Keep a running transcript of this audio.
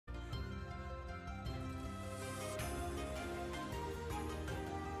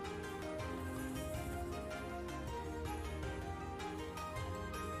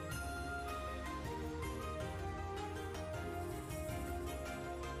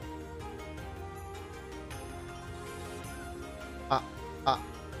Ah,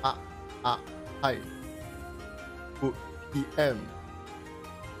 ah, ah, hi. Good PM.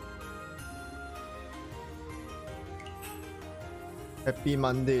 Happy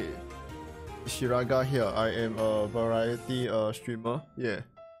Monday. Shiraga here. I am a variety streamer. Yeah.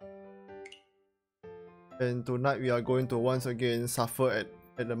 And tonight we are going to once again suffer at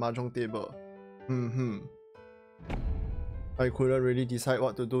the Mahjong table. I couldn't really decide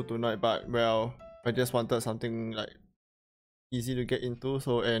what to do tonight, but well, I just wanted something like easy to get into.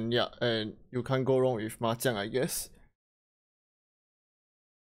 So and yeah, and you can't go wrong with Mahjong, I guess.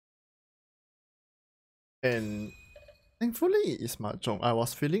 And thankfully it's Mahjong. I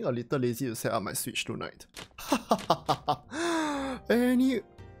was feeling a little lazy to set up my Switch tonight.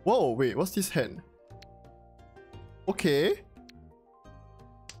 Whoa, wait, what's this hand? Okay.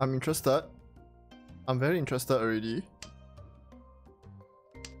 I'm interested. I'm very interested already.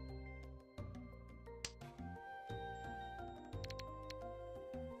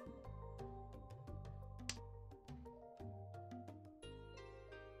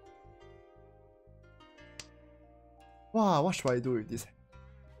 Wow, what should I do with this?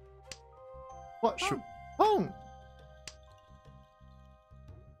 What should... Oh!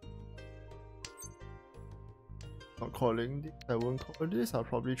 Not calling this. I won't call this. I'll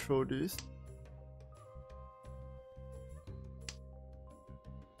probably throw this.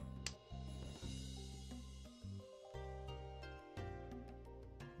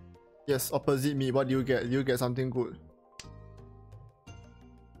 Yes, opposite me. What do you get? You get something good.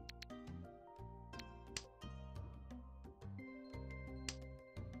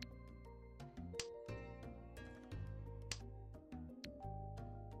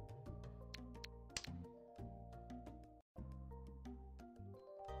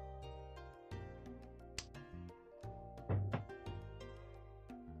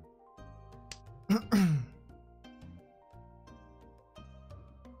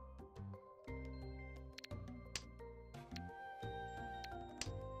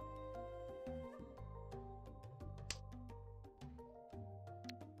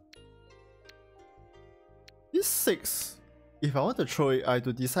 This 6, if I want to throw it, I have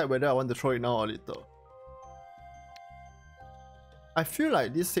to decide whether I want to throw it now or later. I feel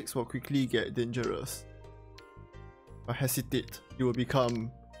like this 6 will quickly get dangerous. If I hesitate, it will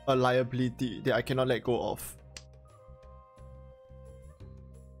become a liability that I cannot let go of.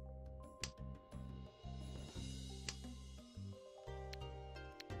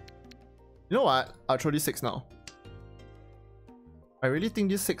 You know what? I'll throw this 6 now. I really think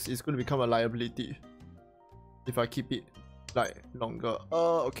this 6 is going to become a liability if I keep it like longer.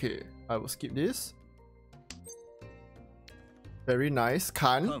 Okay, I will skip this. Very nice.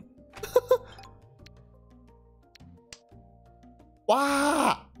 Can't.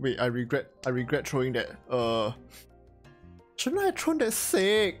 Wow! Wait, I regret throwing that. Shouldn't I have thrown that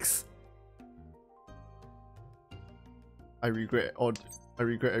 6? I regret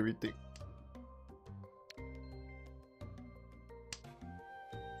everything.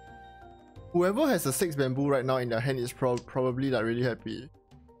 Whoever has a 6 bamboo right now in their hand is probably like really happy.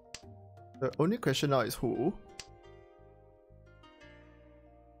 The only question now is who?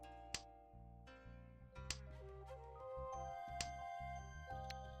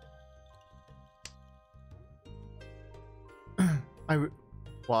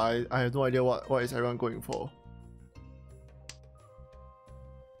 Why? I have no idea what is everyone going for.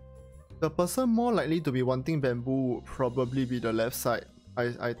 The person more likely to be wanting bamboo would probably be the left side,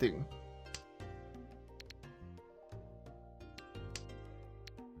 I think.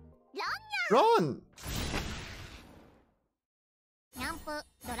 Run!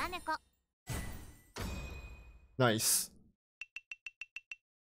 Nice.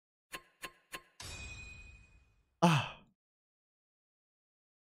 Ah.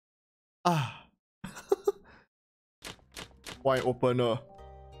 Ah. Wine opener.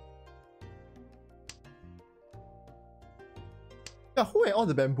 Yeah, who ate all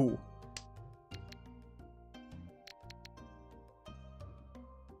the bamboo?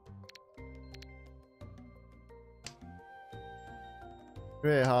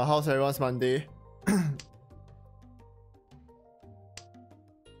 Hey, how's everyone's Monday?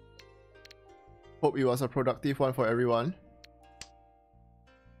 Hope it was a productive one for everyone.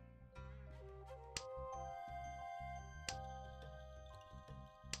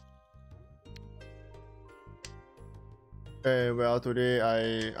 Well, today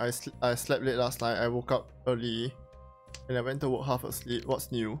I slept late last night. I woke up early and I went to work half asleep.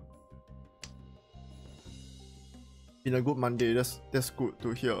 What's new? Been a good Monday. That's good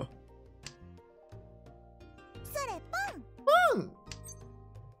to hear. Fun!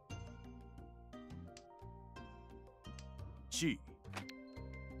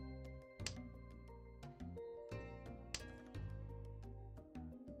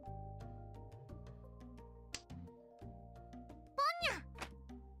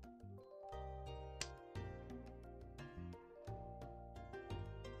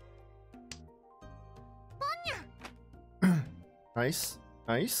 Nice,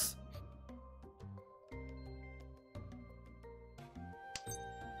 nice.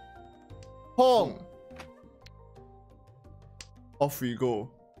 Pong! Off we go.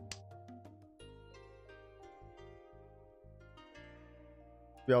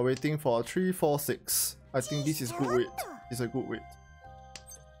 We are waiting for 3, 4, 6. I think this is good weight. It's a good weight.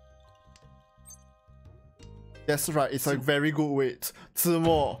 That's right, it's a very good weight. 自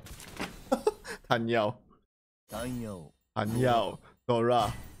墨弹药 弹药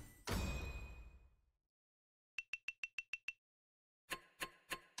Dora.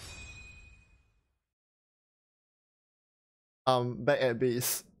 Back at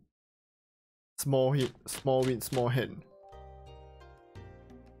base. Small hit, small win, small hand.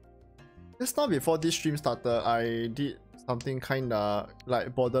 Just now before this stream started, I did something kinda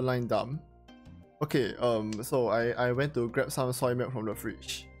like borderline dumb. Okay, so I went to grab some soy milk from the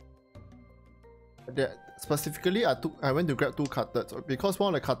fridge. Specifically, I went to grab 2 cartons because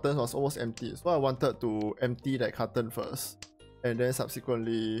one of the cartons was almost empty. So I wanted to empty that carton first, and then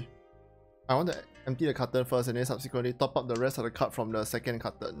subsequently, I want to empty the carton first, and then subsequently top up the rest of the cup from the second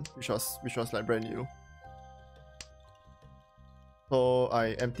carton, which was like brand new. So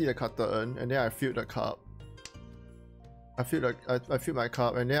I emptied the carton, and then I filled the cup. I filled my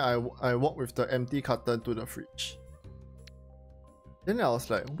cup, and then I walked with the empty carton to the fridge. Then I was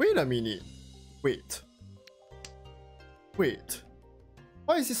like, wait a minute, wait,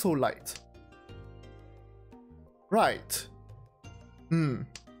 why is it so light? Right.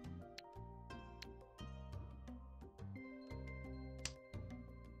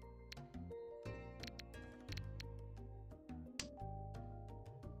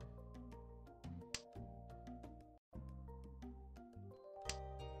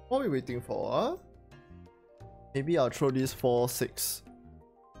 What are we waiting for? Maybe I'll throw this 4, 6.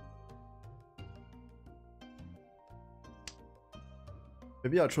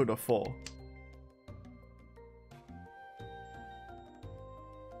 Maybe I'll throw the 4.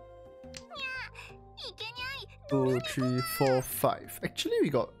 Two, 3, 4, 5. Actually, we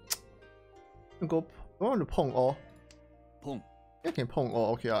got. Go. I want to pong all. Pong. I can pong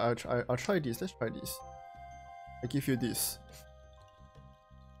all. Okay, I'll try this. Let's try this. I give you this.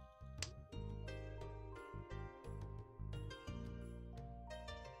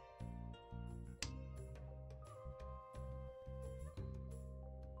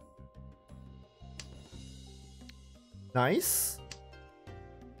 Nice.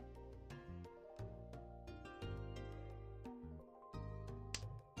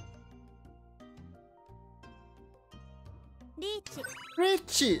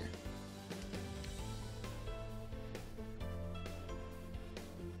 Richie.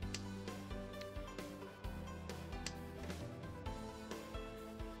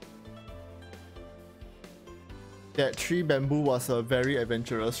 That 3 bamboo was a very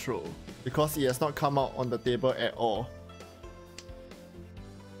adventurous throw because it has not come out on the table at all.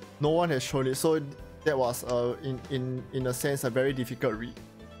 No one has shown it, so that was in a sense a very difficult read.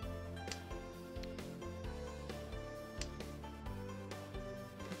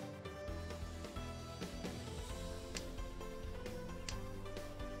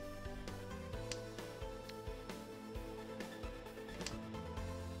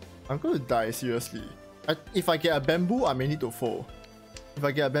 I'm going to die, seriously. If I get a bamboo, I may need to fold. If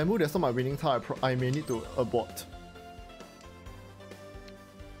I get a bamboo, that's not my winning tile. I may need to abort.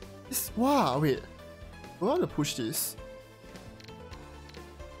 Wow, wait. Do I want to push this?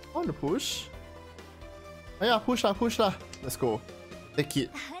 I want to push? Oh yeah, push lah. Let's go. Take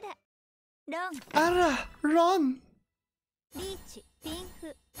it. Ara, run!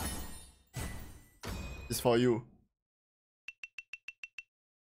 It's for you.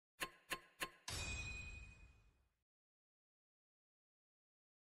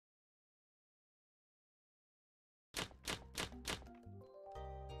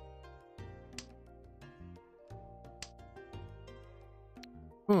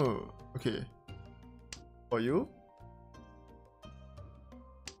 Okay. For you?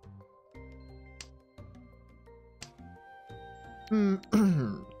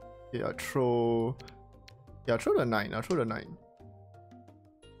 Okay, I'll throw the 9. I'll throw the 9.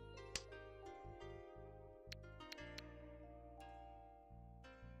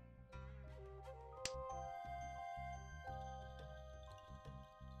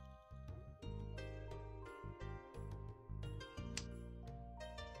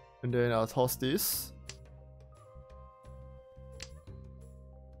 And then I'll toss this.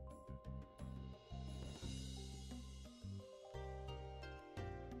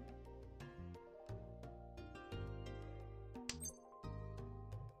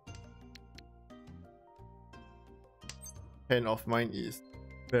 hand of mine is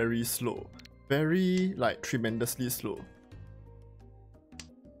very slow. Very, like, tremendously slow.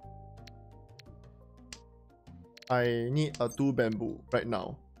 I need a 2 bamboo right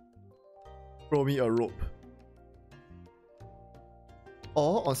now. Throw me a rope.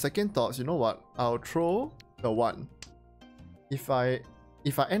 Or on second thoughts, you know what? I'll throw the 1. If I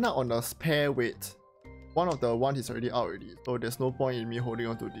end up on a spare weight, one of the 1 is already out already. So there's no point in me holding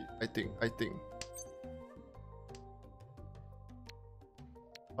on to it. I think.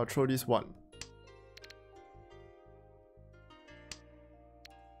 I'll throw this 1.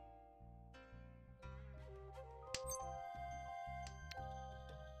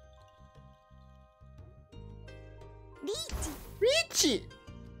 Richie!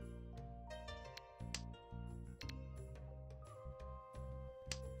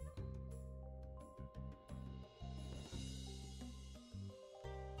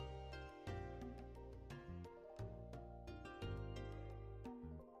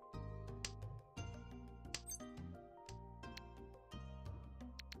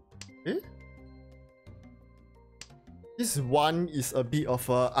 Eh? This 1 is a bit of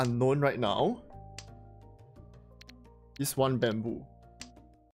a unknown right now. This 1 bamboo.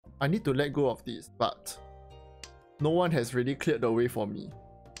 I need to let go of this, but no one has really cleared the way for me.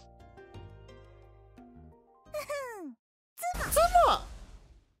 Zuma!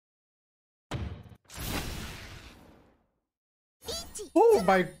 Oh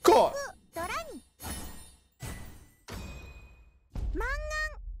my god!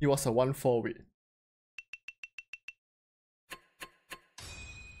 It was a 1-4 weight.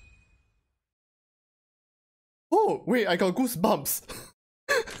 Oh, wait, I got goosebumps.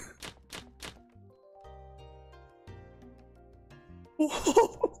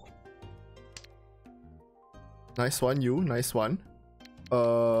 Nice one, you. Nice one.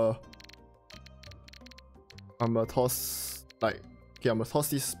 I'm gonna toss, like, okay, I'm gonna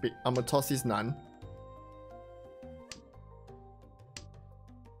toss this none.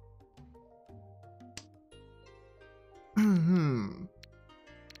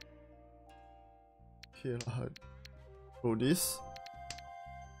 Okay, throw this.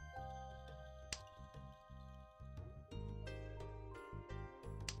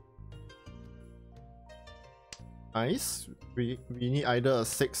 Nice. We need either a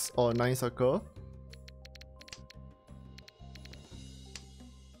 6 or 9 circle.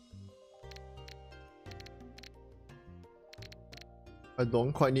 I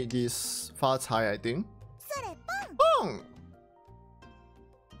don't quite need this far tie, I think. Bong!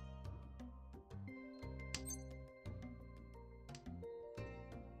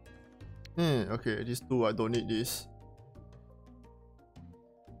 Okay, these 2, I don't need this.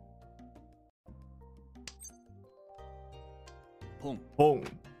 Boom.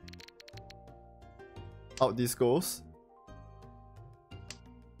 Out this goes.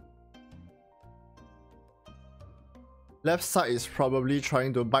 Left side is probably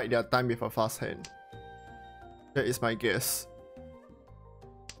trying to bite their time with a fast hand. That is my guess.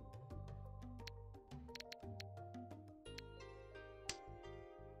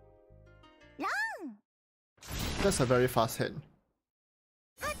 That's a very fast hand.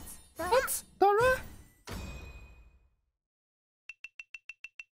 What? Dora?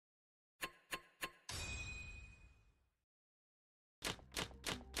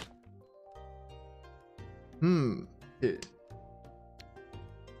 Okay.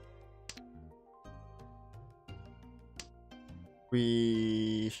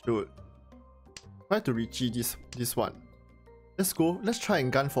 We should try to Richie this one. Let's go. Let's try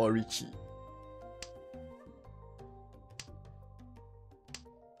and gun for a Richie.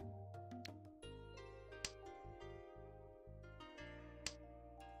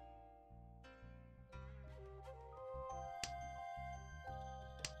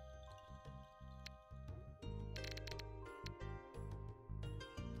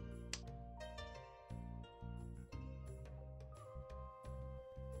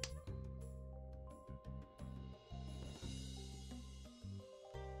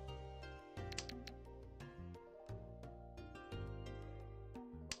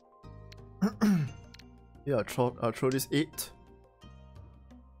 Yeah, I'll throw this 8.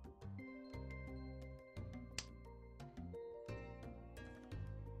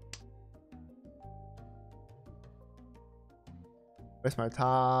 Where's my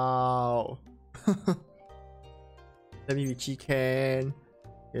towel? Let me Richie can.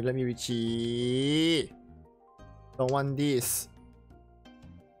 Okay, let me Richie. Don't want this.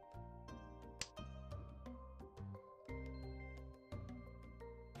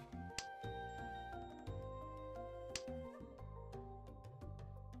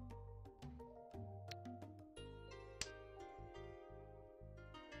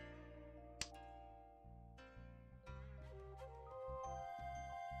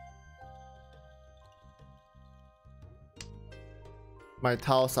 my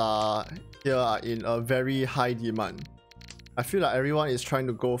tiles are here are in a very high demand. I feel like everyone is trying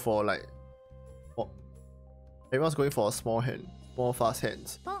to go for like, everyone's going for a small hand, small fast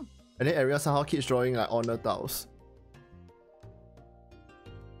hands, and then everyone somehow keeps drawing like honor tiles.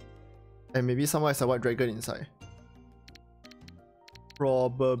 And maybe someone has a white dragon inside.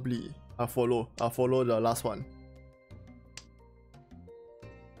 Probably. I'll follow the last one.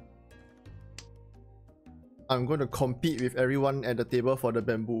 I'm going to compete with everyone at the table for the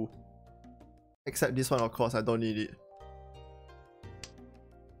bamboo. Except this one, of course, I don't need it.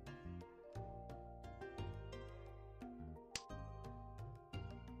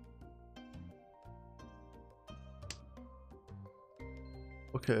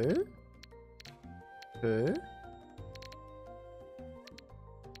 Okay. Okay.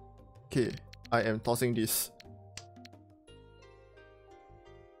 Okay, I am tossing this.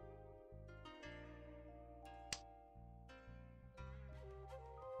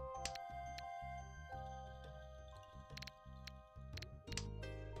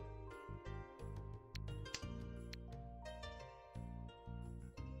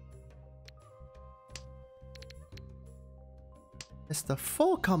 Has the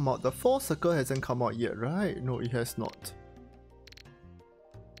 4 come out? The 4 circle hasn't come out yet, right? No, it has not.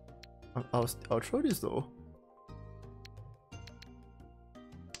 I'll throw this though.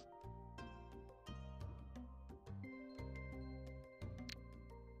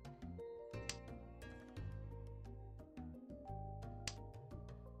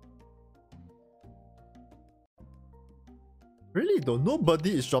 Really though,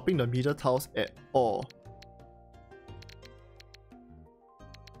 nobody is dropping the middle tiles at all.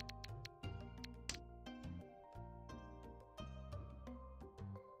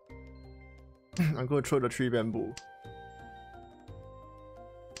 I'm going to throw the 3 bamboo.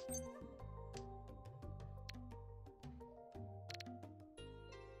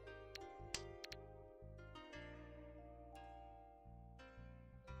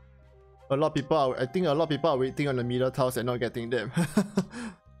 I think a lot of people are waiting on the middle tiles and not getting them.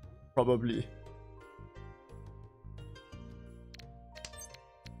 Probably.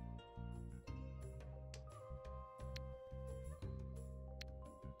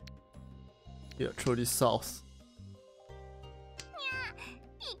 Yeah, throw this south.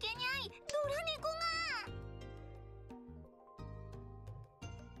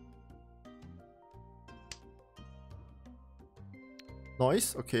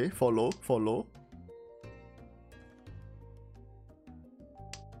 Noise, okay, follow.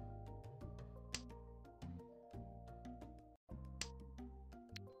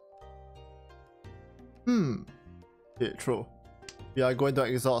 Okay, throw. We are going to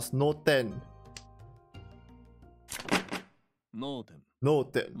exhaust. No 10. No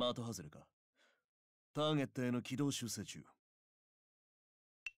 10. 的外れか。ターゲットへの軌道修正中。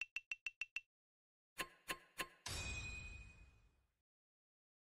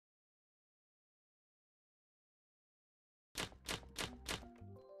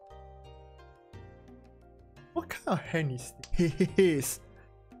What kind of hand is this?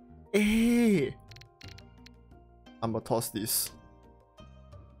 Hey! I'm gonna toss this.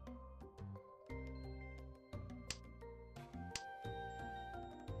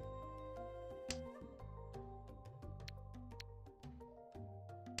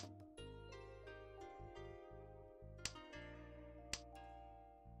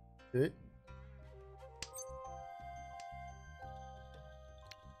 Okay.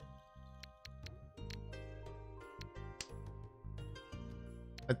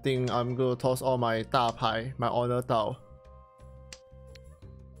 I think I'm gonna toss all my 大牌, my honor tile.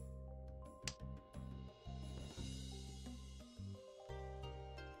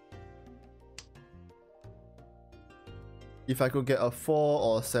 If I could get a 4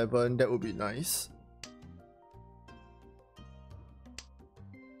 or 7, that would be nice.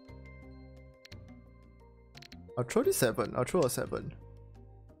 I'll throw the 7. I'll throw a 7.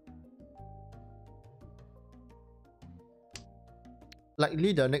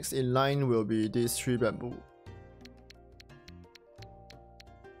 Likely the next in line will be these 3 bamboo.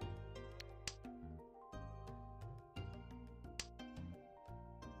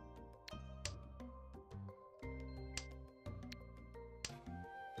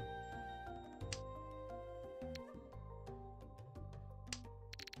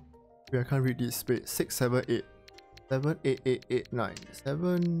 I can't read this. Wait, 6, 7, 8. 7, 8, 8, 8, 9.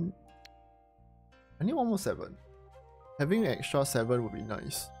 7. I need one more 7. Having an extra 7 would be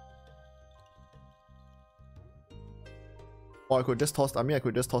nice. Or I could just toss, I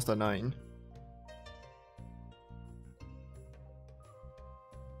could just toss the 9.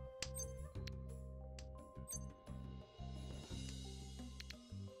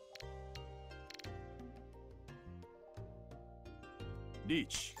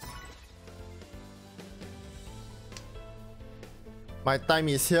 Reach. My time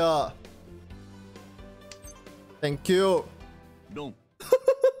is here. Thank you. Long.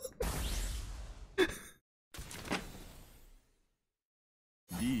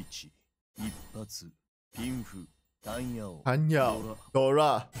 リーチ。一発。ピンフ。弹药。弹药。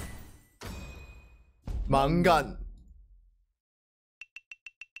Dora。Mangan。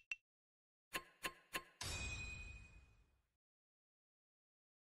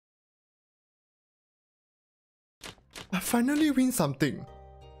I finally win something.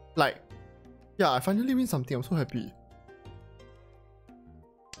 Like, yeah, I finally win something. I'm so happy.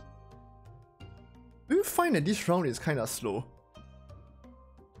 Do you find that this round is kind of slow?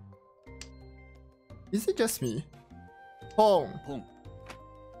 Is it just me? Pong. Pong.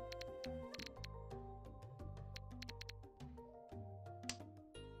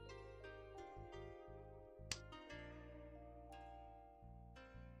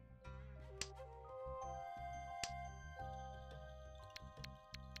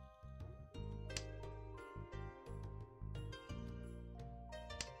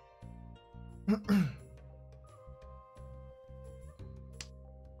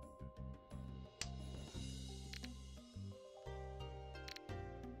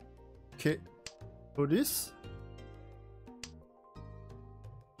 Okay, do this.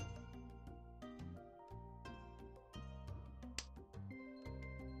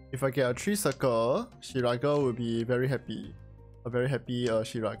 If I get a 3 circle, Shiraga will be very happy. A very happy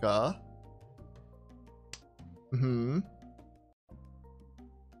Shiraga.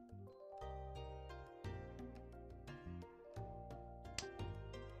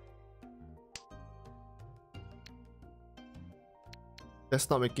 That's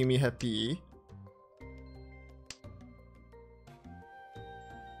not making me happy.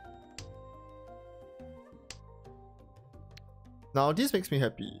 Now this makes me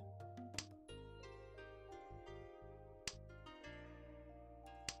happy.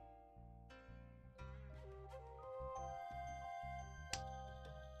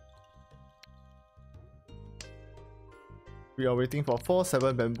 We are waiting for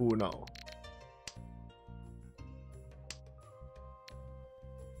 4-7 bamboo now.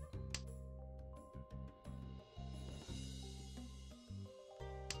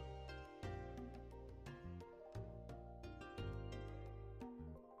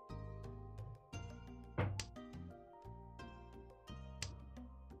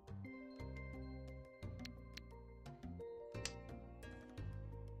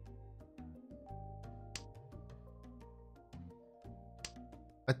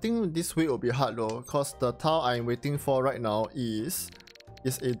 I think this week will be hard though, cause the tile I'm waiting for right now is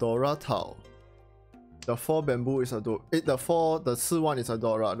a Dora tile. The 4 bamboo is a the 4 one is a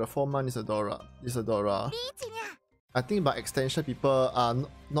Dora, the 4 man is a Dora. I think by extension people are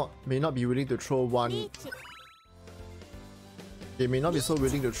may not be willing to throw one. They may not be so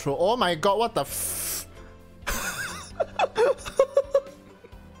willing to throw. Oh my god, what the f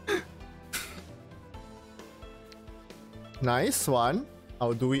Nice one.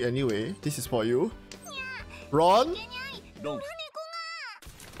 I'll do it anyway. This is for you. Ron? Long.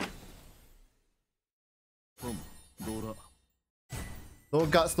 No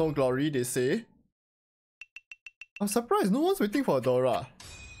guts, no glory, they say. I'm surprised no one's waiting for Dora.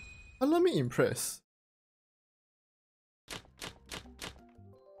 Let me impress.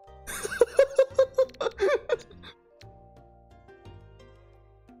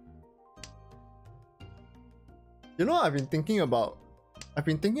 You know what I've been thinking about? I've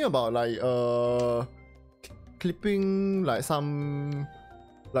been thinking about like clipping like some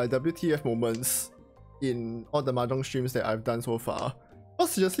like WTF moments in all the Mahjong streams that I've done so far. But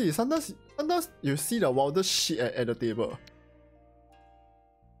seriously, sometimes you see the wildest shit at the table.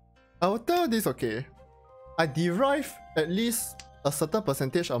 I will tell you this, okay? I derive at least a certain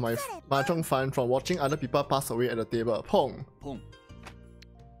percentage of my Mahjong fun from watching other people pass away at the table. Pong. Pong.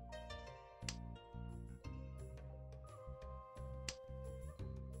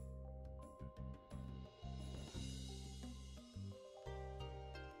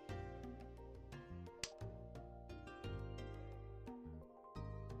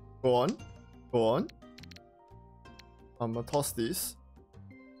 Go on. Go on. I'm gonna toss this.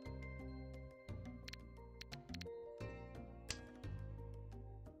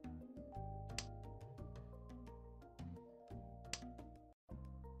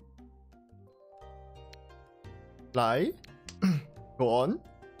 Lie. Go on.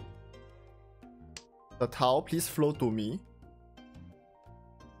 The towel, please flow to me.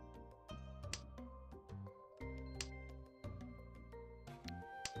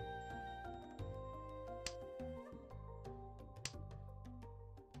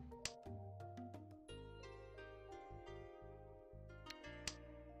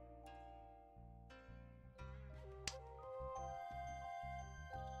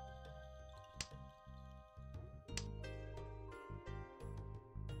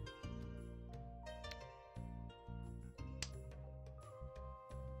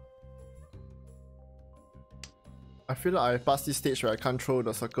 I feel like I passed this stage where I can't throw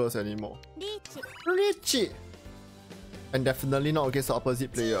the circles anymore. Reach. And definitely not against the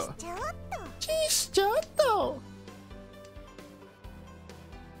opposite player. Chischoto!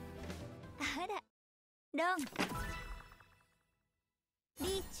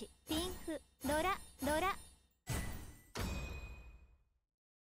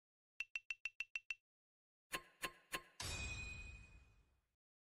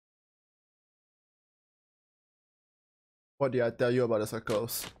 What did I tell you about the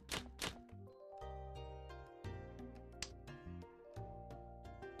circles?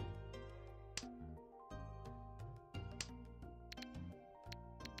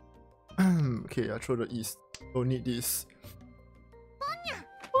 Okay, I throw the east. Don't need this.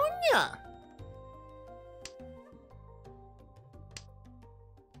 Onya!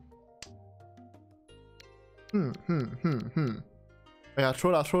 Yeah,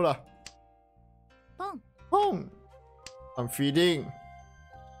 throw lah. Boom! I'm feeding.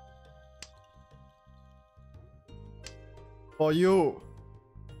 For you.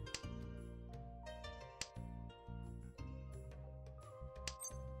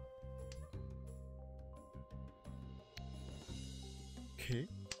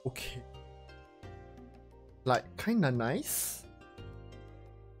 Okay. Like, kinda nice.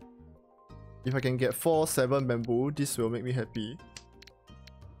 If I can get 4-7 bamboo, this will make me happy.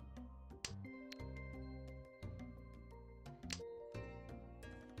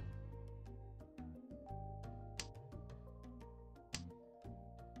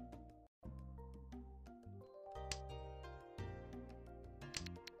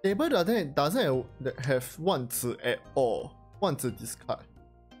 Table doesn't have 万字 at all. 万字discard.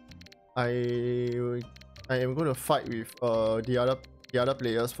 I am going to fight with the other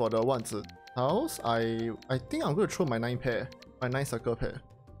players for the 万字 house. I think I'm going to throw my 9 pair, my 9 circle pair.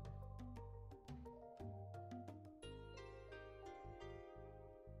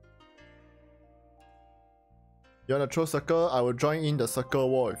 You wanna throw circle? I will join in the circle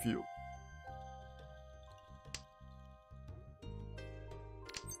war with you.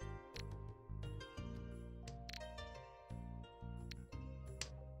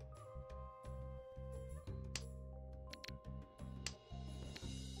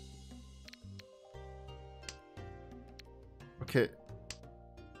 Okay.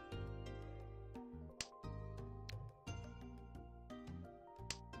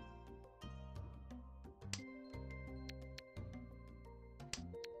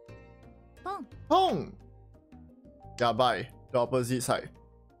 Boom! Yeah, bye. The opposite side.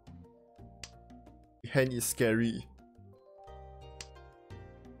 Hand is scary.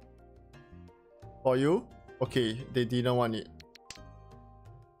 For you? Okay, they didn't want it.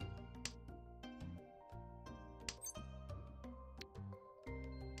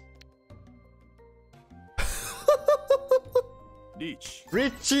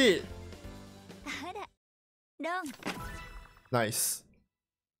 Reach it! Nice.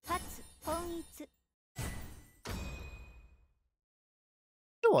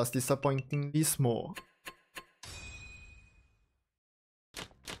 It was disappointingly small.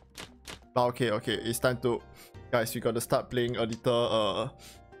 But okay, it's time to... Guys, we gotta start playing a little...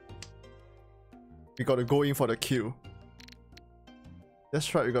 We gotta go in for the kill.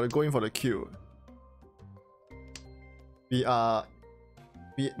 That's right, we gotta go in for the kill.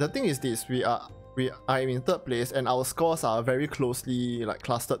 The thing is this, I'm in 3rd place and our scores are very closely like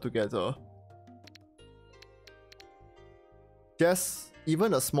clustered together. Just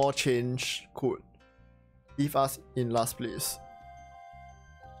even a small change could leave us in last place.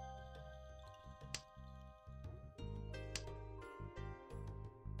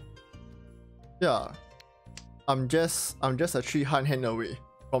 Yeah, I'm just a 3-hand hand away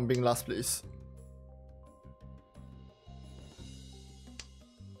from being last place.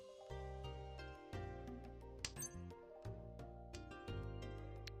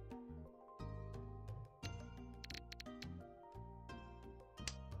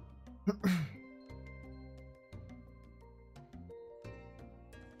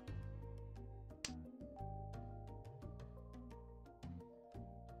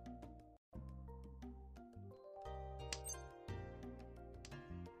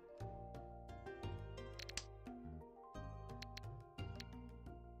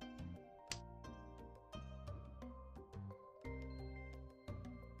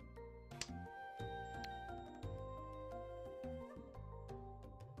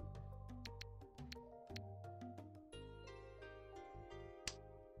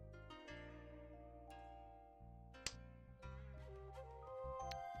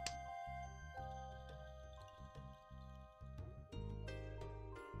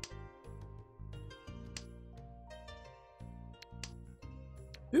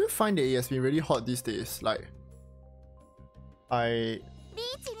 Do you find that it has been really hot these days? Like, I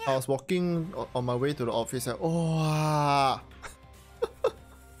was walking on my way to the office and oh,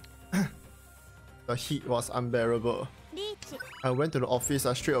 the heat was unbearable. I went to the office,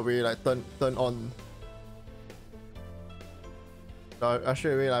 I straight away like turn on. So I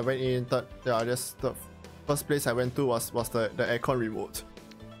straight away I went in, just the first place I went to was the aircon remote.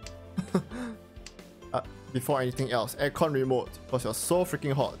 Before anything else, aircon remote because it was so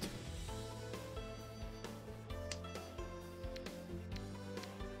freaking hot.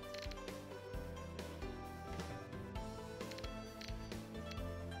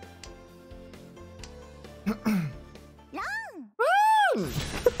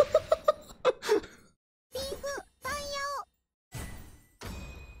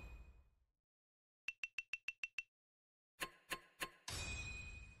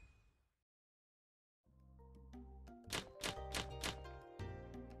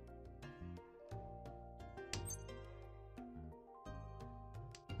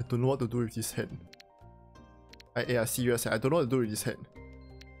 I don't know what to do with this hand. Yeah, serious. I don't know what to do with this hand.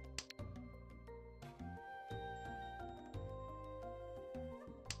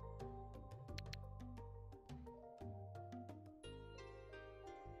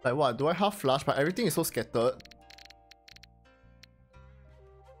 Like what? Do I half flush? But everything is so scattered.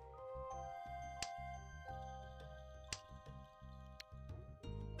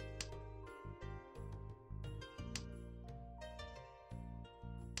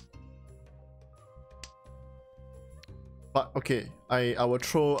 But okay, I will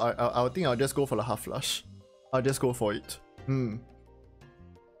throw. I think I'll just go for the half flush. I'll just go for it.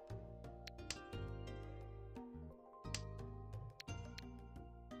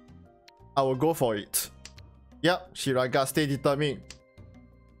 I will go for it. Yep, Shiraga, stay determined.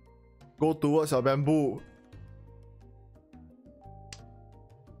 Go towards your bamboo.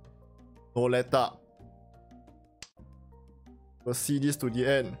 No let up. We'll see this to the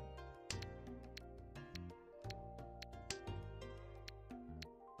end.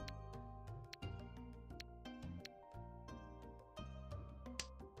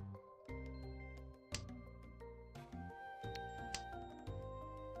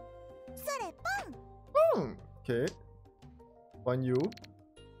 Okay. Want you?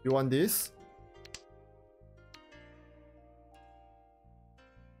 You want this?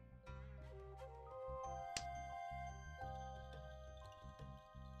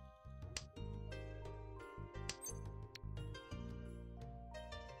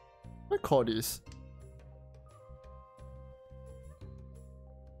 What I call this?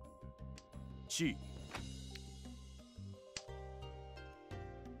 Chi.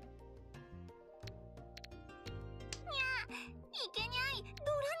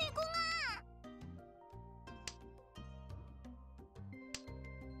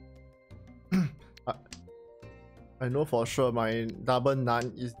 I know for sure my double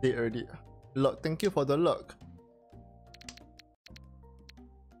none is dead already. Look, thank you for the luck.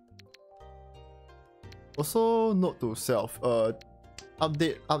 Also, note to self,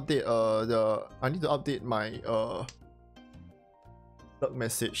 update I need to update my luck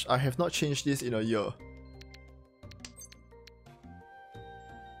message. I have not changed this in a year.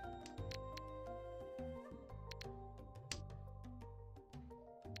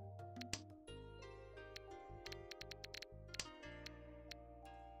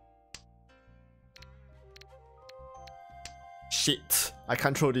 Shit, I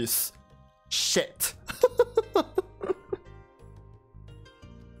can't throw this. Shit.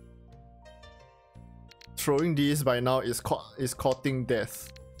 Throwing this by now is courting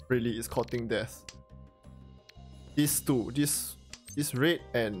death. Really, is courting death. These two, this red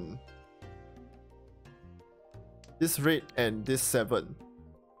and this 7.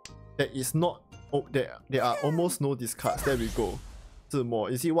 There is not. Oh, there are almost no discards. There we go. 字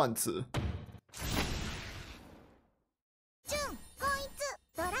墨 is it 万字?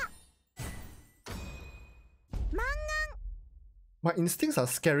 My instincts are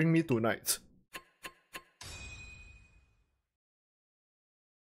scaring me tonight.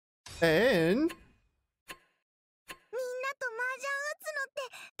 And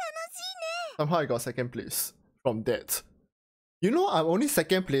somehow I got second place from that. You know, I'm only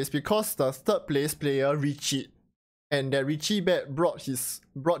second place because the third place player reached it, and that Richie bet brought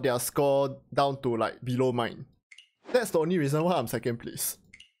their score down to like below mine. That's the only reason why I'm second place.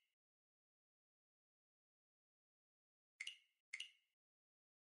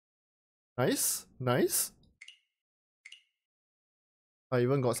 Nice, nice. I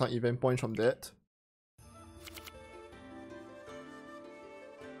even got some event points from that.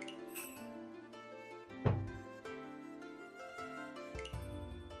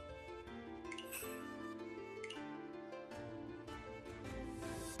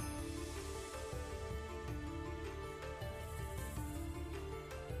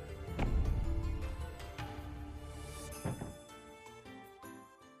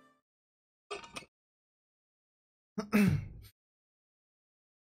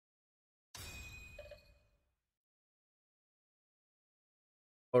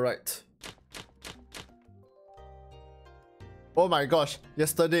 Alright. Oh my gosh,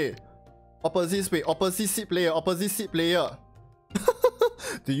 yesterday. Opposite seat player.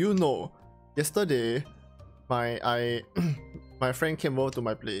 Do you know? Yesterday, my friend came over to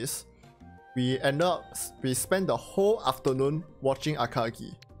my place. We spent the whole afternoon watching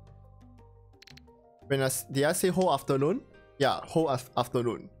Akagi. Did I say whole afternoon? Yeah, whole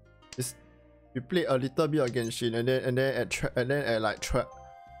afternoon. We played a little bit of Genshin, and then at like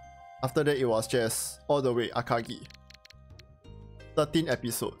after that it was just all the way Akagi. 13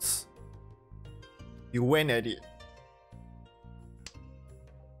 episodes. We went at it.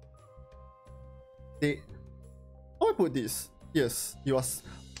 How I put this? Yes, it was.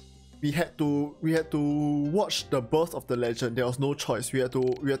 We had to watch the birth of the legend. There was no choice. We had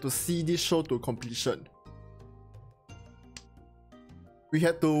to see this show to completion. We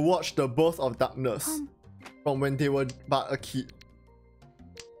had to watch the birth of darkness from when they were but a kid.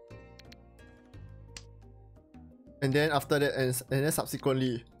 And then after that, and then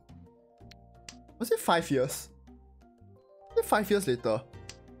subsequently, was it 5 years? Was it 5 years later?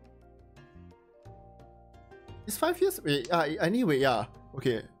 It's 5 years? Wait, anyway, yeah,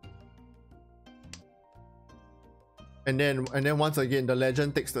 okay. And then once again, the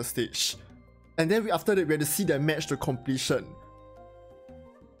legend takes the stage. And then after that, we had to see the match to completion.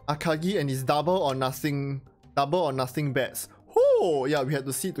 Akagi and his double or nothing bets. Oh, yeah, we had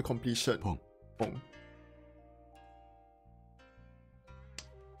to see it to completion. Pong.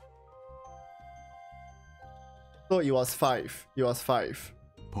 So it was 5.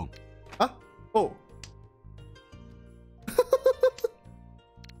 Pong. Huh? Oh.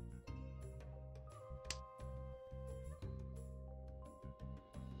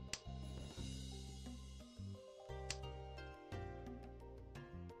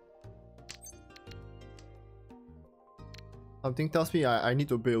 Something tells me I need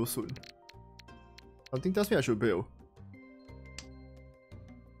to bail soon. Something tells me I should bail.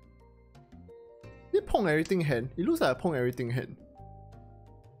 Did Pong everything hand? It looks like I Pong everything hand.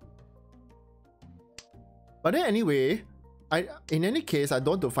 But then anyway, in any case I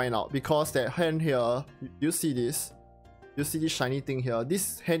don't want to find out because that hand here, you see this? You see this shiny thing here?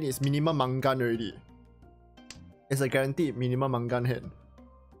 This hand is minimum mangan already. It's a guaranteed minimum mangan hand.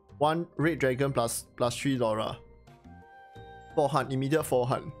 1 red dragon plus 3 Laura. 4 hunt, immediate 4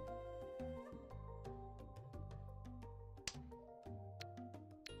 hunt.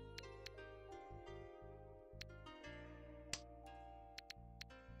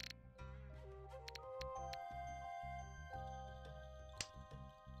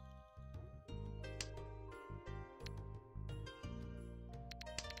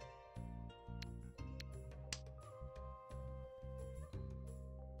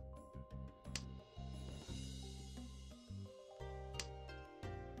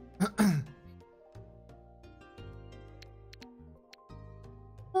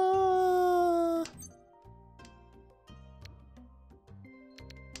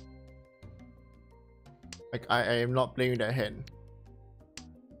 Like I am not playing that hand.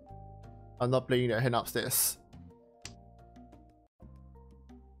 I'm not playing that hand upstairs.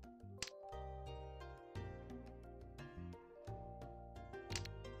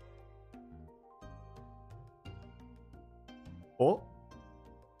 Oh?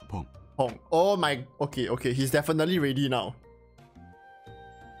 Pong. Pong. Oh my... Okay, he's definitely ready now.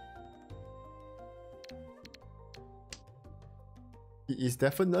 He is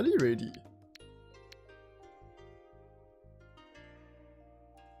definitely ready.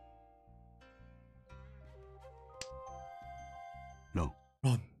 No.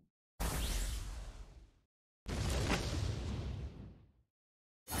 Run.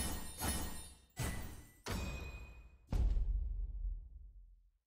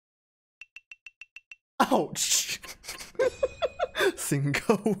 Ouch!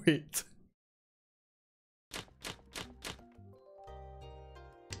 Single weight.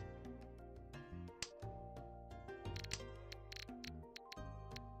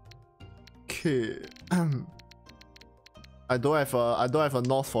 Okay. I don't have a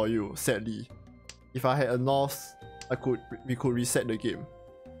north for you, sadly. If I had a north, we could reset the game.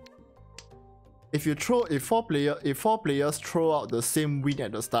 If 4 players throw out the same win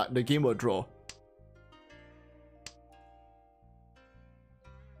at the start, the game will draw.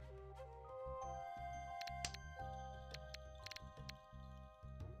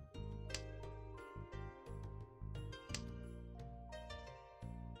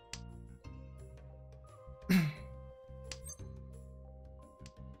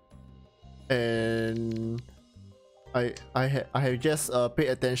 And I have just paid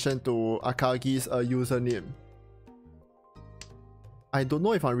attention to Akagi's username. I don't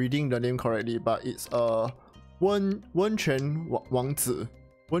know if I'm reading the name correctly, but it's温泉王子.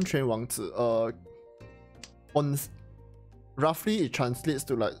 On roughly it translates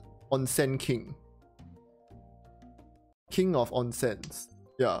to like onsen king. King of onsens.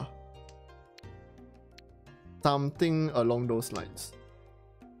 Yeah. Something along those lines.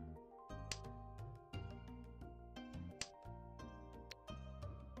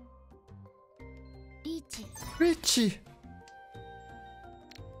 Richie.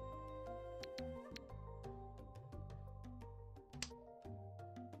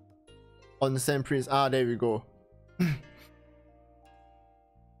 Onsen Prince. Ah, there we go.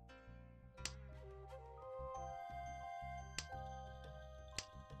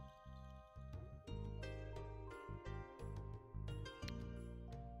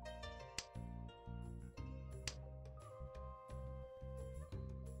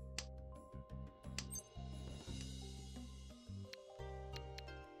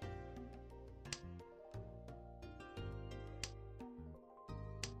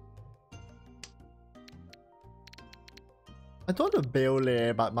 I don't want to bail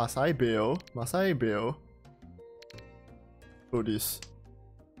leh, but must I bail? Must I bail? Do this.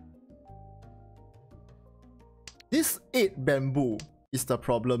 This 8 bamboo is the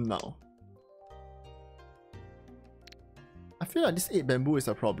problem now. I feel like this 8 bamboo is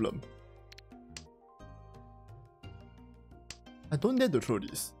a problem. I don't dare to throw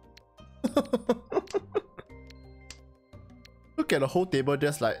this. Look at the whole table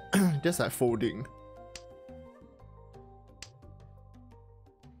just like folding.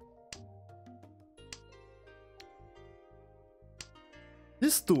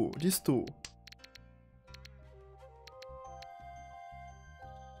 These two.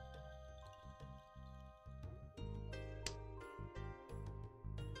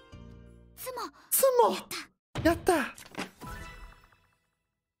 Sumo! Yatta!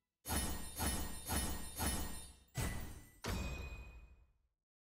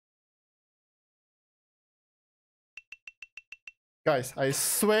 Guys, I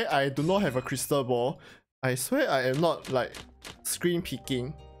swear I do not have a crystal ball. I swear I am not like screen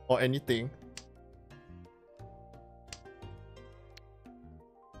peeking or anything.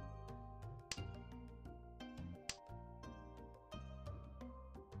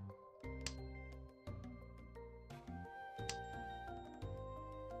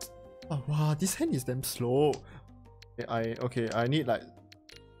 Oh wow, this hand is damn slow. Okay, I need like,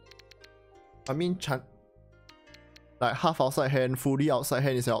 I mean like half outside hand, fully outside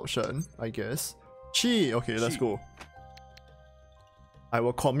hand is an option, I guess. Chi! Okay, let's go. I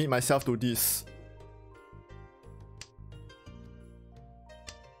will commit myself to this.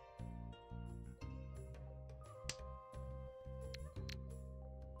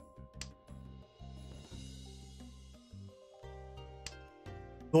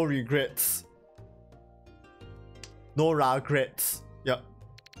 No regrets. No regrets. Yep.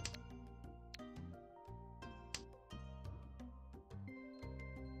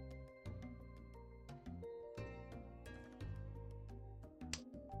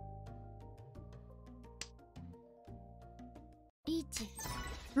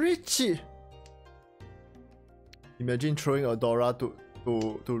 Richie! Imagine throwing a Dora to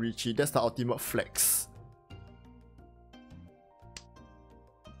Richie. That's the ultimate flex.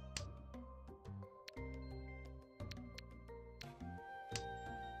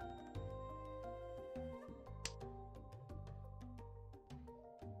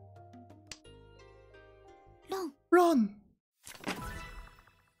 Run!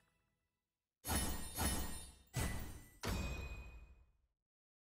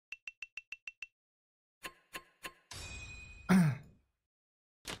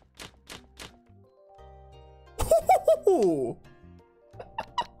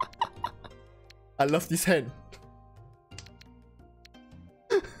 I love this hand.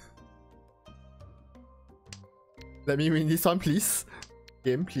 Let me win this one, please.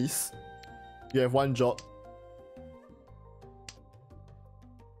 Game, please. You have one job.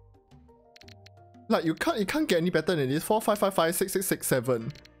 Like you can't get any better than this. 4 5 5 5 6 6 6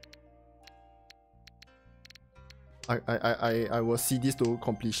 7. I will see this to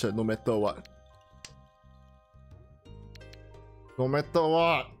completion no matter what. No matter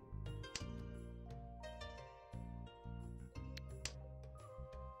what.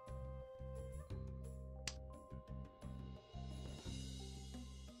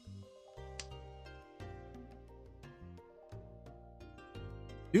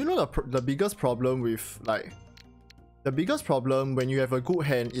 You know the biggest problem with like the biggest problem when you have a good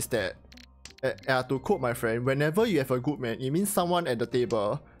hand is that To quote my friend, whenever you have a good man, it means someone at the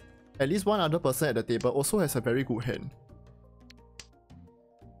table, at least one other person at the table, also has a very good hand.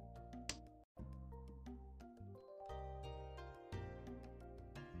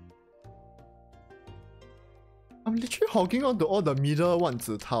 I'm literally hogging onto all the middle 万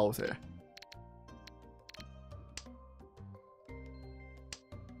子 tiles eh.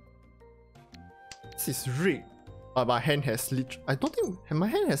 This is rigged. But my hand has I don't think my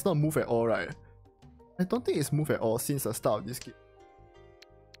hand has not moved at all, right? I don't think it's moved at all since the start of this game.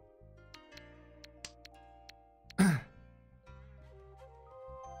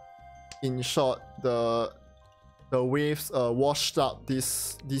 In short, the waves washed up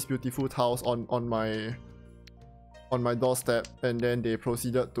these beautiful tiles on my doorstep, and then they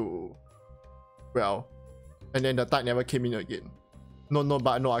proceeded to, well, and then the tide never came in again.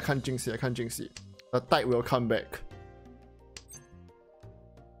 But no, I can't jinx it. The tide will come back.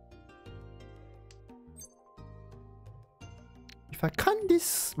 If I can't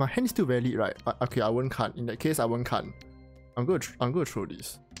this, my hand is still valid, right? Okay, I won't can't. In that case, I won't can't. I'm gonna throw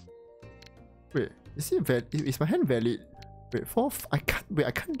this. Wait, is it valid? Is my hand valid? Wait, I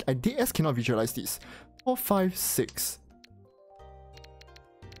can't. DS cannot visualize this. 4, 5, 6.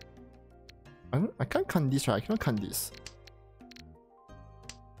 I can't count this, right? I cannot count this.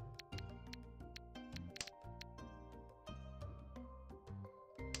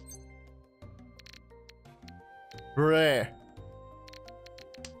 Bruh.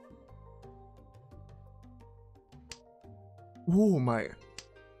 Oh my.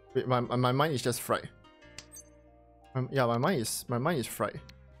 Wait, my mind is just fried. Yeah, my mind is fried.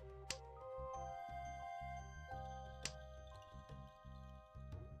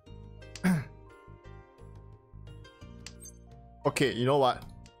 Okay, you know what?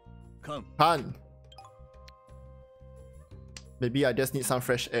 Can. Maybe I just need some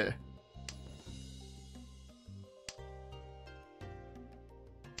fresh air.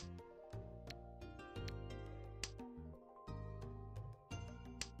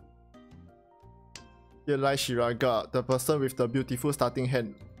 You like Shiraga, the person with the beautiful starting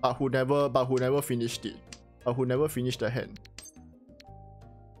hand, but who never finished it. Who never finished the hand.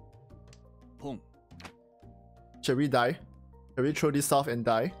 Pong. Shall we die? Shall we throw this off and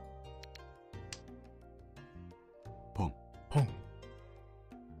die? Pong. Pong.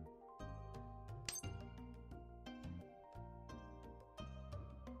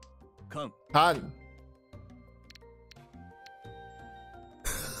 Can.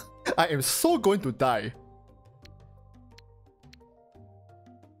 I am so going to die.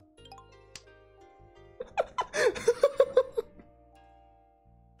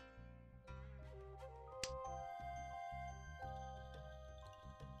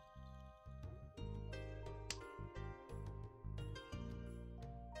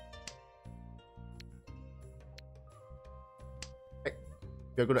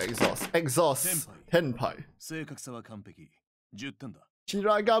 We're gonna exhaust. Exhaust. Henpai.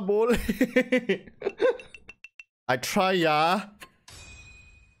 Shiraga bole. I try, yeah.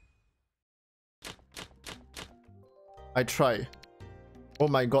 I try. Oh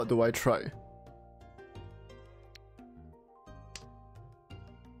my god, do I try?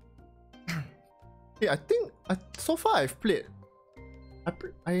 Yeah, I think so far I've played.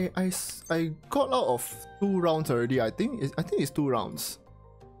 I got out of 2 rounds already. I think it's 2 rounds.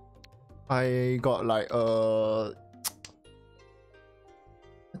 I got like I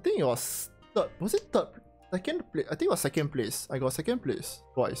think it was third. Was it third? Second place? I think it was second place. I got second place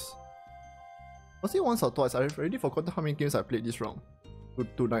twice. Was it once or twice? I've already forgotten how many games I played this round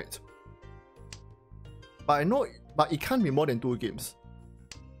tonight. But I know, but it can't be more than 2 games.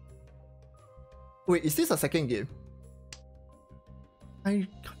 Wait, is this a second game? I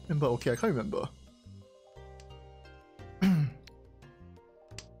can't remember. Okay, I can't remember.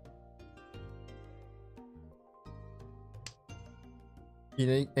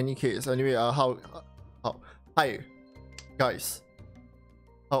 In any case, anyway, hi guys,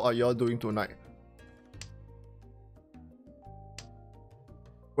 how are y'all doing tonight?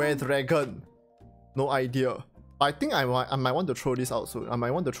 Where dragon? No idea. I think I might want to throw this out soon. I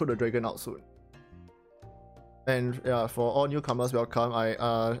might want to throw the dragon out soon. And yeah, for all newcomers, welcome. I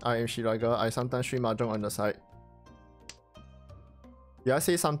am Shiraga. I sometimes stream Mahjong on the side. Yeah, I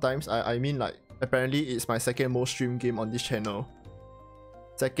say sometimes. I mean like apparently it's my second most streamed game on this channel.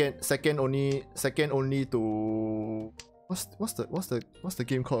 Second only to what's the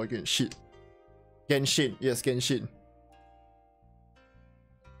game called again? Shit. Genshin. Yes, Genshin.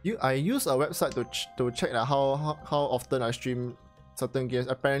 I use a website to check like how often I stream certain games.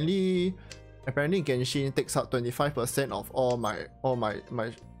 Apparently Genshin takes up 25% of all my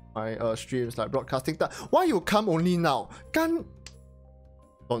my streams like broadcasting time. Why you come only now? Can't.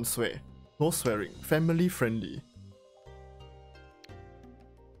 Don't swear. No swearing. Family friendly.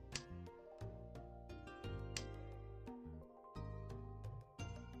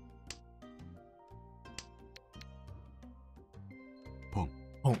 Pong.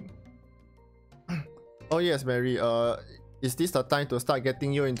 Pong. Oh yes, Mary. Is this the time to start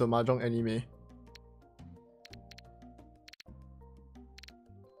getting you into Mahjong anime?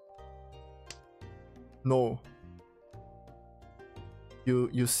 No.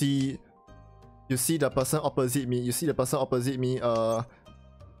 You see the person opposite me. You see the person opposite me. The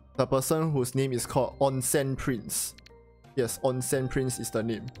person whose name is called Onsen Prince. Yes, Onsen Prince is the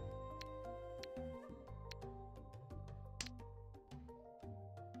name.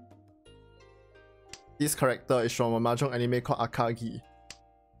 This character is from a Mahjong anime called Akagi.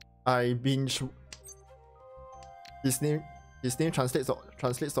 I binge. His name translates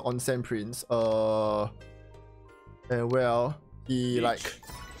to Onsen Prince. And well, he like.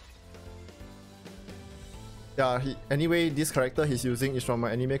 Yeah, anyway, this character he's using is from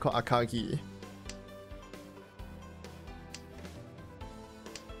an anime called Akagi.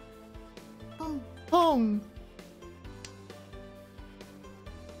 Pong.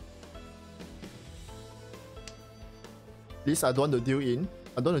 This I don't want to deal in.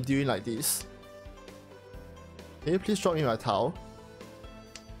 I don't want to deal in like this. Can you please drop me my towel?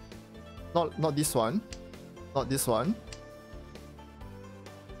 Not this one. Not this one.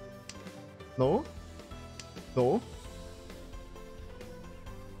 No. No.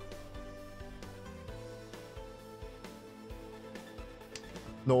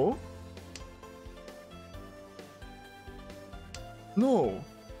 No. No.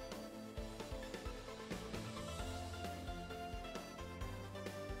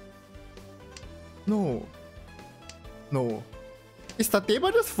 No. No. Is the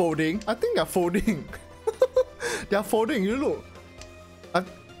table just folding? I think they're folding. They're folding, you look.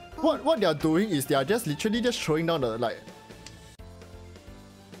 What they are doing is they are just literally just throwing down the like.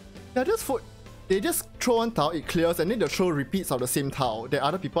 They just throw one tile, it clears, and then they throw repeats of the same tile that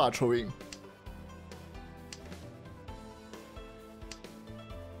other people are throwing.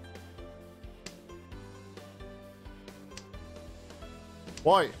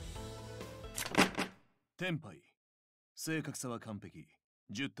 Why? テンパイ。正確さは完璧。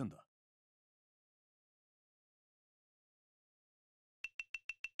10点だ。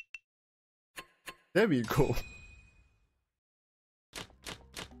There we go.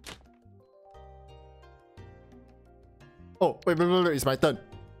 Oh, wait, it's my turn.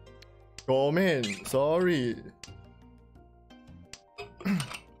 Oh man, sorry.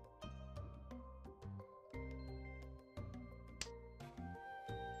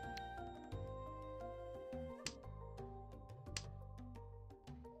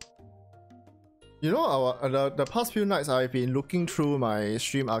 You know, the past few nights I've been looking through my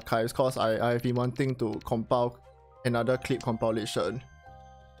stream archives because I've been wanting to compile another clip compilation.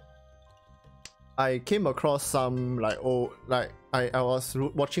 I came across some like old, like I was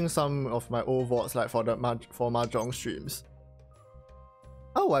watching some of my old VODs like for Mahjong streams.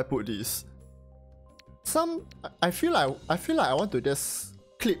 How do I put this? I feel like I want to just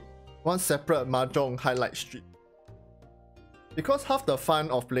clip one separate Mahjong highlight stream. Because half the fun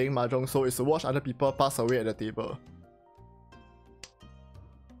of playing Mahjong Soul is to watch other people pass away at the table.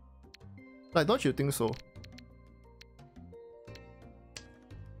 Like, don't you think so?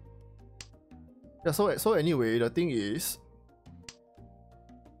 Yeah, so anyway, the thing is,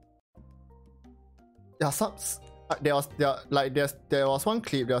 there was one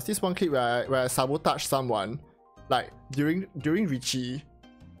clip. There was this one clip where I sabotaged someone, like during Richie.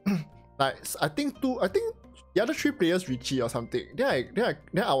 Like I think the other 3 players Richie or something. Then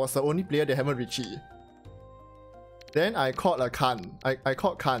I was the only player that haven't Richie. Then I caught a Khan. I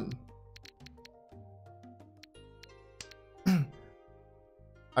caught Khan.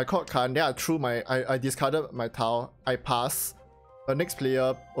 I caught Khan. Then I threw I discarded my tile. I passed. The next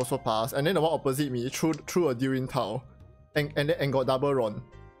player also passed. And then the one opposite me threw a Durin tile. And got double run.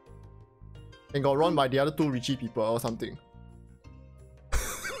 And got run by the other 2 Richie people or something.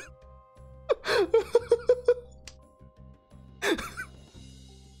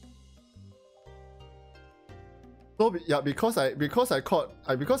 So yeah, because I caught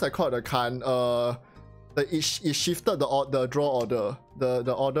the Khan, it shifted the draw order,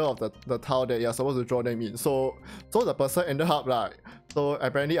 the order of the tile that you're supposed to draw them in. So the person ended up like, so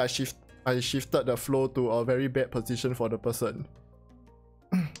apparently I shifted the flow to a very bad position for the person.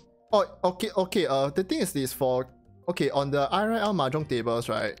 Oh, okay. The thing is this, on the IRL Mahjong tables,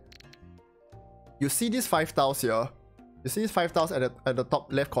 right? You see these 5 tiles here. You see 5 tiles at the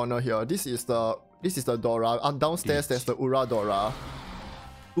top left corner here. This is the Dora. Downstairs there's the Ura Dora.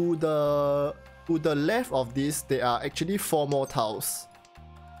 To the left of this, there are actually 4 more tiles.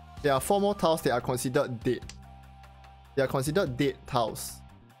 There are 4 more tiles that are considered dead. They are considered dead tiles.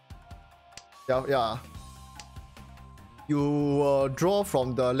 Yeah. You will draw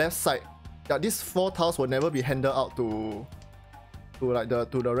from the left side. Yeah, these 4 tiles will never be handed out to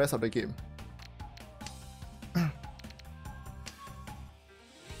the rest of the game.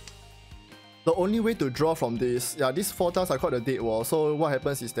 The only way to draw from this, yeah, these 4 tiles are called the dead wall. So what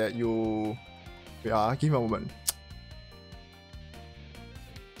happens is that you, yeah, give me a moment.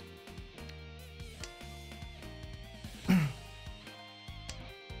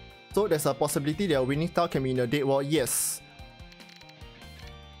 So there's a possibility that a winning tile can be in the dead wall. Yes,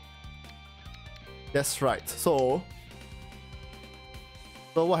 that's right. So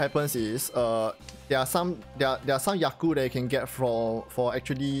what happens is there are some Yaku that you can get for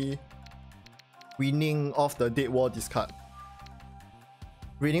actually winning off the dead wall discard.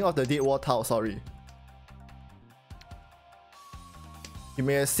 Winning off the dead wall tile, sorry. You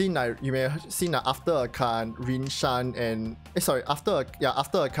may have seen after a card Rinshan and after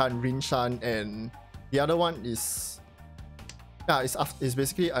a card Rinshan, and the other one is it's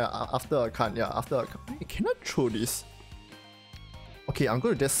basically after a card, after a card. Wait, can I throw this? Okay, I'm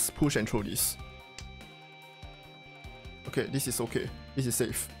gonna just push and throw this. Okay, this is okay. This is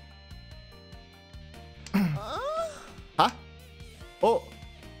safe. Huh? Oh!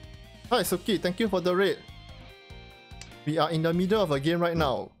 Hi Suki, thank you for the raid. We are in the middle of a game right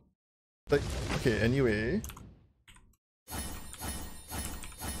now. Okay, anyway.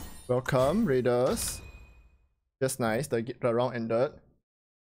 Welcome, raiders. Just nice, the round ended.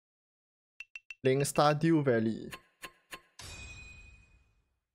 Playing Stardew Valley.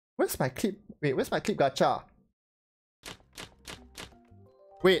 Where's my clip? Wait, where's my clip gacha?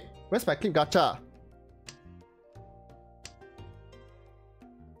 Wait, where's my clip gacha?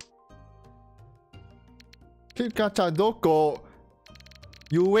 Clip gacha doko.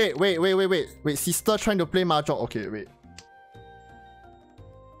 You wait, sister trying to play Mahjong. Okay, wait.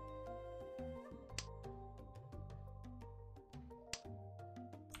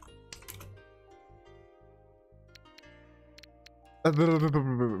 I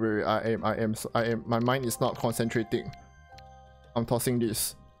am, my mind is not concentrating. I'm tossing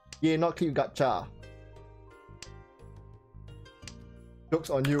this. Yeah, not clip gacha. Joke's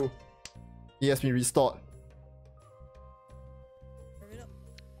on you. He has been restored.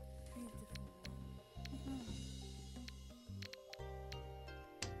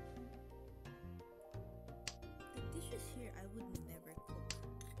 This is neither good nor bad.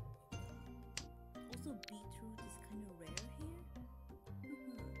 I don't mind.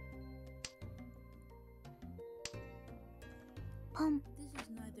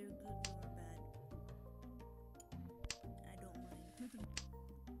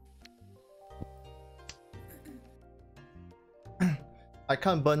 I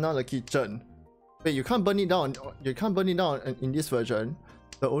can't burn down the kitchen. Wait, you can't burn it down. You can't burn it down in this version.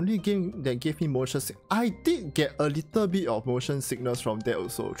 The only game that gave me motion sickness. I did get a little bit of motion sickness from that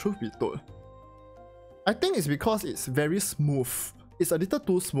also, truth be told. I think it's because it's very smooth. It's a little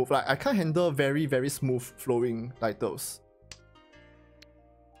too smooth. Like, I can't handle very, very smooth flowing titles.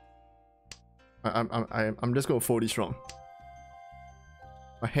 I'm just gonna fold this wrong.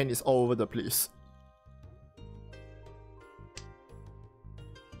 My hand is all over the place.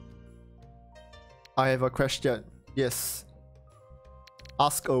 I have a question. Yes.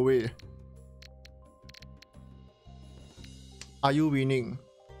 Ask away. Are you winning?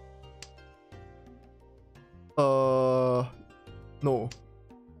 No.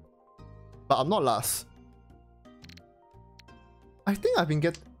 But I'm not last. I think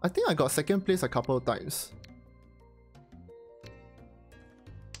I got second place a couple of times.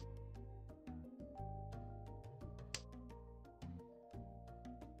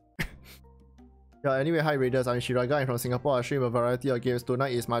 Yeah, anyway, hi Raiders, I'm Shiraga, I'm from Singapore. I stream a variety of games.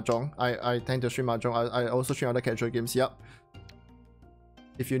 Tonight is Mahjong. I tend to stream Mahjong. I also stream other casual games, yep.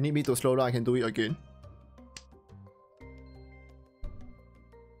 If you need me to slow down, I can do it again.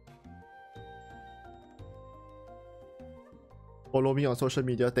 Follow me on social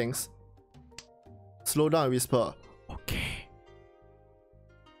media, thanks. Slow down and whisper. Okay.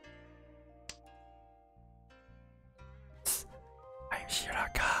 I'm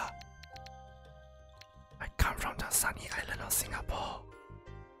Shiraga. I come from the sunny island of Singapore.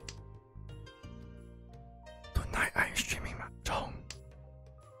 Tonight I'm streaming Mahjong.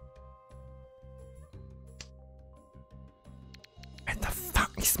 Where the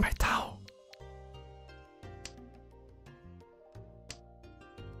fuck is my towel?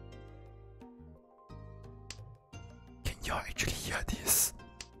 at this.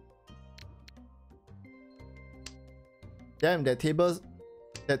 Damn, that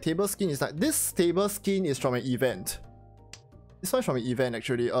table skin is like, this table skin is from an event. This one's from an event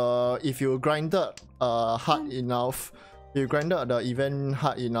actually. If you grinded hard enough, if you grinded the event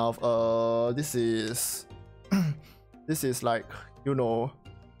hard enough, this is this is like, you know,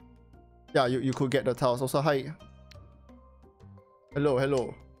 yeah, you could get the tiles. Also, hi.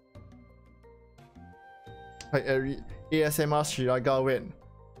 Hello. Hi, Eri. ASMR Shiraga when?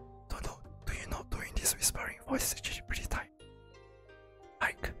 No, do you know doing this whispering voice is actually pretty tight?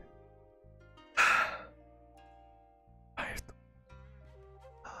 Like, I have to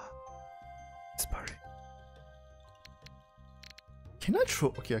whispering. Can I throw?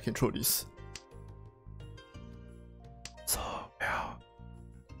 Okay, I can throw this. So, well,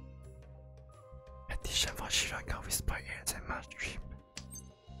 petition for Shiraga whisper ASMR stream.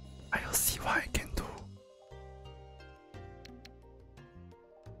 I'll see what I can do.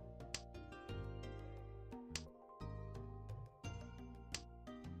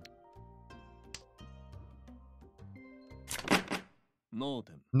脳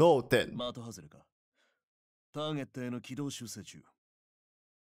点。的外れか。ターゲットへの軌道修正中。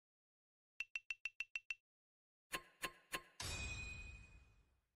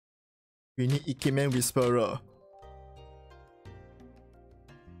We need Ikemen Whisperer.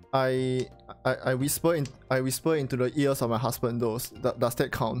 I whisper into the ears of my husband. Does that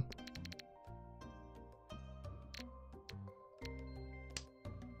count?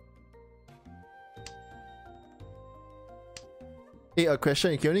 Hey, a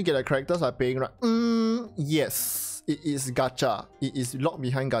question. You can only get the characters by paying, right? Yes. It is gacha. It is locked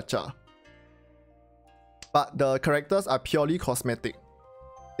behind gacha. But the characters are purely cosmetic.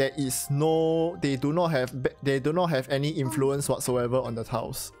 There is no, they do not have any influence whatsoever on the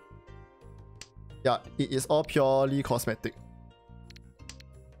tiles. Yeah, it is all purely cosmetic.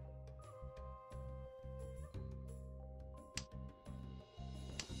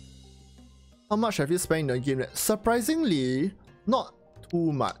 How much have you spent in the game? Surprisingly, not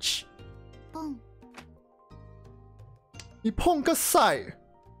too much. 你碰个赛！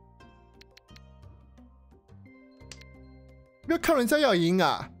不要看人家要赢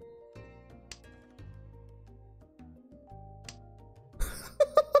啊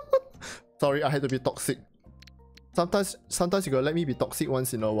！Sorry, I had to be toxic. Sometimes you gotta let me be toxic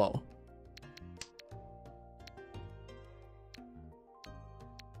once in a while.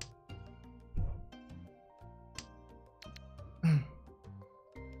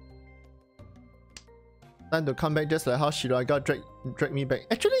 Time to come back, just like how Shiraga dragged me back.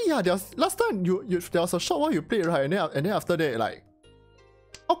 Actually, yeah, last time there was a short while you played, right? And then after that, like,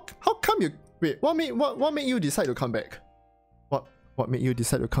 how come you wait? What made you decide to come back? What made you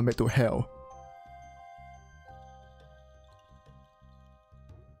decide to come back to hell?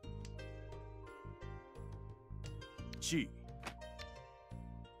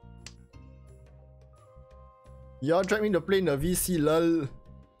 Y'all dragged me to play in the VC, lol.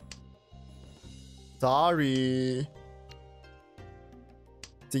 Sorry.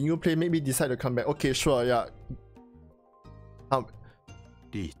 Did you play make me decide to come back? Okay, sure, yeah.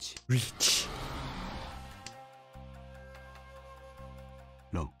 Reach.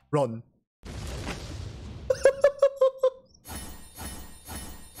 Run.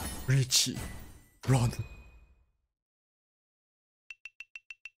 Richie. Run.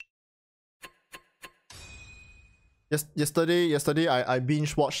 Yesterday I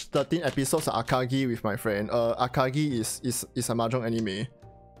binge watched 13 episodes of Akagi with my friend. Akagi is a mahjong anime.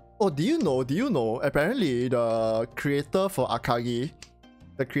 Oh, do you know? Apparently the creator for Akagi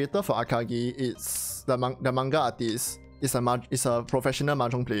is the manga artist is a professional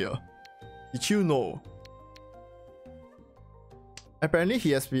mahjong player. Did you know? Apparently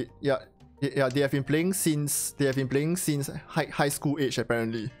he has been they have been playing since high school age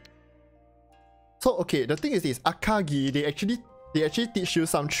apparently. So okay, the thing is this, Akagi, they actually teach you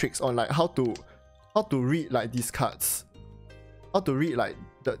some tricks on like how to read like these cards. How to read like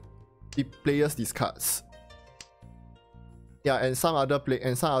the players these cards. Yeah, and some other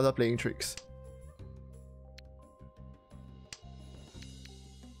playing tricks.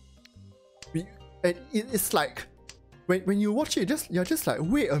 And it's like when you watch it, you're just like,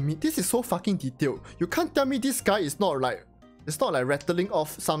 wait a minute, this is so fucking detailed. You can't tell me this guy is not like, it's not like rattling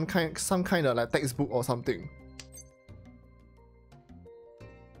off some kind of like textbook or something.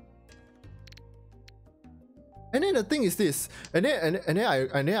 And then the thing is this, and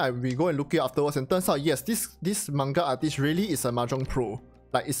then we go and look it afterwards, and turns out yes, this manga artist really is a mahjong pro,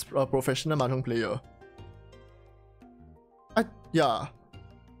 like it's a professional mahjong player. Yeah,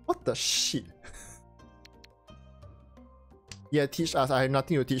 what the shit. Yeah, teach us. I have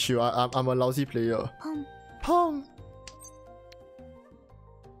nothing to teach you. I'm a lousy player. Pong. Pong!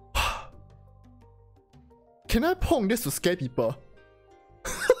 Can I pong this to scare people?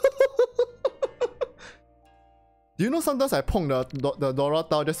 Do you know sometimes I pong the Dora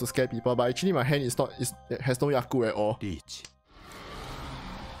tile just to scare people, but actually my hand it has no Yaku at all. リーチ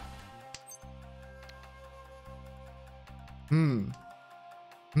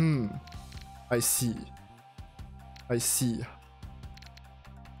I see. I see.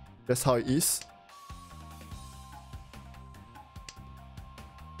 That's how it is.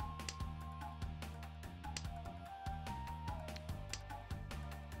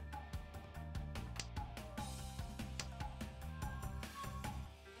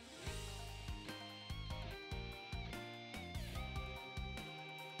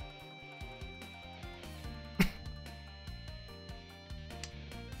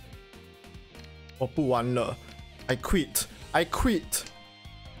 I quit. I quit.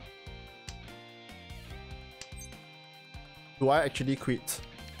 Do I actually quit?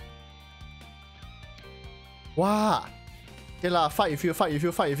 Wow. Okay lah, fight with you, fight with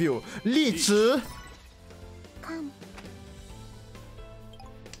you, fight with you. 立直 Come.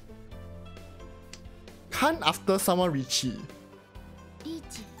 Can't after someone Richie.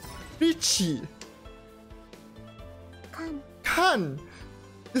 Ichi. Richie. Come. Can't.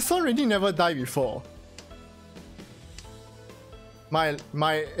 This one really never died before. I don't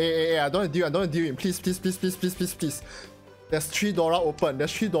want to deal with him. Please. There's 3 Dora open.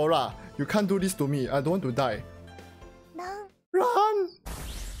 There's 3 Dora. You can't do this to me. I don't want to die. Run. Run!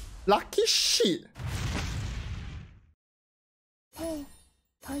 Lucky shit! Hey.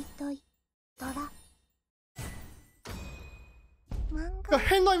 Toy toy. Dora. Manga. Your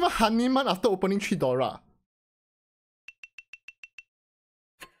hand not even Honeyman after opening 3 Dora.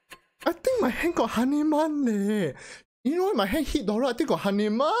 I think my hand got Honeyman leh. You know when my hand hit Dora, I think got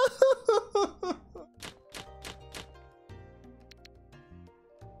Honeyman.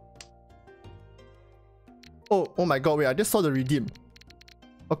 Oh my god, wait, I just saw the redeem.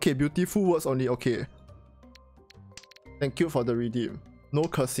 Okay, beautiful words only, okay. Thank you for the redeem. No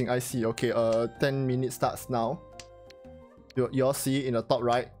cursing, I see. Okay, 10 minutes starts now. You all see it in the top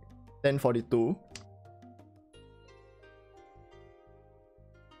right. 10:42.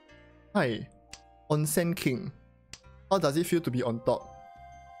 Hi. Onsen King. How does it feel to be on top?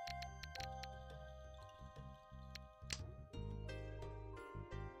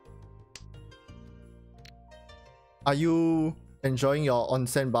 Are you enjoying your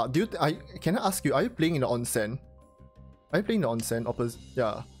onsen bar? Can I ask you, are you playing in the onsen? Are you playing the onsen opposite?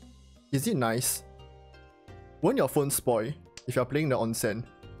 Yeah. Is it nice? Won't your phone spoil if you're playing the onsen?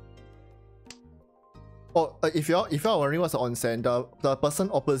 Oh, if you're wondering what's the onsen, the person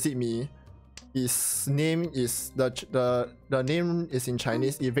opposite me, his name is the name is in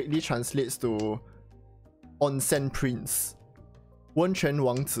Chinese. It vaguely translates to onsen prince. 温泉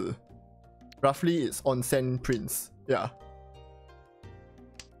王子. Roughly, it's onsen prince. Yeah.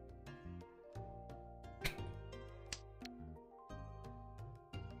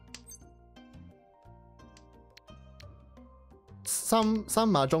 Some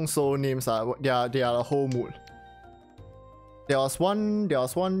Mahjong Soul names are they are a whole mood. There was one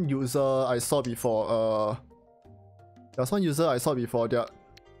user I saw before. There was one user I saw before. There.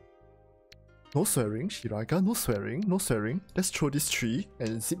 No swearing, Shiraga. No swearing. No swearing. Let's throw this tree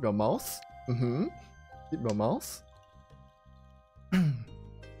and zip your mouth. Zip your mouth.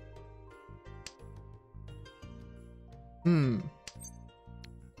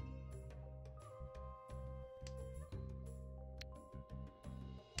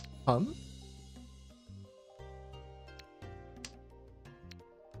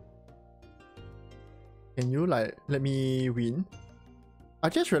 Can you like let me win? I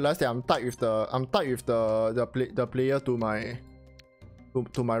just realized that I'm tied with the player to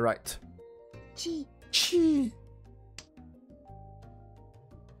my right. Chi.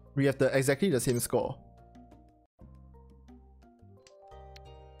 We have exactly the same score.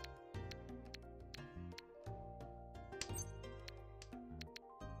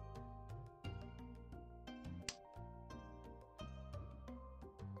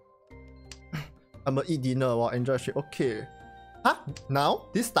 I'm gonna eat dinner while enjoy shit. Okay. Huh? Now?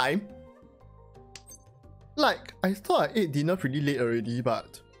 This time? Like, I thought I ate dinner pretty late already,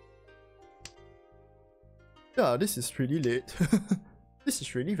 but... Yeah, this is pretty late. This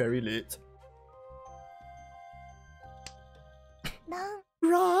is really very late.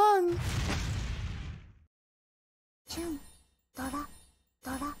 Run! Dora.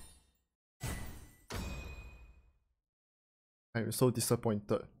 I'm so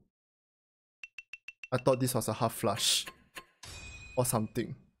disappointed. I thought this was a half flush. or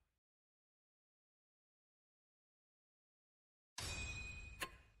something.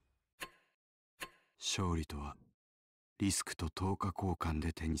 On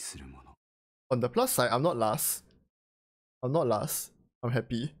the plus side, I'm not last. I'm not last. I'm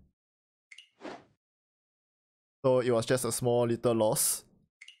happy. So it was just a small little loss.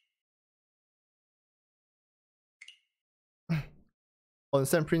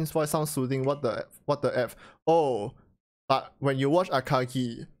 Onsen Prince voice sounds soothing. What the F? Oh, but when you watch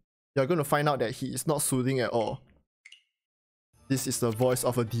Akagi, you're gonna find out that he is not soothing at all. This is the voice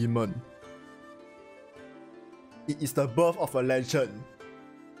of a demon. It is the birth of a legend.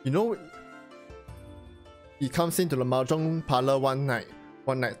 You know, he comes into the Mahjong parlor one night,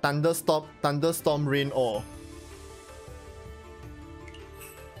 thunderstorm rain all.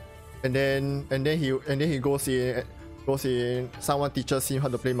 And then he goes in, someone teaches him how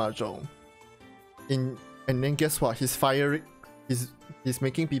to play Mahjong. And then guess what? He's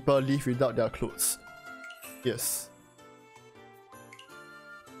making people live without their clothes. Yes.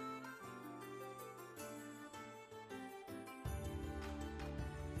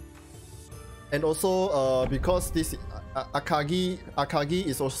 And also, because this Akagi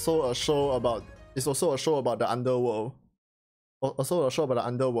is also a show about the underworld. Also a show about the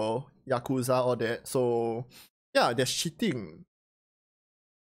underworld, Yakuza, all that. So yeah, there's cheating.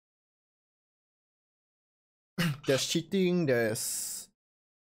 There's cheating, there's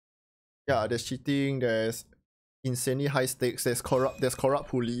cheating, there's insanely high stakes, there's corrupt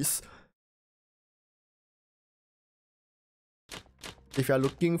police. If you're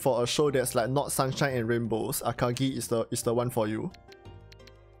looking for a show that's like not sunshine and rainbows, Akagi is the one for you.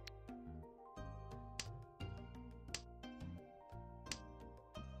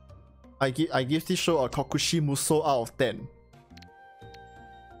 I give this show a Kokushi Muso out of 10.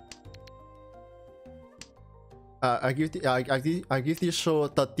 I give this show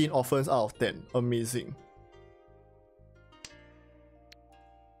 13 orphans out of 10. Amazing.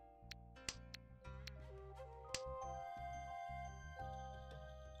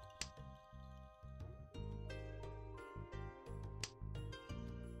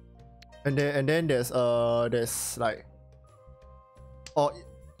 And then there's like, oh,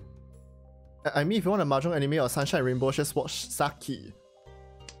 I mean, if you want a Mahjong anime or sunshine rainbow, just watch Saki.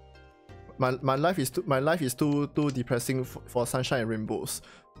 My life is too depressing for sunshine and rainbows.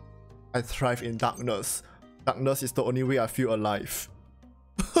 I thrive in darkness. Darkness is the only way I feel alive.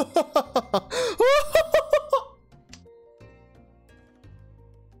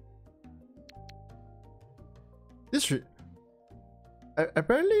 This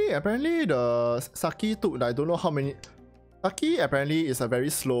apparently the Saki took, I don't know how many. Saki apparently is a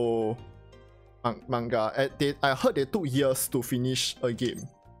very slow manga. I heard they took years to finish a game.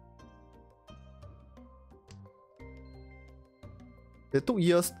 They took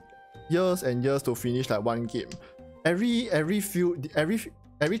years and years to finish like one game. Every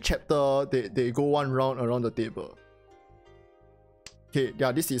chapter they go one round around the table. Okay,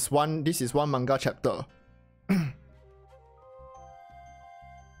 yeah, this is one manga chapter.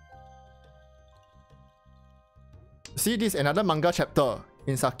 See, this is another manga chapter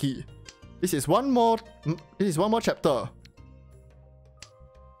in Saki. This is one more chapter.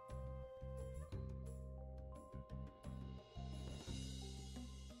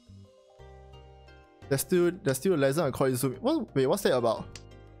 There's still a lesson on Koizumi. Wait, what's that about?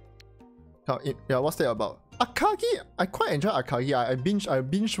 Yeah, what's that about? Akagi! I quite enjoy Akagi. I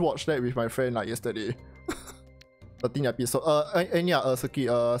binge watched that with my friend like yesterday. 13 episode. And yeah, Saki,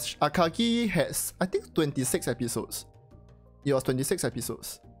 Akagi has, I think, 26 episodes. It was 26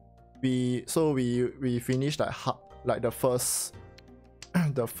 episodes. We finished like the first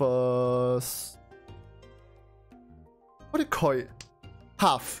what do you call it?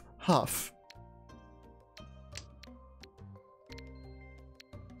 Half.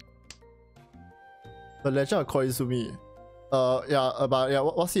 The Legend of Koizumi.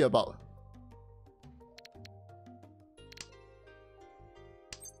 What's it about?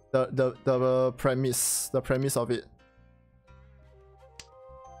 The premise of it.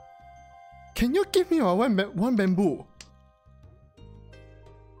 Can you give me one bamboo?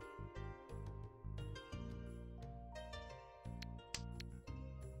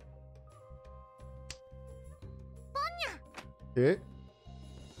 Okay.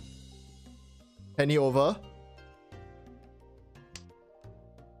 Penny over.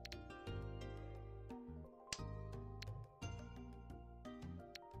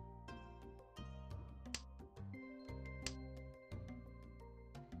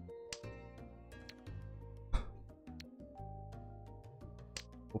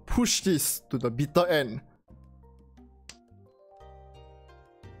 We'll push this to the bitter end.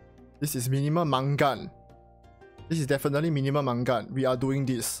 This is minimum mangan. This is definitely minimum mangan. We are doing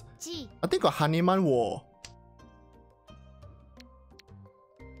this. G. I think got Haneman War.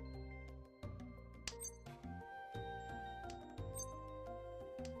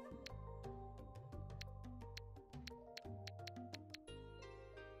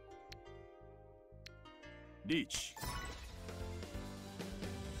 Reach.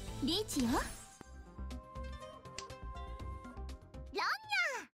 リーチよ。ラン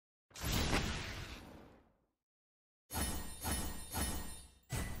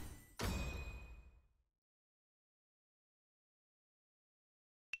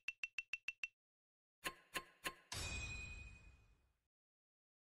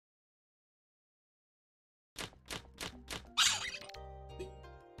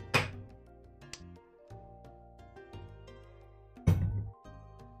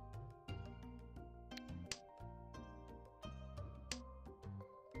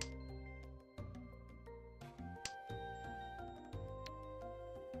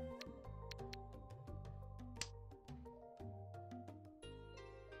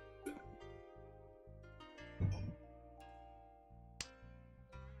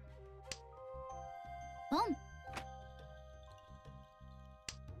ボン。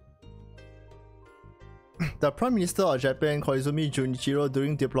 The Prime Minister of Japan, Koizumi Junichiro,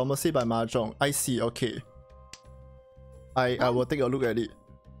 doing diplomacy by Mahjong. I see, okay. I will take a look at it.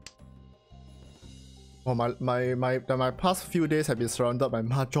 Oh, my past few days have been surrounded by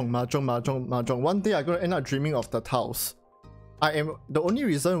Mahjong. One day I'm gonna end up dreaming of the tiles. I am the only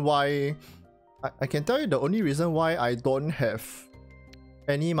reason why I can tell you the only reason why I don't have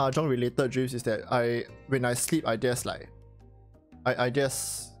any Mahjong related dreams is that when I sleep I just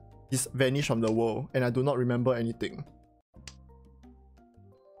vanish from the world and I do not remember anything.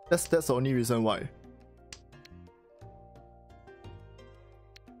 That's the only reason why.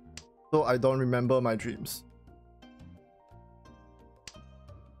 So I don't remember my dreams.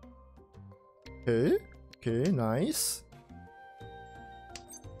 Okay, nice.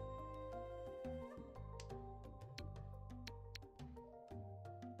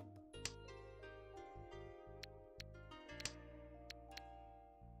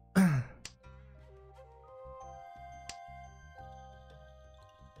 I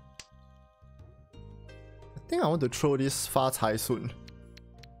think I want to throw this Fa Cai soon.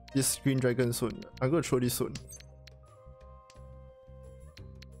 This Green Dragon soon. I'm gonna throw this soon.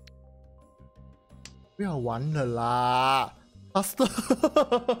 We are one la. Faster!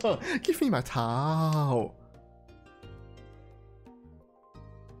 Give me my towel.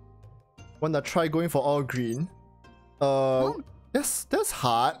 Wanna try going for all green? That's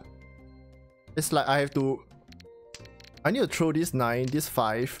hard. It's like I need to throw this 9, this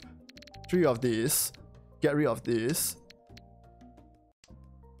 5, 3 of this. Get rid of this.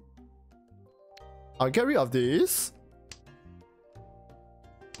 I'll get rid of this.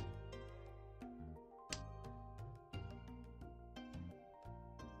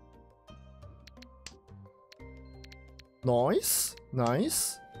 Nice.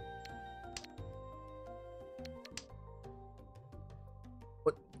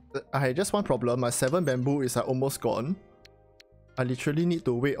 But I had just one problem. My 7 bamboo is almost gone. I literally need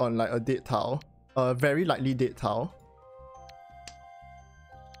to wait on like a dead tile. Very likely dead tile.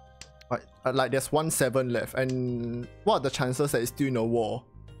 Like there's 1 7 left, and what are the chances that it's still in a war?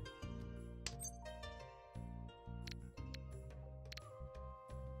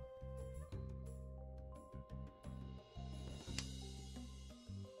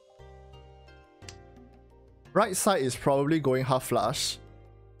 Right side is probably going half flush.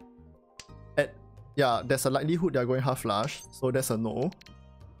 Yeah, there's a likelihood they're going half flush, so that's a no.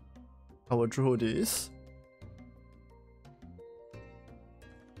 I will draw this.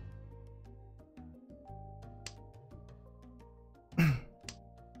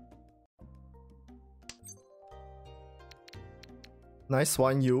 Nice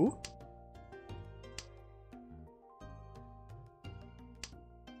one, you.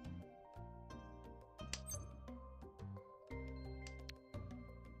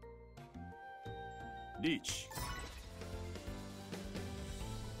 Reach.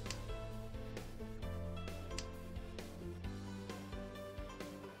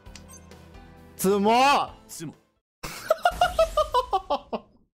怎么？つも。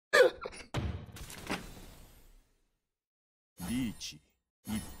リーチ、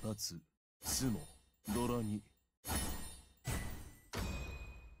一発、つも、ドラに。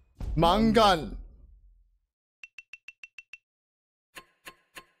Mangan.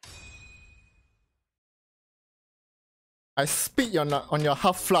 I spit on your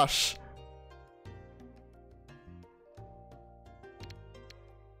half flush.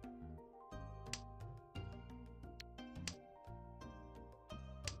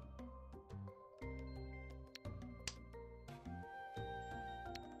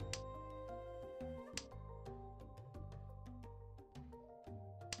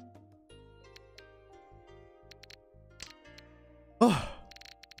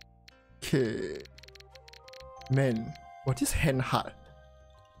 Okay. Man, what this hand hard?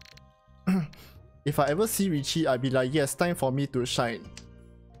 If I ever see Richie, I'd be like, yes, time for me to shine.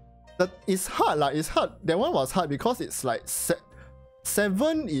 It's hard, like, it's hard. That one was hard because it's like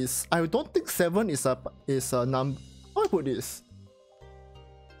 7 is. I don't think 7 is a number. How do I put this?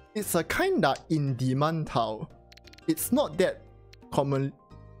 It's a kinda in demand tile. It's not that common.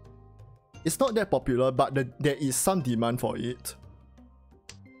 It's not that popular, but there is some demand for it.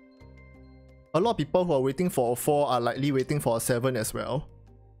 A lot of people who are waiting for a 4 are likely waiting for a 7 as well.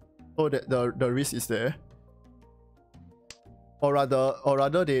 So that the risk is there. Or rather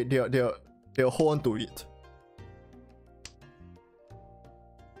they'll hold on to it.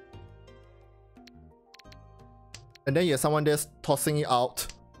 And then you have someone there's tossing it out.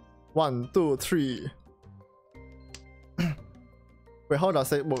 1, 2, 3. Wait, how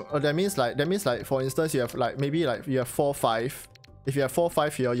does it work? That means like for instance you have like maybe like you have 4, 5. If you have 4,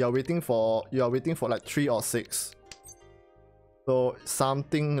 5 here, you're waiting for like 3 or 6. So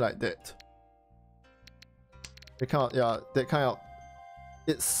something like that. That kind of.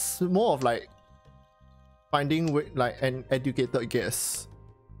 It's more of like finding like an educated guess.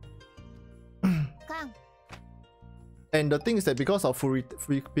 And the thing is that because of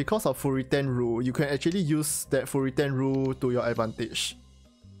full return rule, you can actually use that full return rule to your advantage.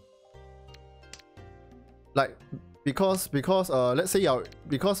 Like because let's say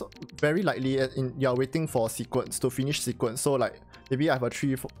because very likely you're waiting for sequence to finish sequence. So like maybe I have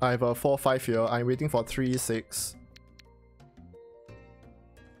a 4, 5 here. I'm waiting for 3, 6.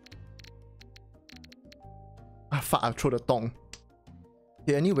 Ah fuck! I throw the tong.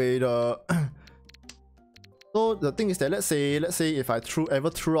 Okay. Anyway, so the thing is that let's say if I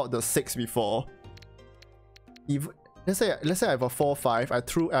ever threw out the 6 before, let's say I have a 4, 5, I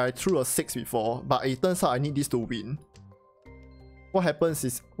threw a 6 before, but it turns out I need this to win. What happens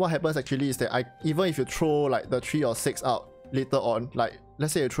actually is that even if you throw like the 3 or 6 out later on, like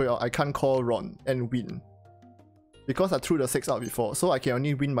let's say you throw it out, I can't call Ron and win. Because I threw the 6 out before, so I can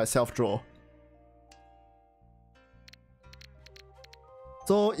only win my self-draw.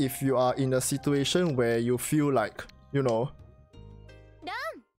 So if you are in a situation where you feel like, you know,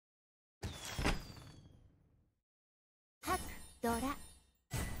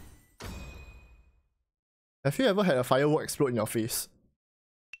 have you ever had a firework explode in your face?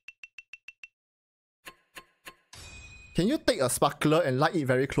 Can you take a sparkler and light it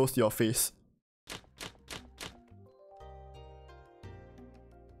very close to your face?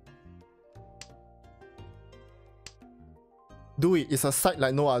 Do it. It's a sight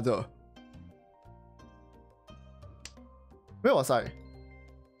like no other. Where was I?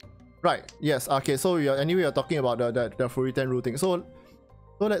 Right. Yes. Okay. So anyway, you're talking about the full return rule thing. So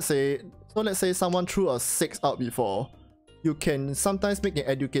let's say someone threw a 6 out before. You can sometimes make an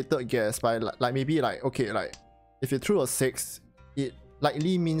educated guess by like maybe like okay, like if you threw a 6, it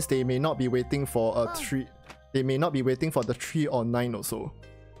likely means they may not be waiting for a 3. They may not be waiting for the 3 or 9 or so.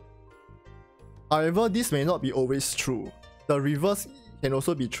 However, this may not be always true. The reverse can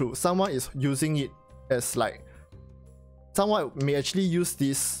also be true. Someone is using it as like, someone may actually use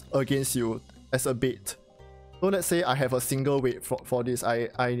this against you as a bait. So let's say I have a single wait for this. I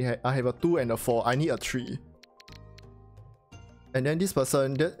have a 2 and a 4. I need a 3. And then this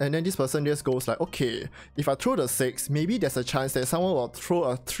person just goes like, okay, if I throw the 6, maybe there's a chance that someone will throw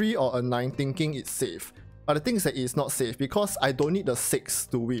a 3 or a 9 thinking it's safe. But the thing is that it's not safe because I don't need the 6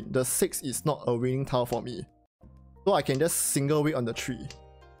 to win. The 6 is not a winning tile for me. So I can just single wait on the 3.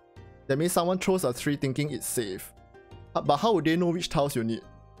 That means someone throws a 3 thinking it's safe. But how would they know which tiles you need?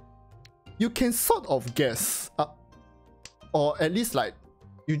 You can sort of guess. Or at least like,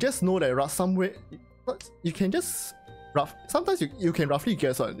 you just know that somewhere, you can just, sometimes you can roughly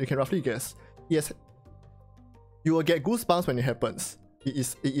guess one. You can roughly guess. Yes. You will get goosebumps when it happens.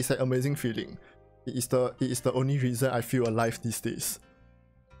 It is an amazing feeling. It is the only reason I feel alive these days.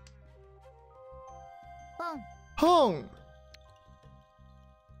 Pong!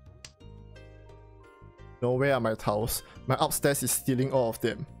 No, where are my tiles? My upstairs is stealing all of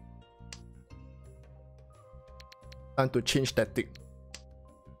them. Time to change tactic.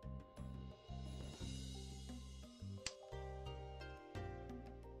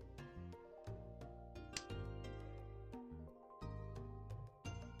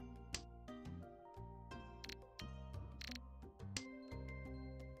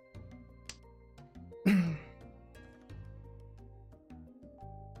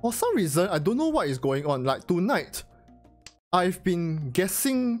 For some reason, I don't know what is going on. Like tonight, I've been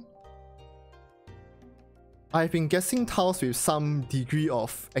guessing tiles with some degree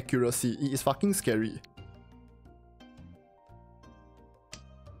of accuracy. It is fucking scary.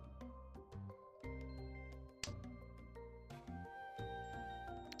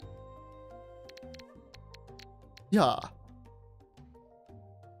 Yeah.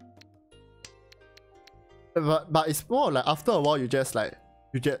 But it's more like after a while you just I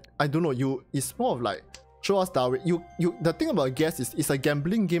don't know, it's more of like show us that way. The thing about guess is it's a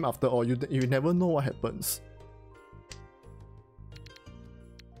gambling game after all. You never know what happens.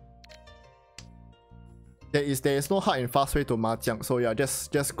 There is no hard and fast way to Mahjong, so yeah,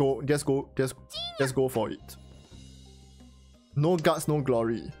 just go for it. No guts, no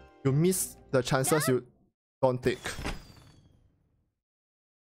glory. You miss the chances you don't take.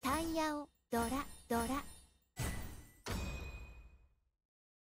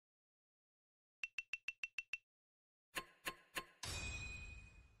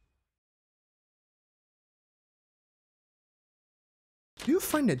 Do you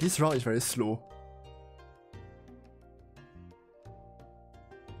find that this round is very slow?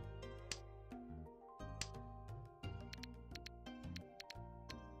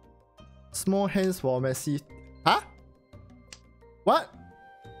 Small hands for Messi. Huh? What?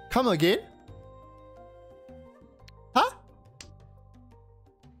 Come again? Huh?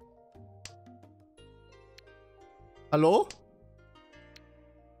 Hello?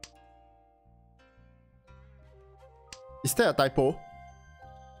 Is that a typo?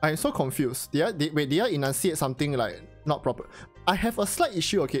 I'm so confused. Did I enunciate something like not proper? I have a slight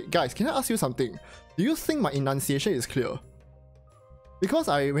issue. Okay, guys, can I ask you something? Do you think my enunciation is clear? Because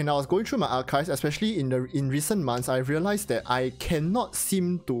when I was going through my archives, especially in recent months, I realized that I cannot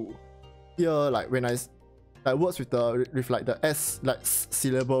seem to hear like when I words with like the S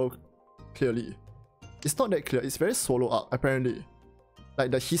syllable clearly. It's not that clear. It's very solo up apparently. Like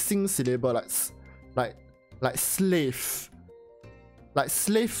the hissing syllable, like slave. Like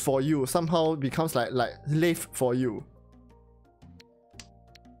slave for you somehow becomes like slave for you.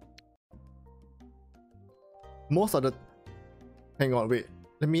 Most of the hang on, wait.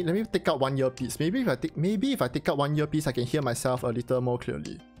 Let me take out one earpiece. Maybe if I take out one earpiece, I can hear myself a little more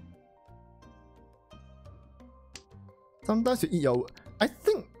clearly. Sometimes you eat your. I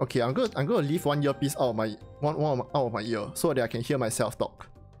think okay. I'm gonna leave one earpiece out of my out of my ear so that I can hear myself talk.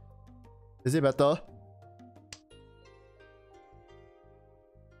 Is it better?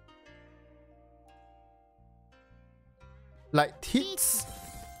 Like tits?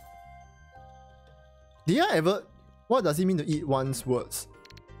 Did I ever? What does it mean to eat one's words?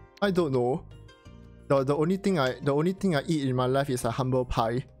 I don't know. The only thing I eat in my life is a humble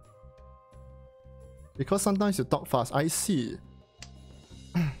pie. Because sometimes you talk fast. I see.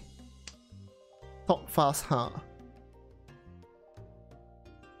 Talk fast, huh?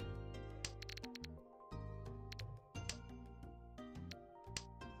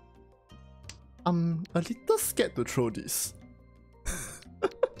 I'm a little scared to throw this.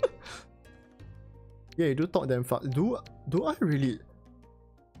 Yeah, you do talk damn fast. Do I really?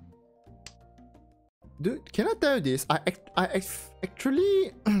 Can I tell you this? I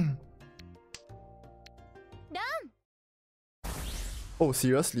actually. Oh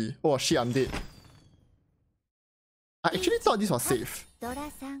seriously? Oh shit, I'm dead. I actually thought this was safe.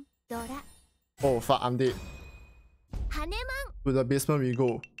 Oh fuck, I'm dead. To the basement we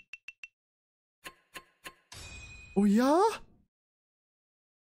go. Oh yeah?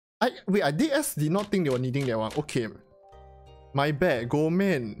 DS did not think they were needing that one. Okay. My bad, go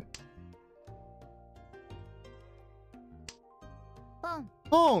man.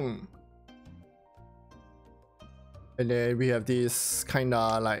 Bong. And then we have this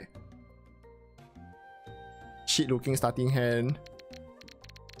kinda like shit looking starting hand.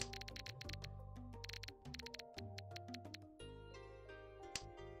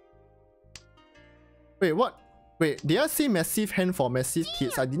 Wait, what? Wait, did I say massive hand for massive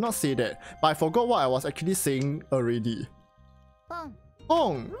tits? I did not say that, but I forgot what I was actually saying already.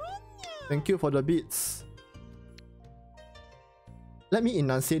 Bong! Thank you for the beats. Let me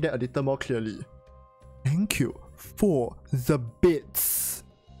enunciate that a little more clearly. Thank you for the bits.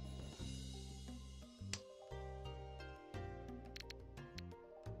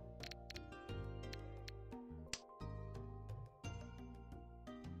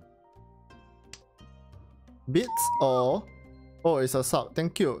 Bits or oh, it's a sub.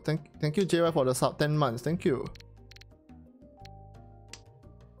 Thank you. Thank you JY for the sub. 10 months. Thank you.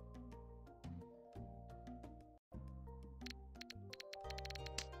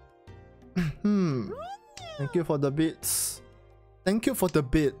 Thank you for the bits. Thank you for the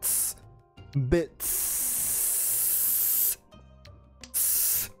bits. Bits.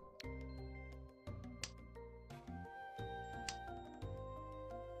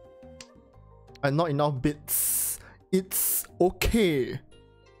 And not enough bits. It's okay.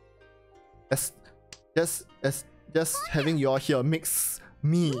 Just having you all here makes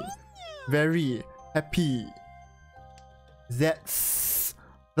me very happy. That's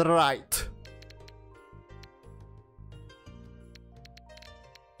right.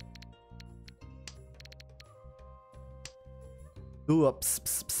 Do a ps,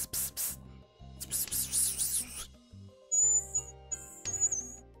 ps, ps, ps, ps. Ps, ps, ps, ps.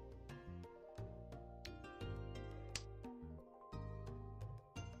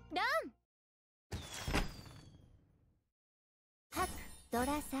 Run! Hak,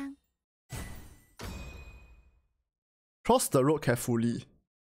 Dora-san. Cross the road carefully.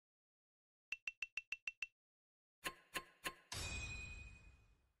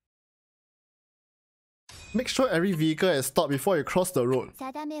 Make sure every vehicle is stopped before you cross the road.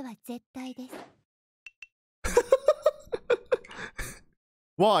 定めは絶対です。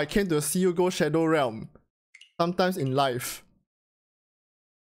 Wow, I came to see you go Shadow Realm. Sometimes in life.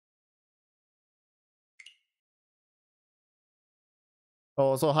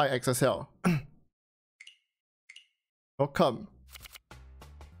 Oh, so hi XSL. Welcome.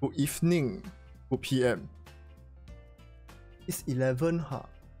 Good evening. Good PM. It's 11, huh?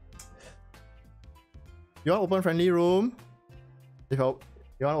 You want open friendly room? You want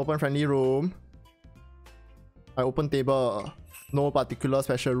open friendly room? I open table. No particular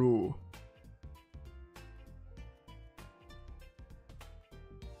special rule.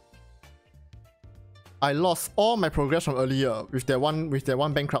 I lost all my progress from earlier with that one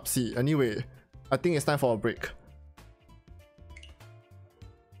bankruptcy. Anyway, I think it's time for a break.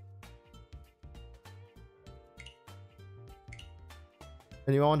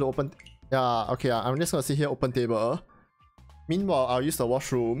 Anyone want to open? Yeah, okay, I'm just gonna sit here, open table. Meanwhile, I'll use the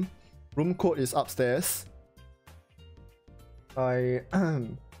washroom. Room code is upstairs.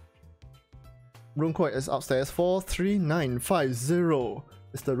 Room code is upstairs. 43950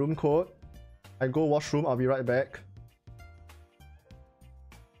 is the room code. I go washroom, I'll be right back.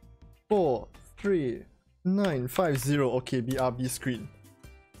 43950. Okay, BRB screen.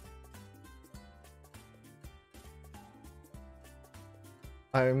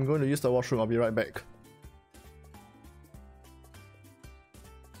 I'm going to use the washroom, I'll be right back.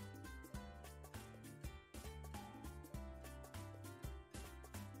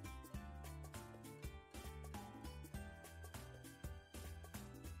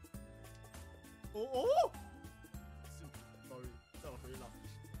 Oh! Sorry, that was very loud.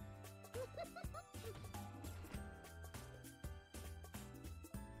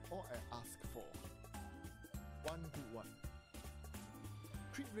 All I ask for, one good one.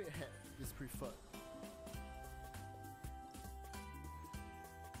 Creep red hat is preferred.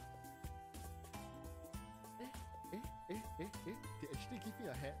 They actually give me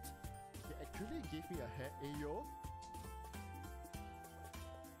a hat. They actually gave me a hat, ayo.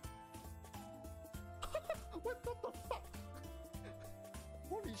 What the fuck?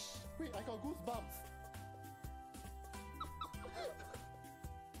 Holy sh... Wait, I got goosebumps.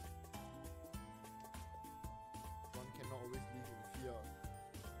 One cannot always live in fear.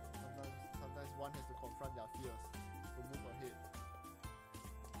 Sometimes one has to confront their fears to move ahead.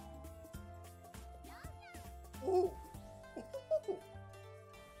 Oh!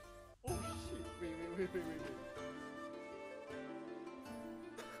 Oh shit! Wait.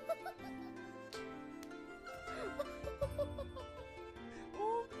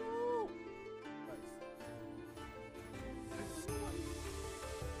 Oh no! Guys.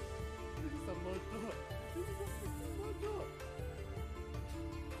 This is a murder! This is a freaking murder!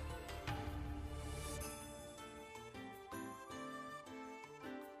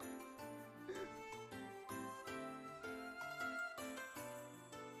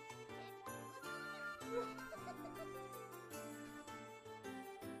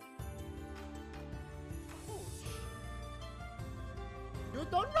 You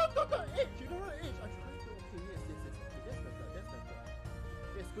don't know the age! You don't know the age! I'm trying to... Okay, yes. Okay, that's better.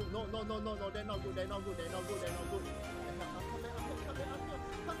 Yes, good. No, they're not good. They're not good.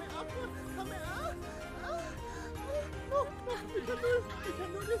 Come back up. No, we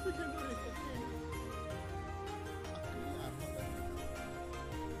can do this. Okay.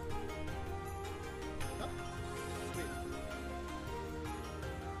 Huh?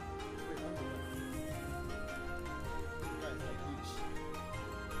 Wait, one moment. Guys, like glitch.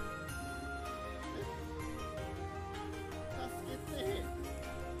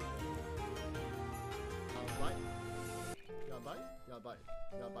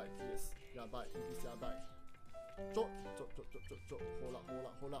 Yabai, yes, yabai, it is yabai.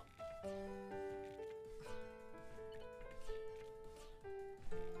 Hold up.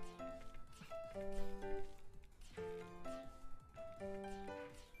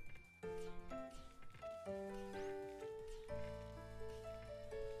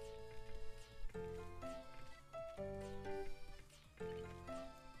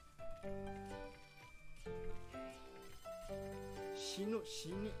 Shinu,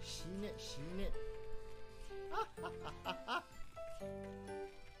 shine, shine, shine.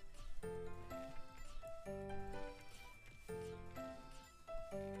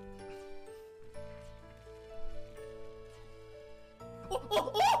 Oh,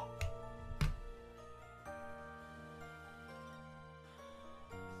 oh, oh!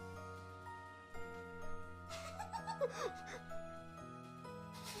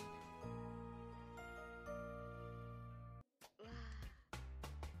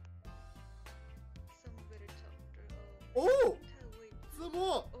 Some better chapter. Oh! Wait. 字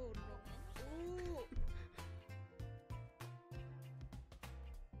幕 Oh no. Oh.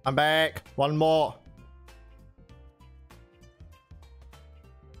 I'm back. One more.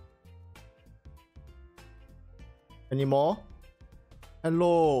 Any more?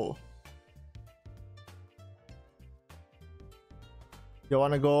 Hello. You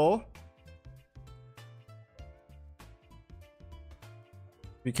wanna go?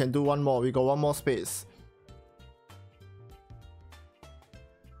 We can do one more. We got one more space.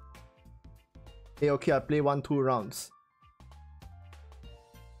 Hey, okay, I play 1-2 rounds.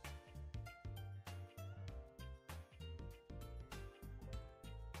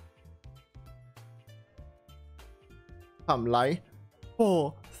 Come, lie.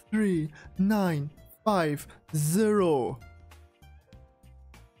 4, 3, 9, 5, 0.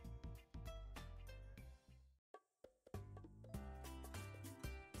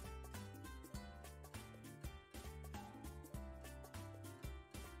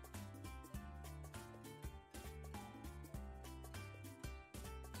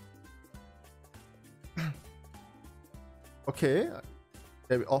 Okay,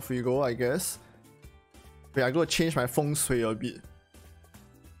 then off we go, I guess. Wait, I'm gonna change my feng shui a bit.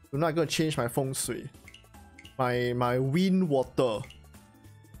 I'm not gonna change my feng shui. My wind water.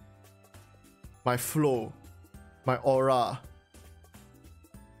 My flow. My aura.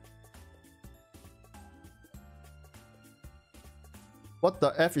 What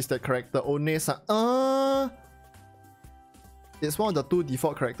the F is that character? One-san. It's one of the 2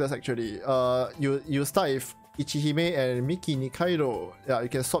 default characters actually. You start with Ichihime and Miki Nikaido. Yeah, you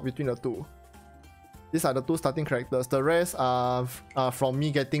can swap between the 2. These are the 2 starting characters. The rest are from me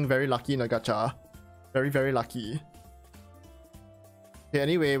getting very lucky in the gacha. Very, very lucky. Okay,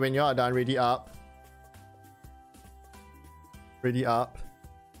 anyway, when you are done, ready up. Ready up.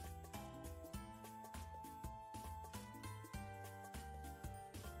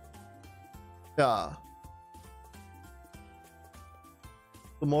 Yeah.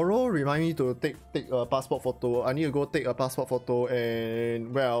 Tomorrow, remind me to take a passport photo. I need to go take a passport photo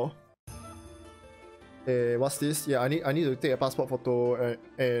and, well, what's this? Yeah, I need to take a passport photo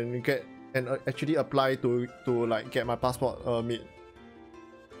and get and actually apply to like get my passport made.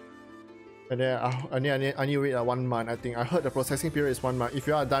 And then I need to wait 1 month. I think I heard the processing period is 1 month. If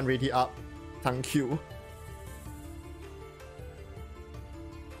you are done, ready up. Thank you.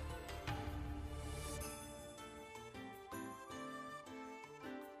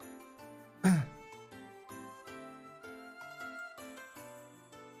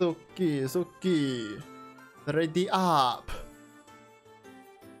 Suki, ready up.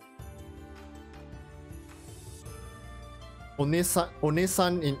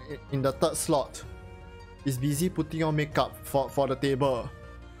 One-san in the 3rd slot is busy putting on makeup for the table.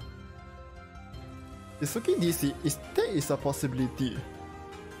 Is Suki DC? That is a possibility.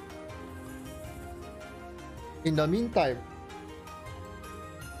 In the meantime,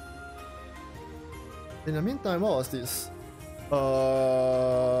 what was this?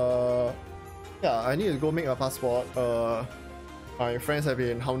 Yeah, I need to go make a passport. My friends have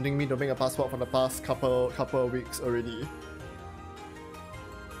been hounding me to make a passport for the past couple of weeks already.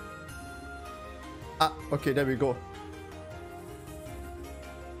 Okay, there we go.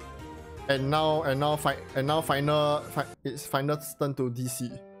 And now it's final turn to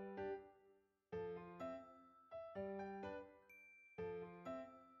DC.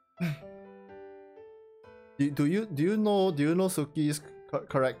 Do you know Suki's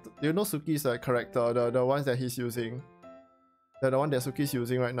character? Do you know Suki's character? The ones that he's using. The one that Suki's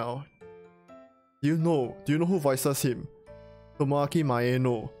using right now. Do you know who voices him? Tomoaki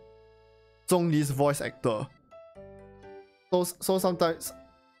Maeno. Zhongli's voice actor. So sometimes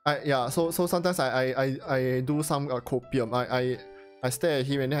sometimes I do some copium. I stare at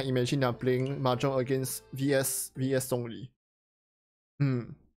him and then I imagine I'm playing Mahjong against VS Zhongli.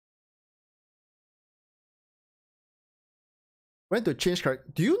 When to change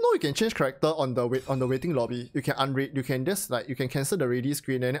character? Do you know you can change character on the waiting lobby? You can you can just you can cancel the ready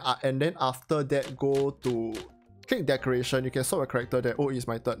screen and then after that go to click decoration. You can swap a character there. Oh, it's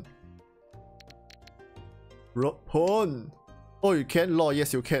my turn. Ropon. Oh, you can? Law,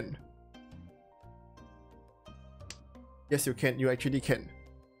 yes you can. Yes you can, you actually can.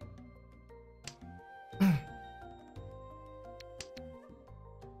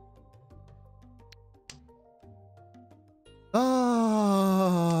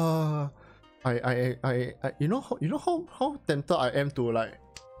 You know how tempted I am to like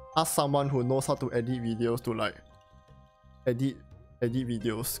ask someone who knows how to edit videos to like edit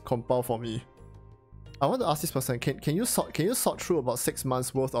videos, compile for me. I want to ask this person, can you sort through about 6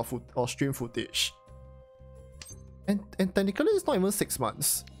 months worth of stream footage? And technically it's not even 6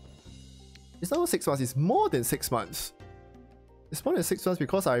 months. It's not even 6 months, it's more than 6 months. It's more than 6 months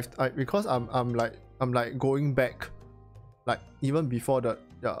because I'm like going back like even before the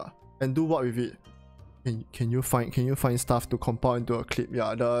and do what with it? Can you find stuff to compile into a clip?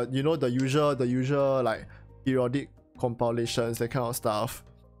 Yeah, the usual like periodic compilations, that kind of stuff.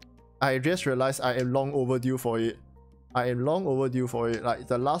 I just realized I am long overdue for it. Like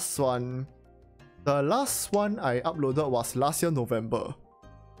the last one I uploaded was last year November.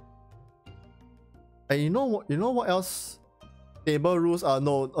 And you know what else? Table rules are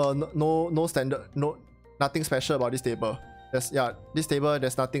no standard, nothing special about this table. This table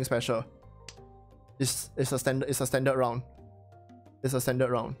there's nothing special. It's a standard round. It's a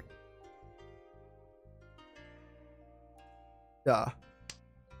standard round. Yeah.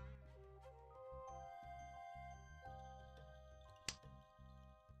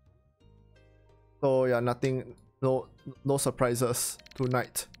 So yeah, nothing, no surprises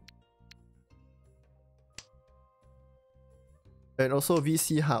tonight. And also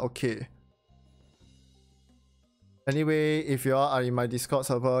VC okay. Anyway, if you are in my Discord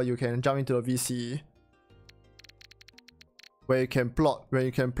server, you can jump into the VC where you can plot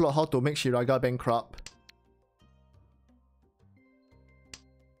how to make Shiraga bankrupt.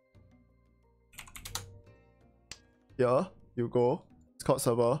 Here you go, Discord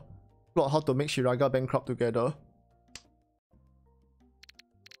server. Plot how to make Shiraga bankrupt together.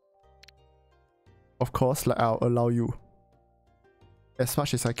 Of course, like I'll allow you as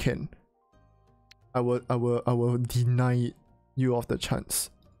much as I can. I will deny you of the chance.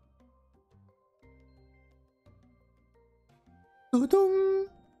 Dudung.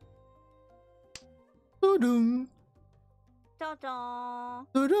 Dudung.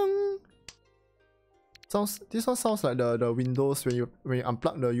 Dudung. This one sounds like the Windows when you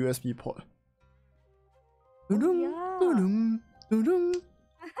unplug the USB port. Dudung, yeah. dudung, dudung.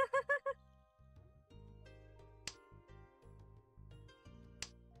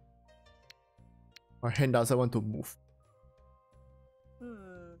 My hand doesn't want to move.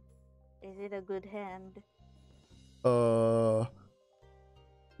 Is it a good hand? You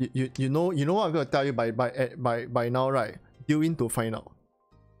know what I'm gonna tell you by now, right? Deal in to find out.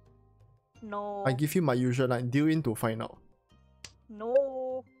 No. I give you my usual line. Deal in to find out.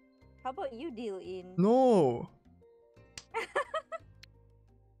 No. How about you deal in? No.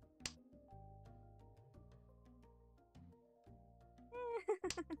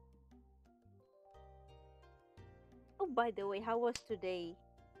 Oh, by the way, how was today?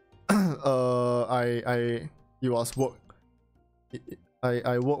 It was work.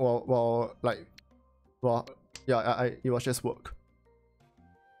 I work while it was just work.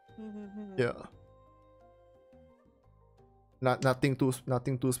 Yeah. Nothing too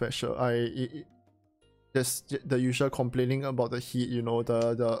special. Just the usual complaining about the heat, you know,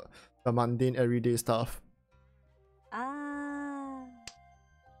 the mundane everyday stuff.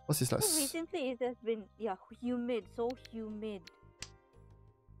 What's this like? Recently it has been humid, so humid.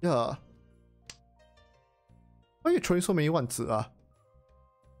 Yeah. Why are you throwing so many 万字啊?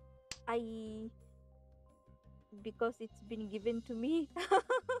 Because it's been given to me.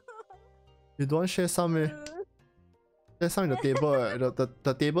 You don't want to share some eh? Share some in the table eh?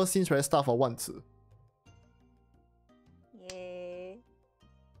 The table seems very stuffed for 万字. Yeah.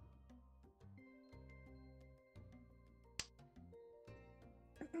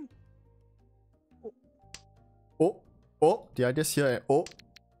 Oh, did I just hear it? Oh.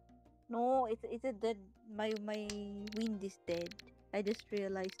 No, it's a dead. My wind is dead. I just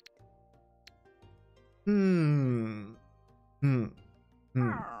realized. I'm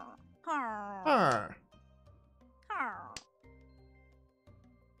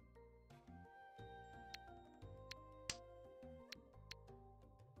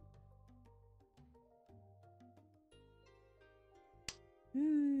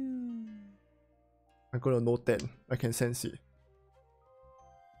gonna know 10. I can sense it.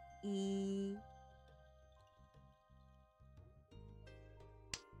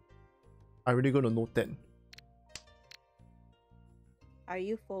 I really gonna know 10. Are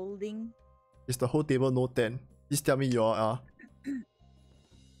you folding? Is the whole table no 10? Please tell me you all are.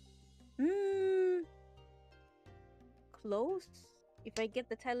 Hmm. Close. If I get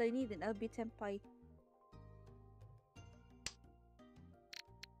the tile I need, then I'll be Tenpai.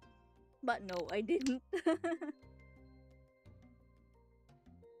 But no, I didn't.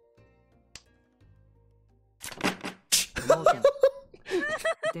 思うけん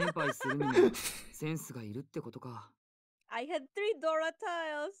テンパイするにもセンスがいるってことか。 I had 3 Dora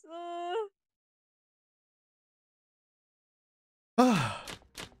tiles.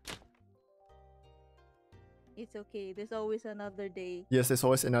 It's okay. There's always another day. Yes, there's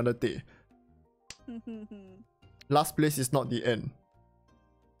always another day. Last place is not the end.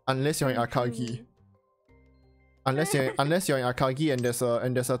 Unless you're in Akagi. Unless you're in Akagi and there's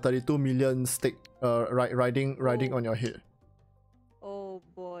a 32 million stake riding on your head. Oh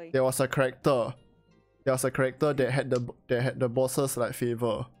boy. There was a character. That had the boss's like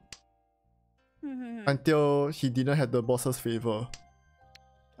favor. Until he didn't have the boss's favor.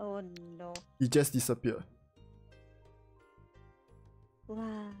 Oh no. He just disappeared.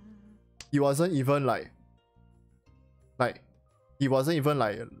 Wow. He wasn't even like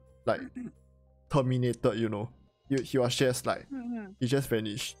terminated, you know. He was just like he just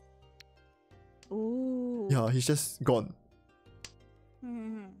vanished. Ooh. Yeah, he's just gone.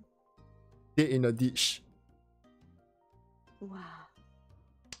 Dead in a ditch. Wow.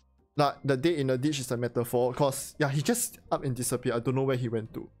 Like the dead in a ditch is a metaphor, cause yeah, he just up and disappeared. I don't know where he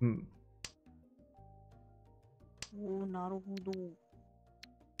went to. Oh, naruhodo.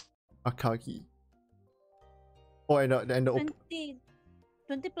 Akagi. Oh, and the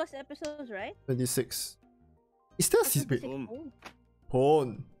 20 plus episodes, right? 26. Is there a 26. season? Oh.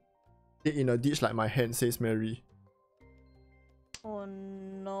 Porn. Dead in a ditch like my hand, says Mary. Oh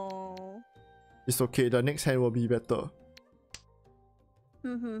no. It's okay, the next hand will be better.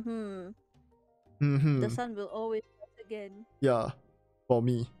 The sun will always rise again. Yeah, for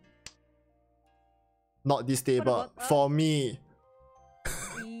me. Not this day, What but about us? for me.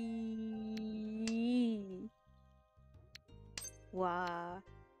 Wow.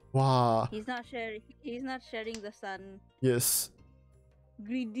 Wow. He's not sharing the sun. Yes.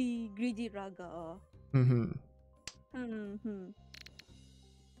 Greedy Raga.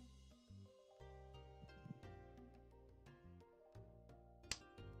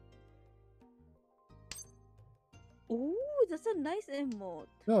 Ooh, that's a nice emote.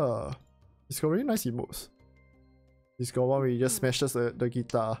 Yeah. He's got really nice emotes. He's got one where he just smashes the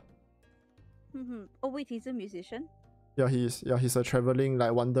guitar. Oh wait, he's a musician? Yeah, he's a traveling,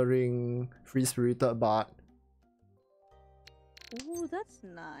 like wandering, free-spirited bard. Ooh, that's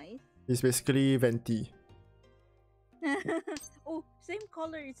nice. He's basically Venti. Oh, same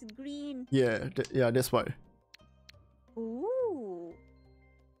color, it's green. Yeah, that's why. Ooh.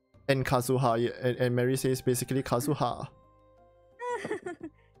 And Kazuha, yeah, and Mary says basically Kazuha.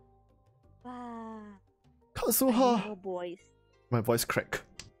 Wow. Kazuha! Oh, boys. My voice crack.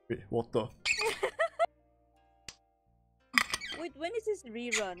 Wait, water. Wait, when is this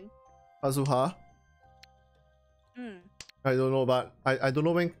rerun? Kazuha? I don't know, but I don't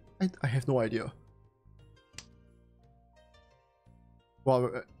know when. I have no idea.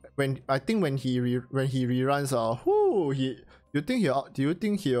 Well, when he reruns, do you think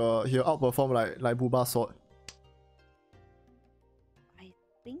he'll outperform like Booba Sword? I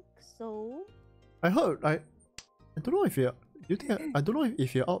think so. I heard I don't know if he. I don't know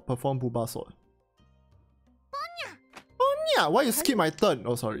if he'll outperform Booba Sword. Ponya! Why you skip my turn?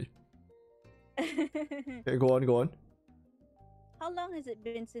 Oh, sorry. Okay, go on. How long has it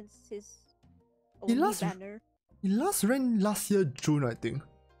been since his He only last- banner? He last ran last year June, I think.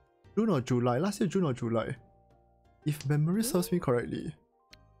 June or July. Last year June or July. If memory serves me correctly.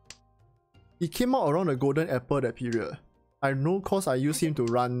 He came out around the Golden Apple that period. I know cause I used him to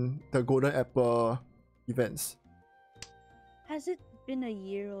run the Golden Apple events. Has it been a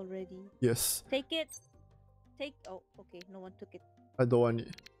year already? Yes. Take it. Oh, okay. No one took it. I don't want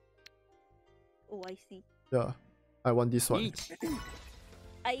it. Oh, I see. Yeah. I want this one.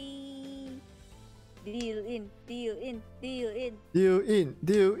 I deal in.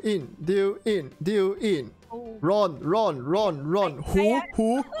 Oh. Run. Who?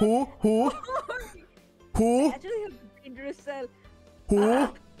 I actually have dangerous cell. Who?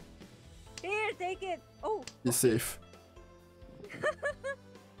 Here, take it. Oh, He's safe.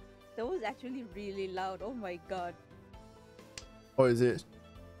 that was actually really loud. Oh my god. Oh, is it?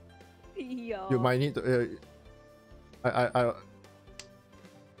 Yeah. You might need to. I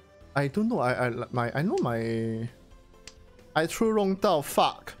don't know. I know my. I threw wrong tile.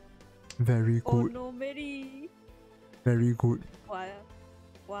 Fuck. Very Oh good. no, Mary. Very good.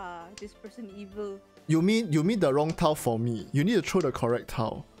 Wow. This person evil. You mean the wrong tile for me. You need to throw the correct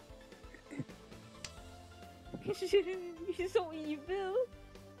tile. He's so evil.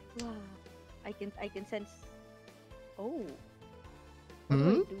 Wow. I can sense. Oh.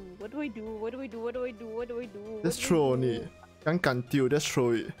 Hmm? What do I do? What do I do? What do I do? What do I do? Just throw only. Can't deal, just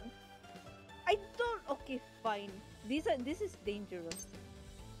throw it. I don't. Okay, fine. This is dangerous.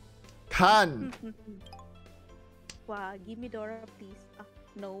 Can. Wow, give me Dora, please.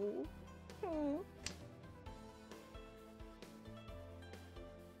 No. Hmm.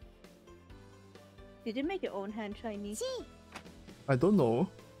 Did you make your own hand shiny? I don't know.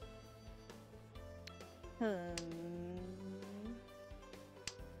 Hmm.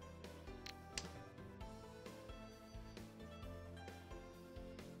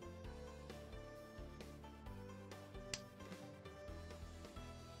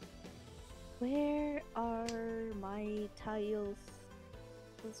 Where are my tiles?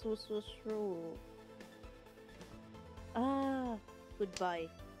 So. Goodbye.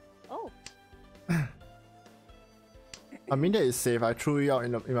 Oh. I mean that is safe. I threw it out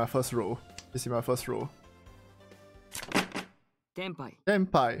in my first row. It's in my first row. テンパイ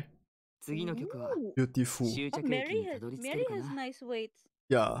Senpai. 次の曲は Ooh. Beautiful. 終 Oh, 着駅 Mary にた has どり着け Mary るか has な nice weights.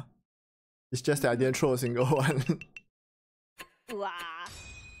 Yeah. It's just that I didn't throw a single one. Wow.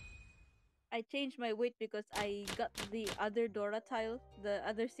 I changed my weight because I got the other Dora tile, the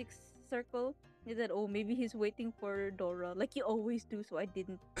other 6 circle. He said, oh, maybe he's waiting for Dora, like you always do, so I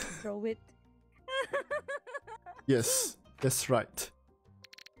didn't throw it. Yes, that's right.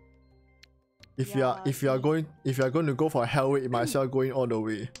 If you Yeah, are going to go for hell weight, you might as well go in all the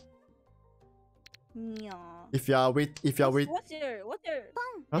way. Yeah. If you are wait What's your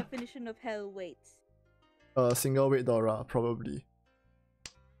Huh? definition of hell weights? single weight Dora probably.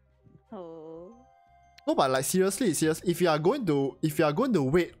 Oh. No, but like seriously, if you are going to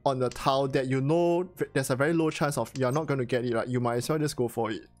wait on the tile that you know there's a very low chance of you're not going to get it, right? You might as well just go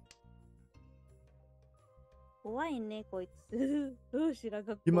for it. Why ne koitsu? Oh,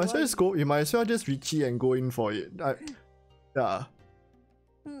 Shiraga. You might as well just go. You might as well just reach it and go in for it. Yeah.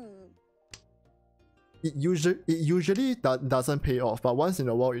 It usually doesn't pay off, but once in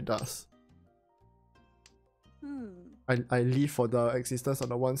a while it does. I live for the existence of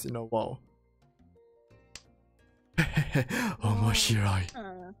the once in a while. 面白い。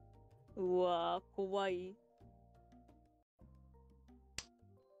うわー、怖い。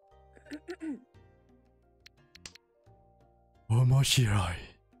面白い。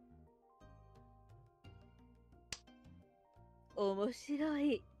面白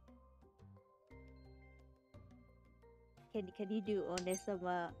い。Can you do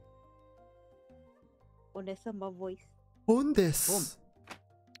Onesama voice? 本です。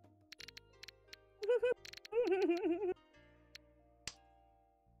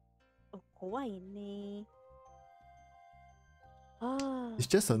Oh, 怖いね。Ah. It's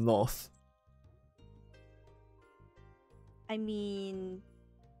just a north. I mean,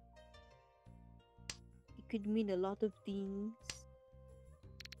 it could mean a lot of things.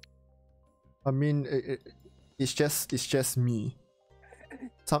 I mean, it's just me.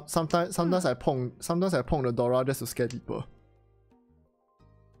 Sometimes I pong the Dora just to scare people.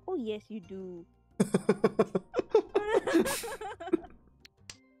 Oh yes, you do.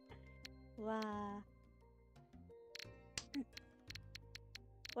 Wow.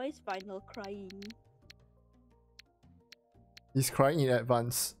 Why is Final crying? He's crying in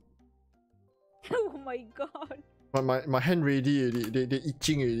advance. Oh my god. My hand ready already. They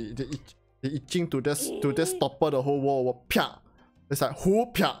itching already. They itching to just topple the whole wall. Pia. It's like whoo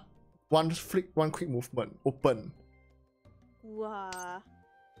pia. One flick, one quick movement. Open. Wow.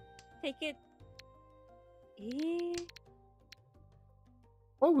 Take it. Eh?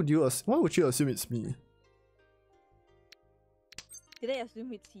 Why would you assume it's me? Did I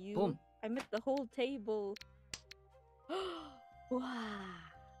assume it's you? Boom. I meant the whole table. Wow.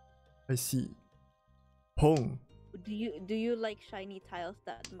 I see. Pong. Do you like shiny tiles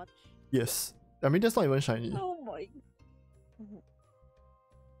that much? Yes. I mean that's not even shiny. Oh my.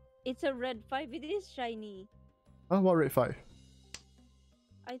 It's a red 5. It is shiny. Huh? What red 5?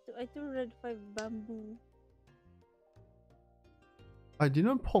 I threw red 5 bamboo. I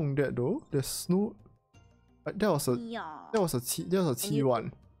didn't pong that though. There's no. That was a T you-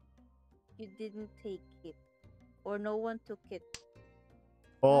 one. You didn't take it. Or no one took it.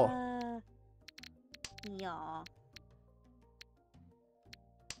 Oh. Yeah.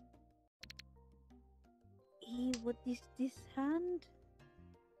 What is this hand?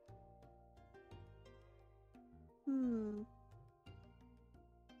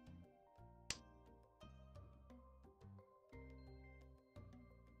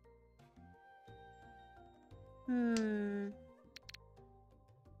 Hmm.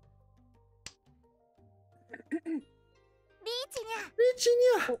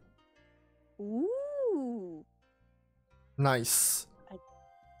 Virginia. Ooh. Nice.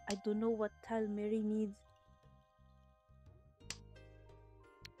 I don't know what tile Mary needs.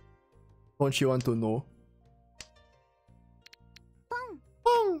 Don't you want to know?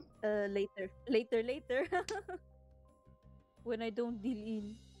 Bong. Later. When I don't deal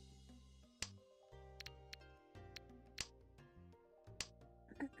in.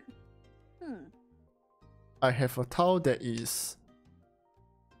 I have a tile that is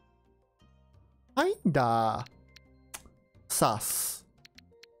kinda sus.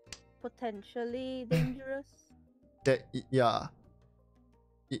 Potentially dangerous. That yeah.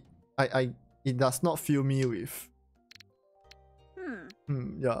 It does not fill me with.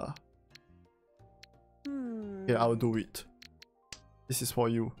 Yeah. Okay, I'll do it. This is for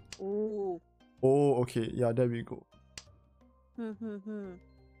you. Ooh. Oh, okay. Yeah, there we go.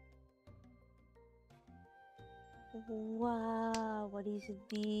 Wow, what is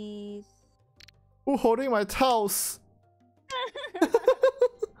this? Who holding my tiles?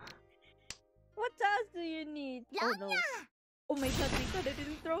 What else do you need? Oh no. Oh my god, thank god I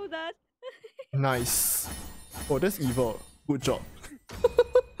didn't throw that. Nice. Oh, that's evil. Good job.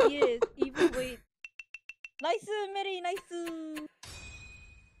 Yes, evil wait. Nice, Mary, nice.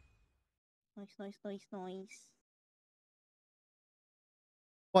 Nice.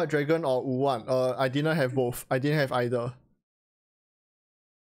 White dragon or Wuwan? I didn't have both. I didn't have either.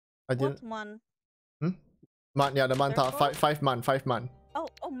 I didn't. What man? Man, yeah, the man tile. Circle? 5 man.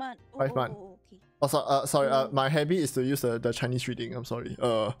 Oh man. Oh, 5 man. okay. Also, sorry. Mm. My habit is to use the Chinese reading. I'm sorry.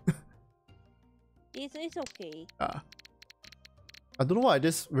 It's okay. Yeah. I don't know why I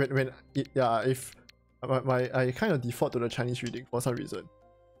just when it, yeah, if I kind of default to the Chinese reading for some reason.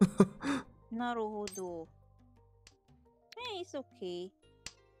 Naruhodo. It's okay.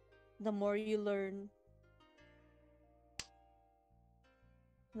 The more you learn,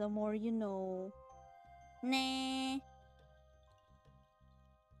 the more you know. Nah.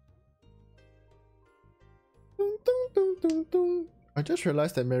 Dun, dun, dun, dun, dun. I just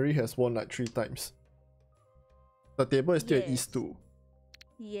realized that Mary has won like 3 times. The table is still at East 2.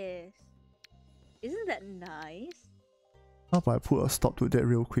 Yes. Isn't that nice? How about I put a stop to that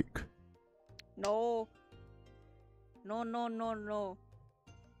real quick? No. No.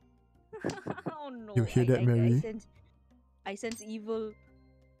 Oh no. You hear that, Mary? I sense evil.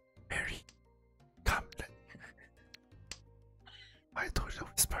 Mary, come. I told you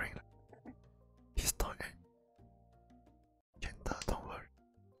whispering. He's not. Kenta, don't worry.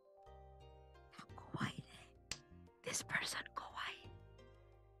 Quiet. This person quiet.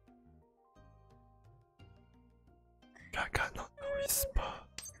 I cannot whisper.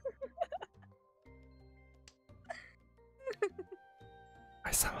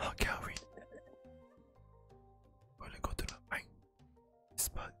 I somehow can't win. Gonna go to the mic.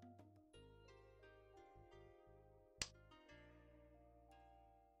 Whisper.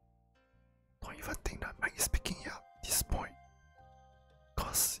 Don't even think that mic is picking it up at this point.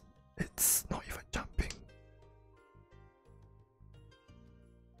 Cause it's not even jumping.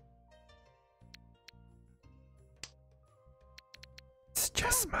 It's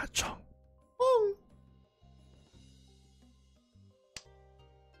just Mahjong.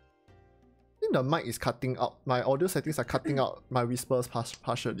 I think the mic is cutting out. My audio settings are cutting out my whispers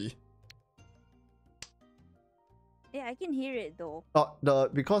partially. Yeah, I can hear it though.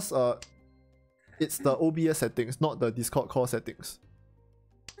 Because it's the OBS settings, not the Discord call settings.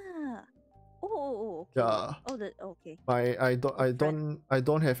 Ah. Oh, okay. Yeah. Oh, okay. I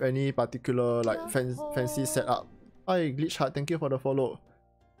don't have any particular like fancy setup. Hi Glitch Heart, thank you for the follow.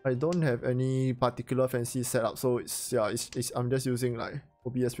 I don't have any particular fancy setup, so it's I'm just using like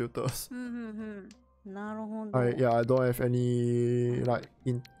OBS filters. Naruhodo. I don't have any like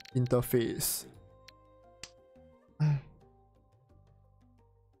interface.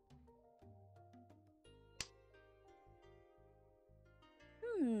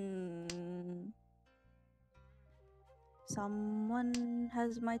 Someone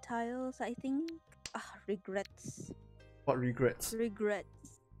has my tiles, I think. Regrets. What regrets?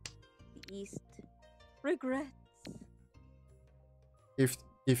 Regrets. The East. Regrets. If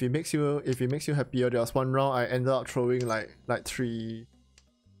it makes you happier, there was one round I ended up throwing like three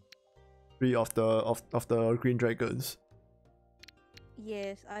of the green dragons.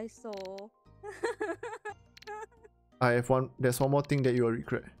 Yes, I saw. There's one more thing that you will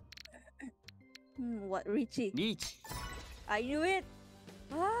regret. What, Richie? Reach. I knew it.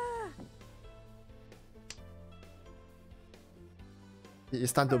 It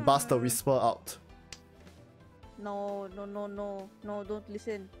is time to bust the whisper out. No, no, no, no, no, don't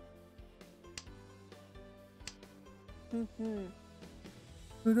listen. Mm-hmm.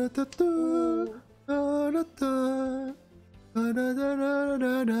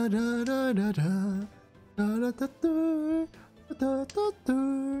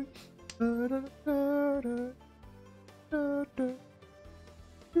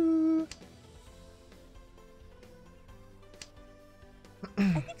 Ooh.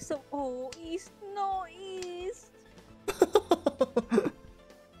 I think so. Oh, East. No, East.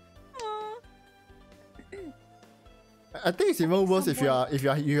 I think it's even worse if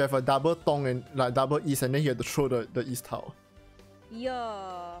someone- you have a double tong and like double east and then you have to throw the east tile.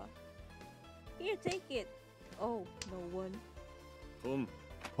 Yeah. Here, take it. Oh, no one. トン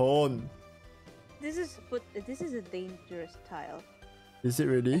Hone. This is a dangerous tile. Is it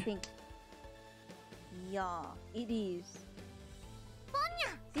I really? think. Yeah, it is.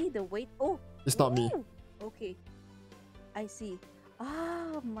 See the weight? Oh, It's not me. ooh, okay. I see.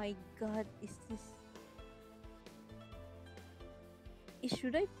 Ah, my God, is this?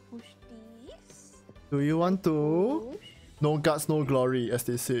 Should I push these? Do you want to? Push No guts, no glory, as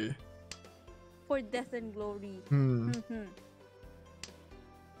they say. for death and glory. Hmm. Mhm.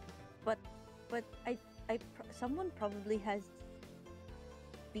 But someone probably has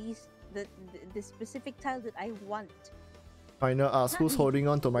these the specific tile that I want. Final ask, who's holding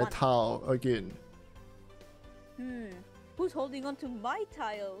on to my One. tile again? Who's holding on to my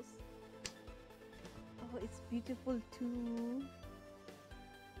tiles? Oh, it's beautiful too.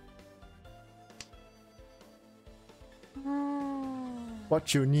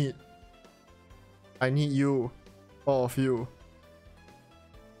 What you need? I need you. All of you.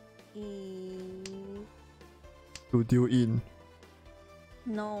 To deal in.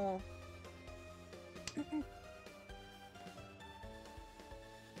 No.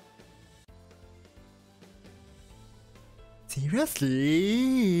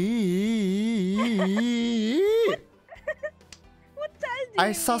 Seriously? What tile do you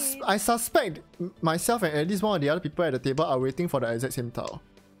need? I suspect myself and at least one of the other people at the table are waiting for the exact same tile.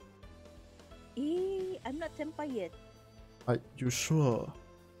 I'm not Senpai yet. Are you sure?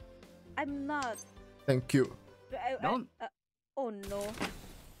 I'm not. Thank you. Oh no.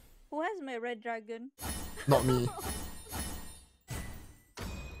 Who has my red dragon? Not me.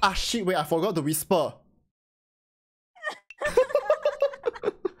 Ah shit, wait, I forgot to whisper.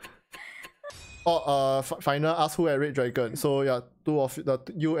 Final asked who had red dragon. So yeah,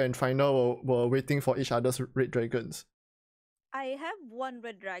 you and Final were waiting for each other's red dragons. I have one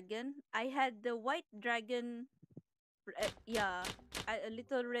red dragon. I had the white dragon. Yeah, a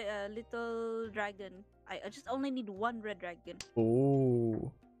little dragon. I just only need one red dragon.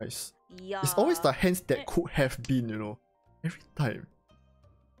 Oh, nice. Yeah. It's always the hands that could have been, you know. Every time.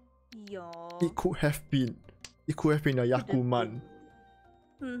 Yeah. It could have been. It could have been a Yakuman.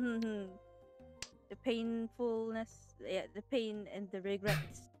 The painfulness, yeah, the pain and the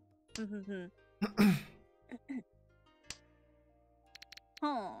regrets.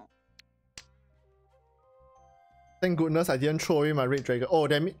 Huh. Thank goodness I didn't throw away my red dragon. Oh,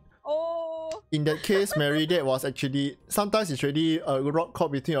 damn it. Oh. In that case, Mary, that was actually sometimes it's really a rock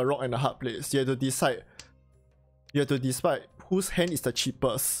caught between a rock and a hard place. You have to decide. You have to decide whose hand is the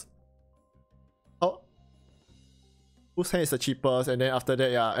cheapest. Oh, whose hand is the cheapest, and then after that,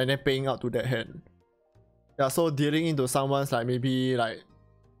 yeah, and then paying out to that hand. Yeah, so dealing into someone's like maybe like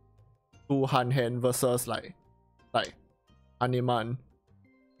 200 hand versus like Animan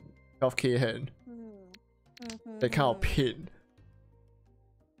 12k hand. That kind of pain.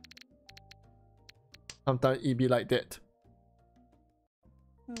 Sometimes it be like that.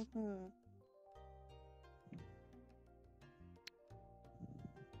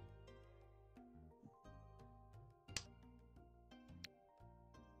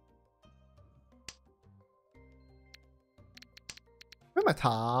 Where's my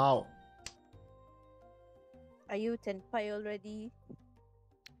towel? Are you Tenpai already?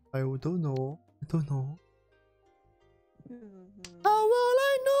 I don't know. I don't know. How will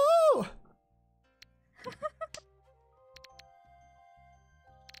I know?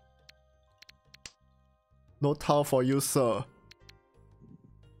 No towel for you, sir.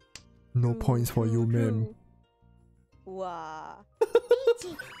 No points for you, ma'am. Wow.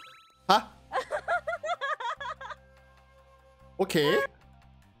 Huh? Okay.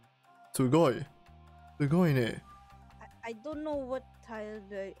 すごい。すごいね。I don't know what tile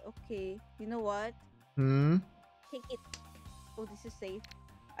do I... Okay, you know what? Hmm? Take it. Oh, this is safe.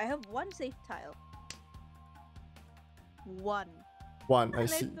 I have one safe tile. One. One, I And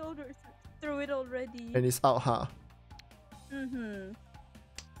see. threw it already. And it's out, huh?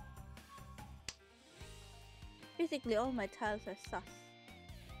 Basically, all my tiles are sus.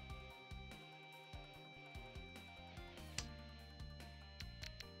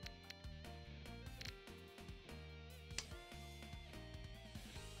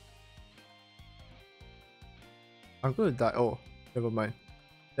 I'm gonna die. Oh, never mind.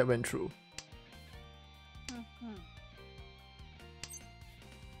 That went through. Mhm.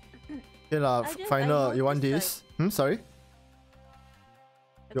 Okay lah, I final. You want noticed, this? Sorry?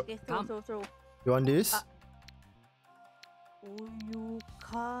 Okay, throw. You want this? Oh, you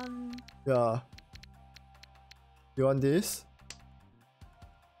can. Yeah. You want this?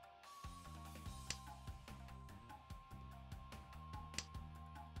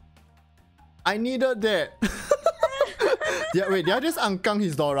 I needed that. Yeah, wait, did I just unkang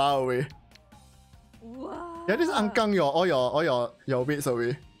his Dora away? Wow. Did I just unkang all your weights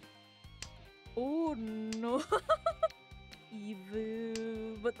away? Oh no.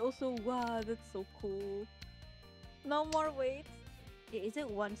 Evil. But also, wow, that's so cool. No more weights. Yeah, is it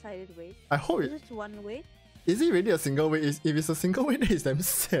one-sided weight? I hope Is it one weight? Is it really a single weight? If it's a single weight, then it's damn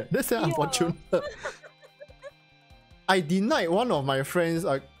sad. That's so unfortunate. I denied one of my friends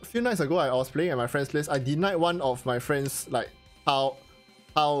a few nights ago. I was playing at my friend's place. I denied one of my friends like how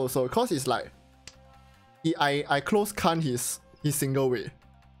also cause it's like I close can his single weight.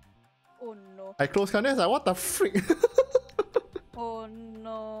 Oh no. I close can. It's like what the freak. Oh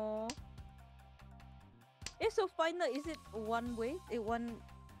no. So final, is it one weight?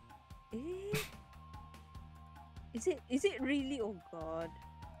 Is it really? Oh god.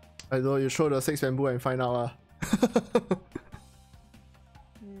 I know, you throw the 6 bamboo and find out.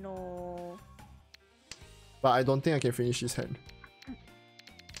 No. But I don't think I can finish this hand.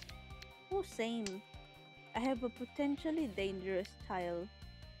 Oh, same. I have a potentially dangerous tile,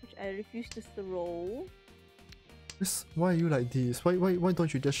 which I refuse to throw. Why are you like this? Why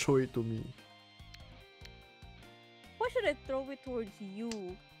don't you just show it to me? Why should I throw it towards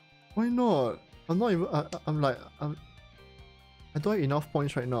you? Why not? I'm not even. I don't have enough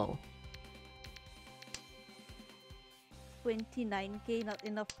points right now. 29k, not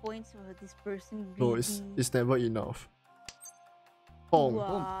enough points for this person. No, it's never enough. Boom.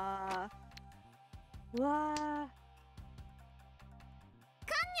 Wow. Wow.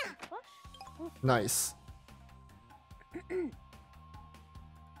 Nice.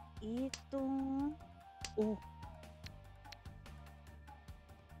 Ito. Oh.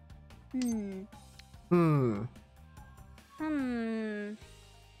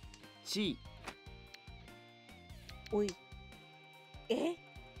 C. Uy. Eh?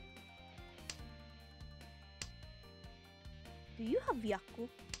 Do you have Yaku?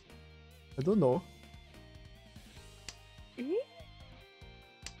 I don't know. Eh?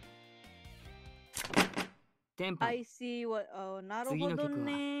 Tempo. I see what. Oh, naruhodo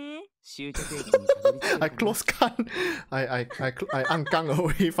ne. 終着駅にたどり着けるかな I close can. I unkang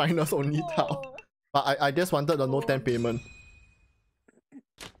away finals only tile. Oh, But I just wanted the no 10 payment.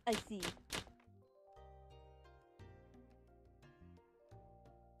 I see.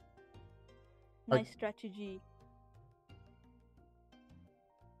 Nice strategy.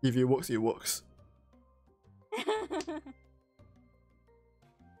 If it works, it works.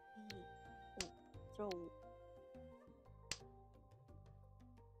 Throw.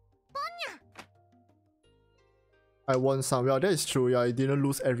 I won some. Yeah, that is true. Yeah, I didn't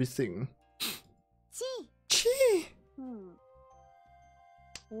lose everything. Chee!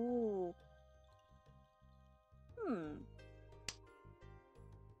 Ooh.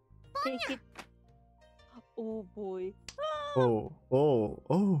 Take it. Oh boy. Oh.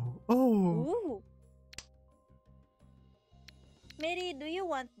 Ooh. Mary, do you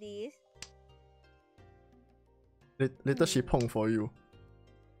want this? Later she pong for you.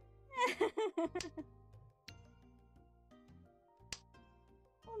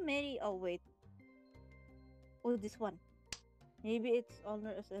 Oh, Mary. Oh, wait. Oh, this one. Maybe it's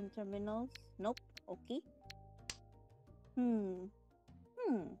honors and terminals. Nope. Okay.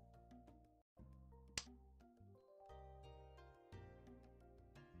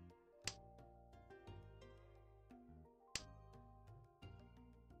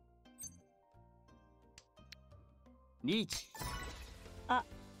 Reach.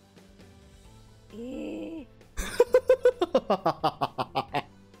 Eh.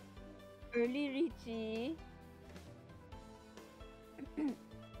 Early Richie.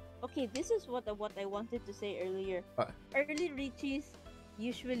 Okay, this is what I wanted to say earlier. Early Richies,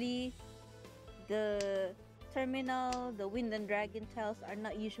 usually the terminal, the wind and dragon tiles are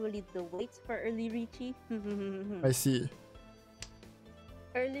not usually the weights for early Richie. I see.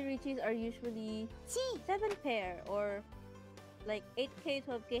 Early Richies are usually 7 pair or like 8k,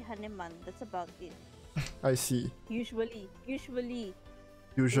 12k Haneman. That's about it. I see. Usually. Usually.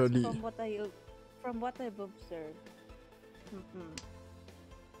 It's from what I've observed. Mhm.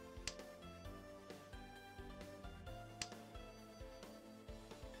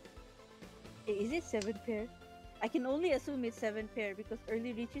 Is it 7 pair? I can only assume it's 7 pair because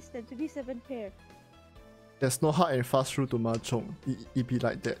early reaches tend to be 7 pair. There's no hard and fast rule to Mahjong. It be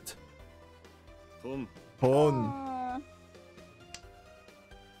like that. トン Pon. Aw.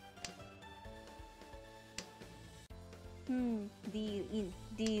 Deal in.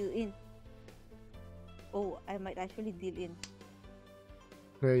 Deal in. Oh, I might actually deal in.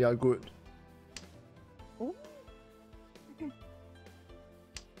 Yeah, good. Oh.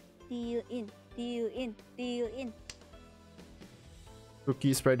 Deal in. Deal in. Deal in.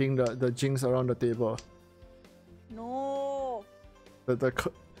 Cookie spreading the jinx around the table. No.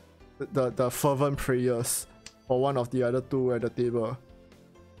 The fervent prayers for one of the other two at the table.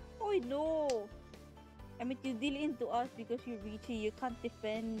 Oh no. I mean, you deal into us because you're Richie. You can't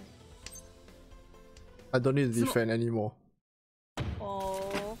defend. I don't need to defend anymore.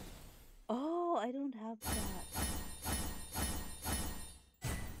 Oh. Oh, I don't have that.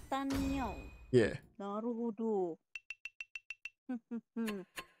 Tanyo. Yeah. Naruhodo.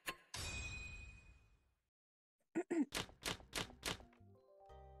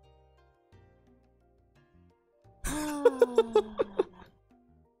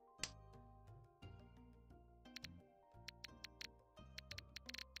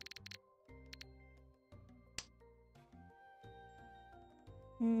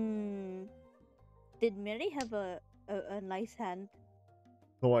 Did Mary have a nice hand?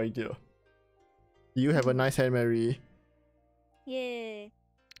 No idea. Do you have a nice hand, Mary? Yeah.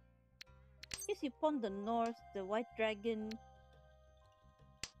 Guess you pawned the North, the White Dragon.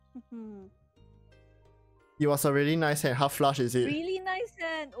 It was a really nice hand. Half flush, is it? Really nice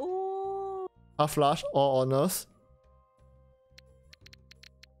hand. Oh. Half flush, all honors.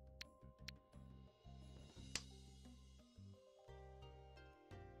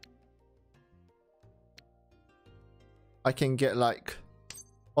 I can get like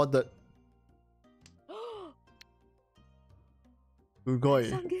all the Ugoi.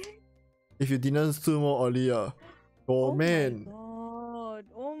 Sangen? If you didn't sumo earlier. Oh, man. My god.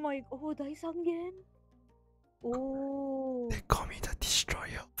 Oh my. Oh, Daisangen. Oh. They call me the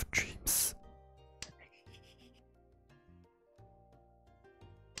destroyer of dreams.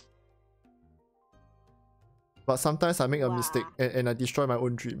 But sometimes I make a mistake and I destroy my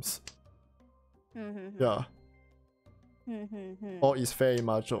own dreams. Yeah. All is fair in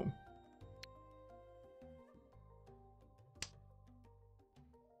Mahjong.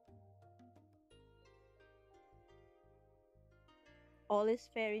 All is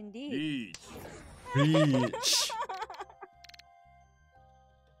fair indeed. リーチ Reach.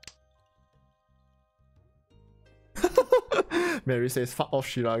 Mary says, fuck off,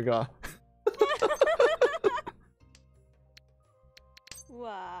 Shiraga.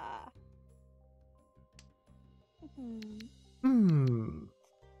 Wow.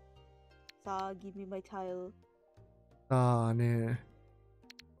 Sa, give me my tile. Ah, ne.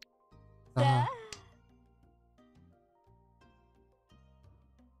 Sa. Ah.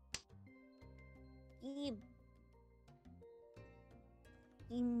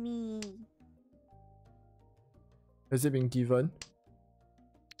 Give me. Has it been given?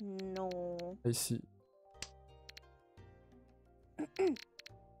 No. I see.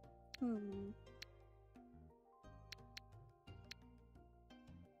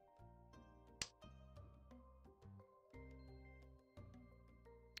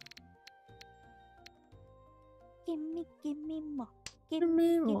 Give me more. Give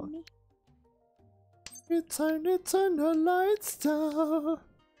me more. It's time to turn the lights down.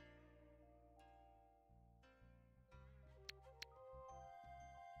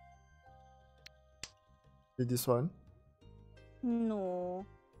 Did this one? No.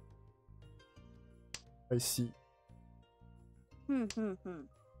 I see.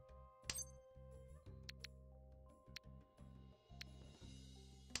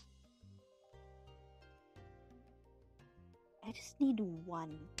 I just need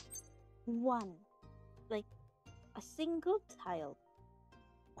one. One. Like a single tile.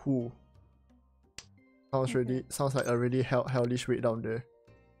 Cool. Sounds like a really hellish raid down there.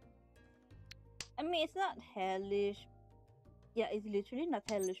 I mean, it's not hellish. Yeah, it's literally not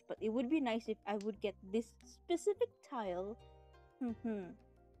hellish, but it would be nice if I would get this specific tile.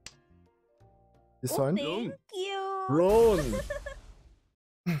 This Oh, one? thank you. Roan!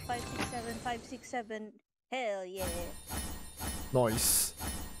 567, 567. Hell yeah. Nice.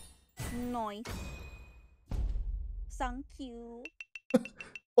 Nice. Thank you.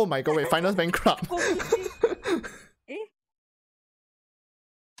 Oh my god, wait, finals bankrupt. Kokushi. Eh?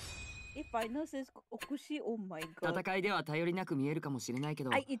 If final says Okushi, oh my god. 戦いでは頼りなく見えるかもしれないけど、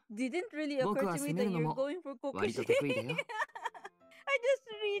 It didn't really 僕 occur は to 攻 me め that るの you're も going for 割と Kokushi. 得意だよ。 I just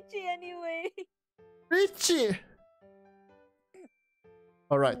reach it anyway. Richie!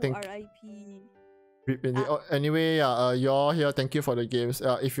 Alright, Oh, thank R.I.P. Anyway, you're here. Thank you for the games.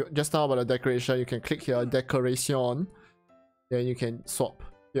 If you just now about the decoration, you can click here, decoration. Then you can swap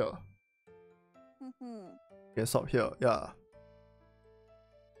here. Mhm. You can swap here. Yeah.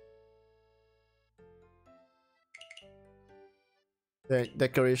 Then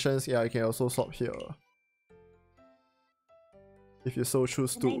decorations. Yeah, you can also swap here. If you so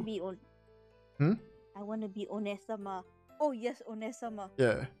choose Can I to. be on? Hmm? I want to be Onesama. Oh yes, Onesama.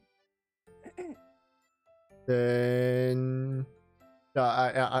 Yeah. Then.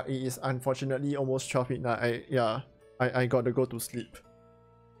 Yeah, it is unfortunately almost 12 midnight. I gotta go to sleep.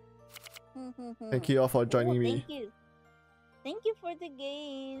 Thank you all for joining me. Thank you. Thank you for the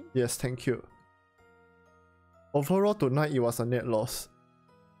game. Yes, thank you. Overall tonight it was a net loss.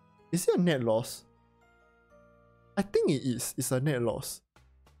 Is it a net loss? I think it is. It's a net loss.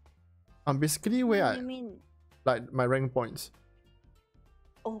 Basically where What do you mean? like my rank points.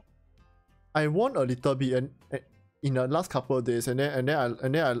 Oh. I won a little bit and in the last couple of days and then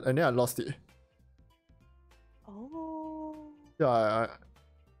I lost it. Oh. Yeah,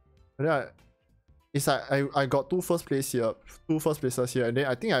 it's like I got two first places here, and then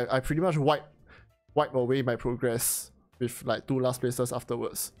I think I pretty much wipe away my progress with like 2 last places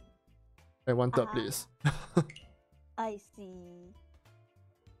afterwards. And 1 third place. I see.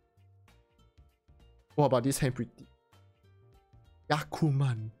 What about this hand pretty?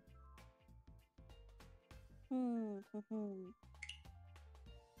 Yakuman.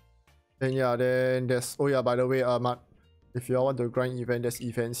 Then yeah, then there's by the way, Matt, if you all want to grind event, there's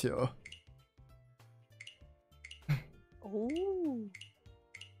events here. Oh.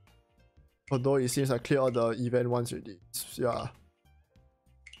 Although it seems I cleared all the event ones already. Yeah.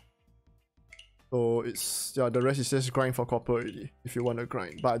 So it's the rest is just grind for copper already if you want to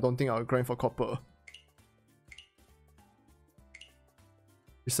grind. But I don't think I'll grind for copper.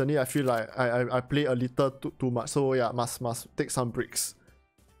 Recently I feel like I play a little too much. So yeah, must take some breaks.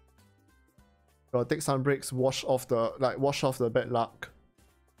 Gotta take some breaks, wash off the bad luck.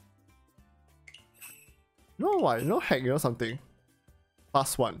 You know what? You know hack, you know something?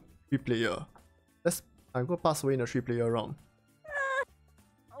 Pass 1, 3 player. I'm gonna pass away in a 3 player round.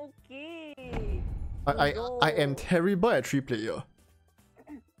 Okay. I am terrible at 3 player.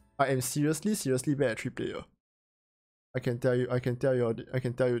 I am seriously bad at 3 player. I can tell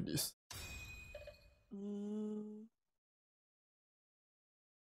you this.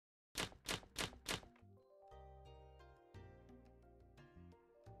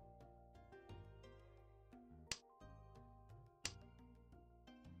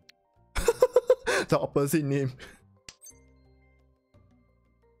 The opposite name.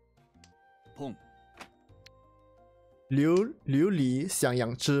 ポン Liu Li 想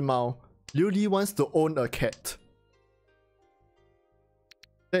养只猫. Liu Li wants to own a cat.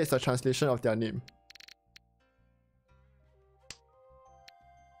 That is the translation of their name.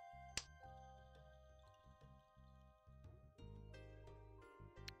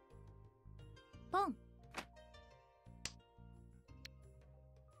 Pong.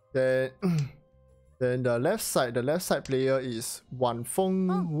 Then the left side player is Wan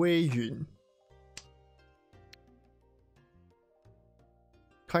Feng Wei Yun.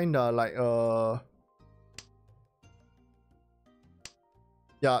 Kinda like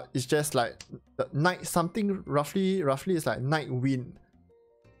yeah, it's just like the night something roughly is like night wind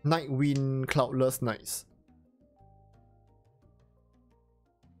cloudless nights.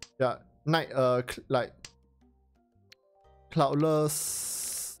 Yeah, night like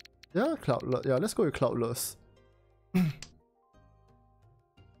cloudless. Yeah, cloudless. Yeah, let's go with cloudless.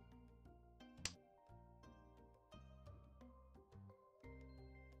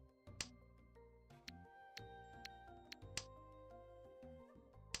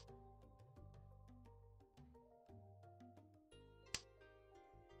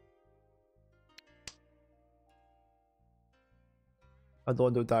 I don't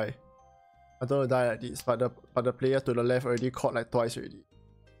want to die. I don't want to die like this, but the player to the left already caught like twice already.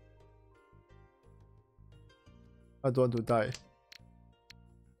 I don't want to die.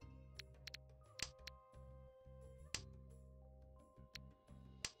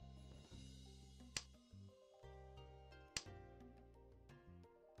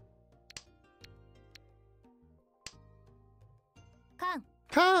 Kang.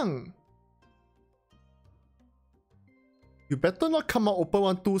 Kang! You better not come out open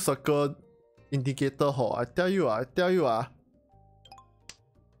 1-2 circle indicator ho. I tell you okay.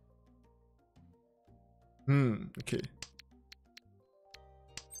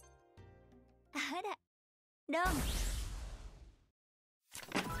 あらロン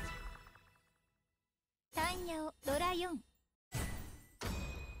タンヤオドラ4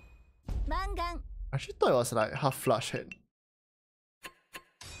マンガン I actually thought it was like half flush hand.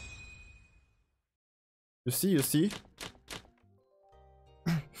 You see?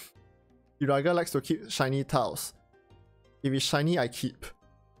 Shiraga likes to keep shiny tiles. If it's shiny, I keep.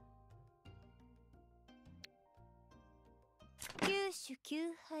 九種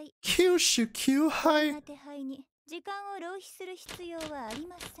九敗 Kyushu Q こん high. な手配に時間を浪費する必要はあり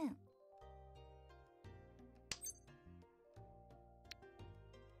ません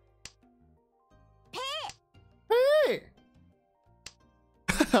Hey!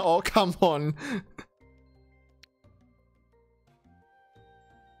 Oh, come on.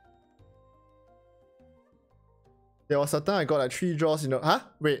 There was a time I got like 3 draws, you know. Huh?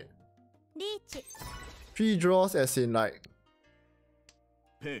 Wait. リーチ 3 draws as in like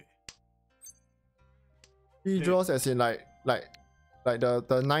ペ 3 draws as in like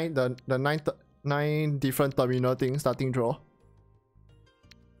the nine different terminal things starting draw.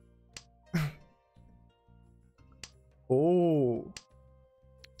 Oh.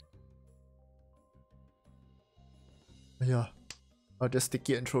 Yeah. I'll just stick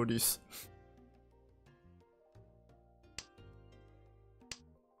it and throw this.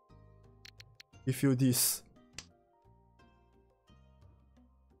 Give you this.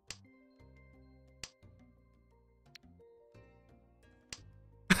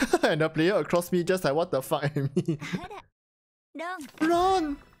 And the player across me just like, what the fuck, I mean. あらロ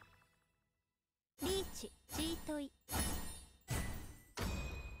ン Run! リーチチートイ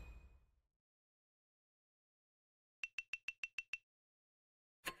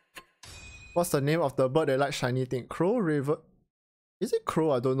What's the name of the bird that likes shiny thing? Crow, raven? Is it crow?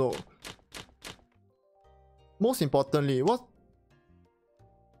 I don't know. Most importantly, what's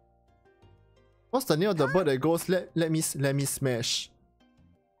the name of the bird that goes let me smash?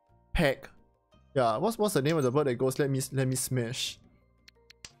 Peck. Yeah, what's the name of the bird that goes let me smash?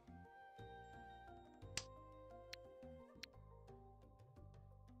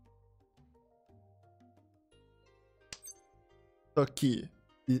 Turkey.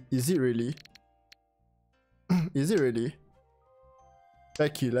 Is it really? Is it really?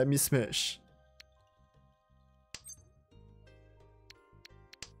 Becky, let me smash.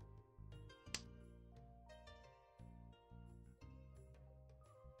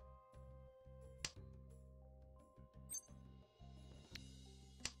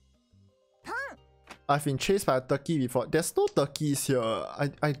 I've been chased by a turkey before. There's no turkeys here.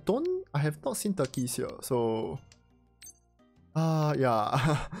 I have not seen turkeys here. So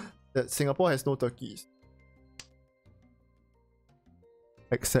yeah. That Singapore has no turkeys.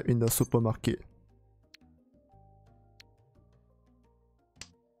 Except in the supermarket.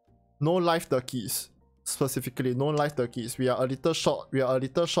 No live turkeys. Specifically, no live turkeys. We are a little short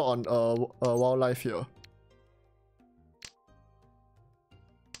on wildlife here.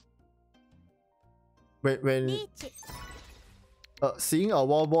 When リーチ seeing a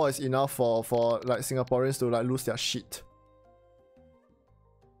wild boar is enough for like Singaporeans to like lose their shit.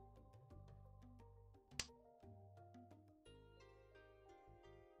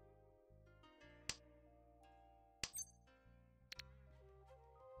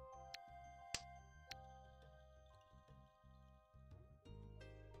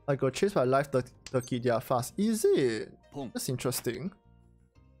 I got chased by a live turkey. They are fast. Is it? ポン That's interesting.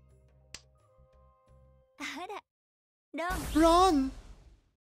 あらロン Run!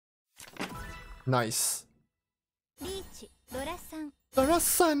 Nice. リーチドラ3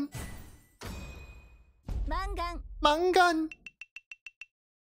 Darasan! マンガン Mangan!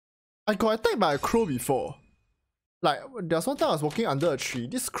 I got attacked by a crow before. Like, there's one time I was walking under a tree.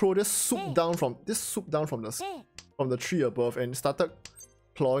 This crow just swooped down from the で tree above and started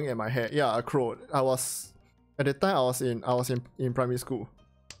clawing at my hair. Yeah, a crow. At the time I was in primary school.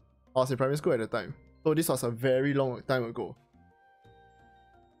 I was in primary school at the time. So this was a very long time ago.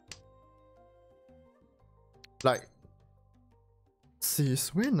 Like,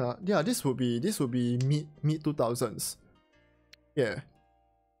 sis, when yeah, this would be mid 2000s. Yeah.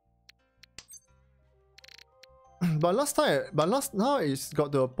 But now it's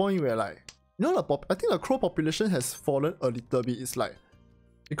got to a point where like, you know, I think the crow population has fallen a little bit. It's like,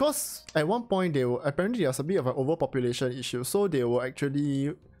 because at one point apparently there's a bit of an overpopulation issue, so they were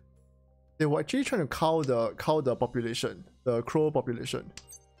actually trying to cull the population, the crow population.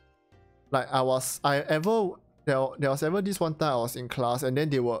 Like I there was ever this one time I was in class and then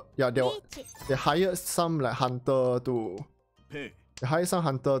they hired some like hunter to ペイ they hired some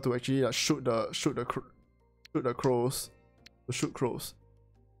hunter to actually like shoot the crows, to shoot crows.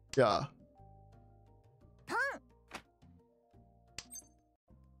 Yeah.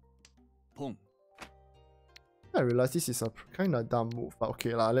 Pong. I realize this is a kind of dumb move, but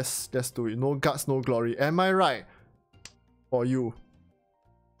okay lah, let's do it. No guts, no glory. Am I right? For you.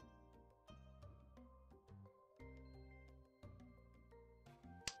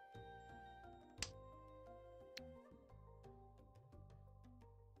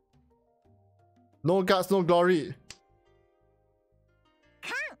 No guts, no glory.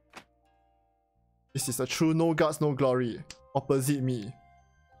 This is a true no guts, no glory. Opposite me.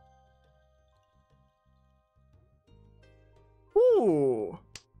 Ooh.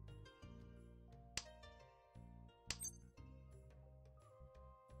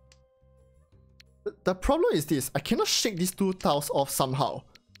 The problem is this. I cannot shake these two tiles off somehow.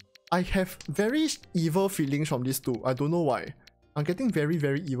 I have very evil feelings from these two. I don't know why. I'm getting very,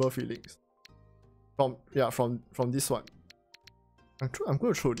 very evil feelings. From this one. I'm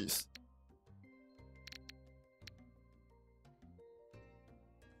going to throw this.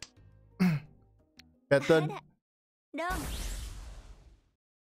 Better. ロン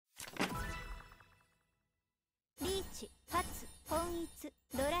リーチ発本一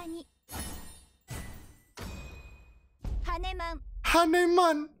ドラにハネマン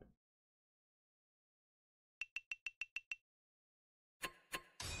Haneman.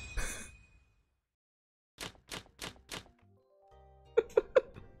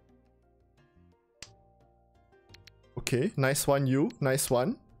 Okay, nice one, you. Nice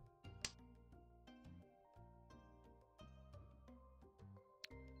one.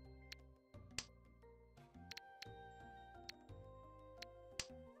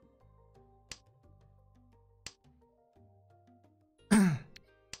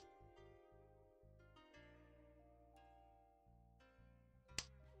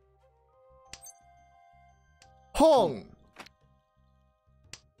 Hong.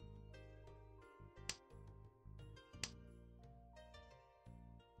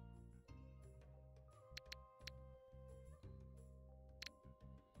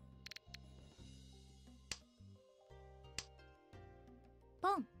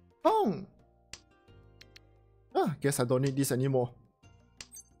 Pong. Hong. Ah, guess I don't need this anymore.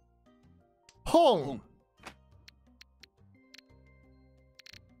 Hong. Hong.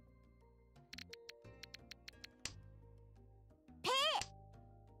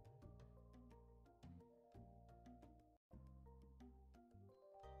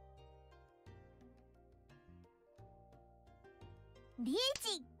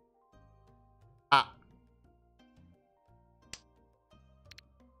 Lichi. Ah.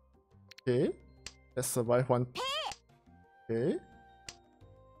 Okay. Let's survive one. Okay.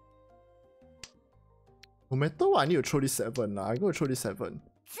 No matter what, I need to throw this 7 lah. I go to throw this 7.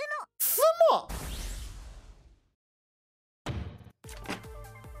 Sumo!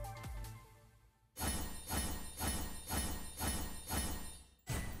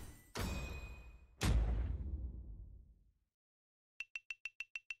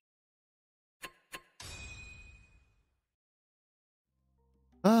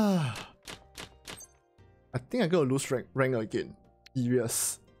 Ah. I think I'm gonna lose rank again.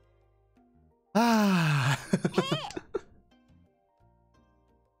 Serious. Ah.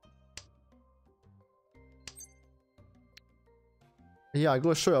 Yeah, I'm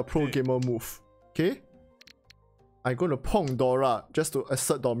gonna show you a pro gamer move. Okay? I'm gonna Pong Dora just to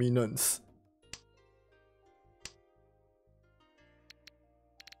assert dominance.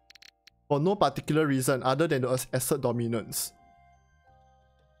 For no particular reason other than to assert dominance.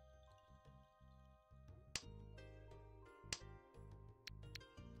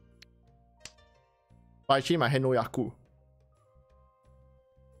 But actually my hand no Yaku.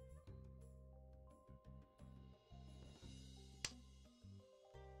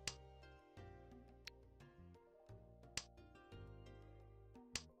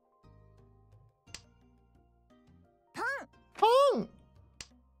 Pong!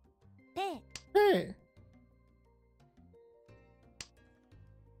 Pe. Hey!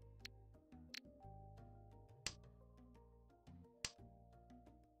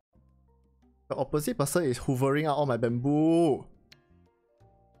 The opposite person is hoovering out all my bamboo.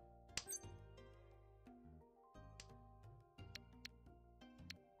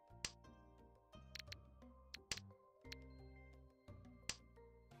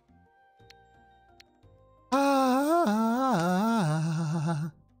 Ah.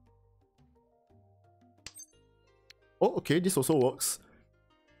 Oh, okay, this also works.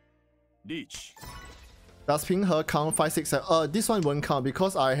 Reach. Does ping her count 5, 6, 7? This one won't count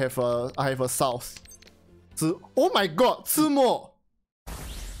because I have a south. Oh my god, 字幕.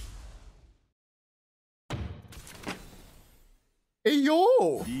 Hey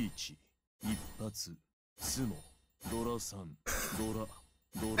yo! リーチ一発スモドラ3ドラ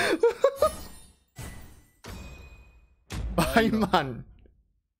ドラ Baiman.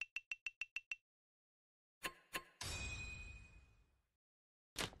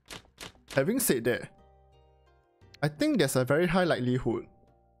 Having said that, I think there's a very high likelihood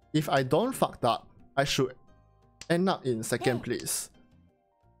if I don't fucked up, I should end up in second place.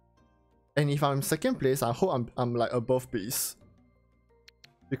 And if I'm second place, I hope I'm like above base.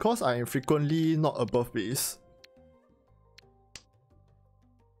 Because I am frequently not above base.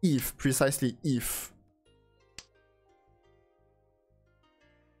 If, precisely if.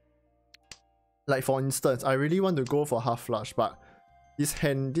 Like for instance, I really want to go for half flush, but this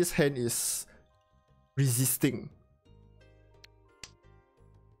hand is resisting.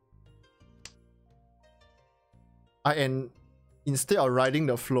 I am, instead of riding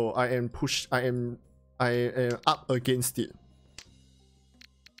the flow, I am up against it.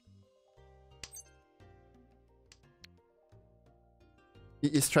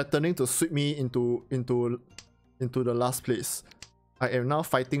 It is threatening to sweep me into the last place. I am now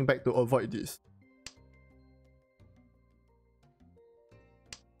fighting back to avoid this.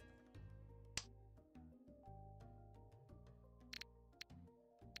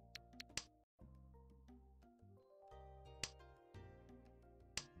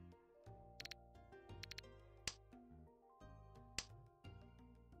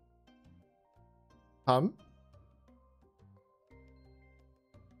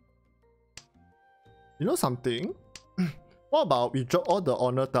 You know something? What about we drop all the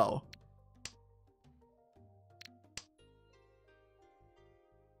honor tile?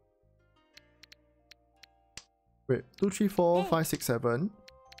 Wait, 2, 3, 4, 5, 6, 7.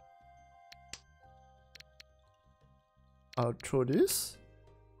 I'll throw this.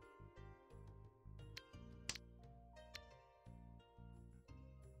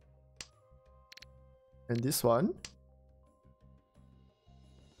 And this one.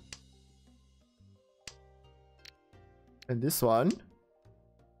 And this one.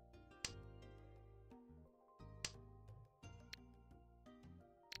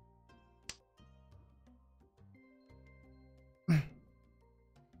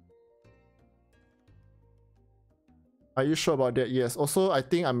 Are you sure about that? Yes. Also, I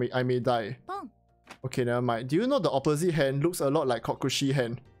think I may die. Okay, never mind. Do you know the opposite hand looks a lot like Kokushi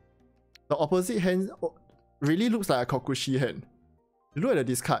hand? The opposite hand really looks like a Kokushi hand. You look at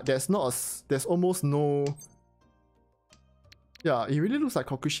this card. There's almost no. Yeah, it really looks like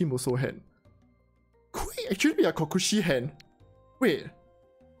Kokushi Muso hand. Could it actually be a Kokushi hand? Wait.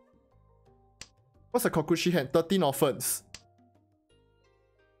 What's a Kokushi hand? 13 offense.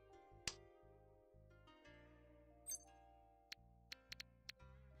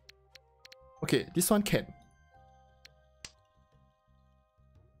 Okay, this one can.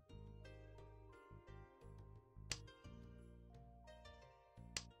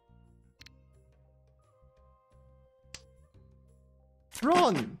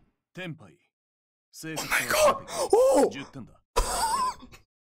 Run! Oh my god! Oh!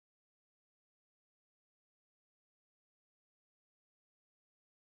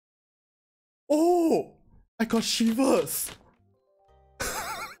 Oh! I got shivers!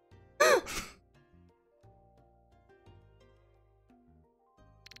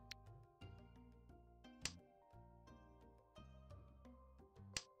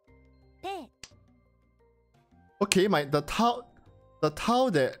 Okay, the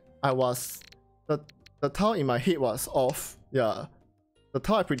tile that I was the tile in my head was off. Yeah. The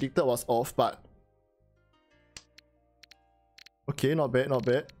tile I predicted was off, but okay, not bad, not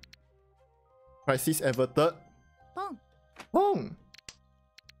bad. Crisis averted. Boom.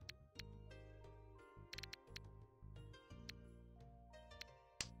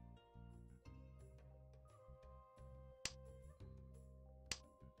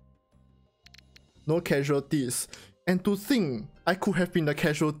 No casualties. And to think, I could have been the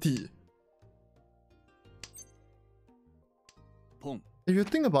casualty. If you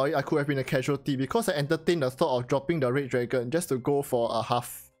think about it, I could have been a casualty because I entertained the thought of dropping the Red Dragon just to go for a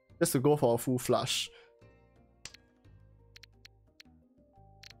full flush.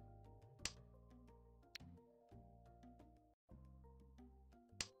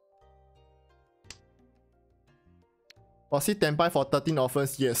 Was he Tenpai for 13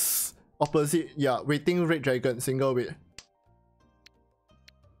 offense? Yes. Opposite, yeah, waiting Red Dragon, single weight.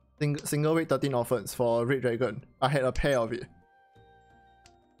 Single weight 13 offense for Red Dragon. I had a pair of it.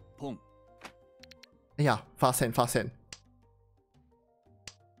 Yeah, fast hand, fast hand.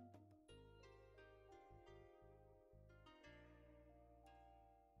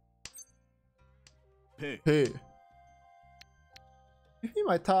 Pay. Hey. Give me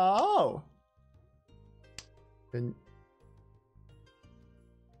my towel. And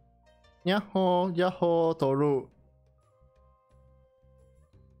Yahoo, Yahoo, Toru.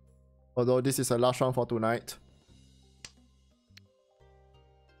 Although this is the last round for tonight.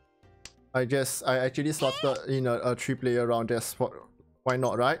 I actually slotted in a 3-player round. That's what, why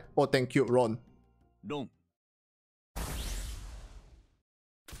not, right? Oh, thank you, Ron. Long.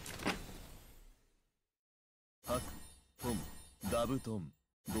 Hak, Tom, Dabuton,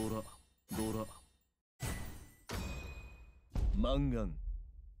 Dora, Dora. Mangan.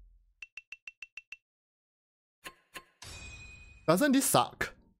 Doesn't this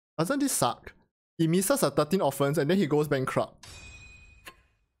suck? Doesn't this suck? He misses a 13 offense and then he goes bankrupt.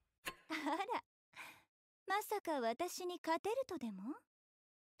 あら、まさか私に勝てるとでも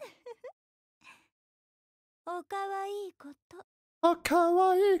おかわいいこと。Oh,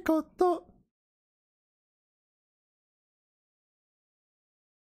 kawaii koto.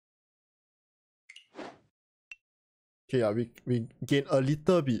 Okay, yeah, we gain a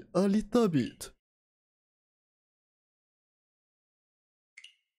little bit. A little bit.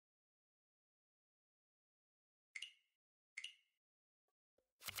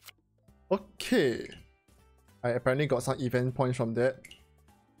 Okay. I apparently got some event points from that.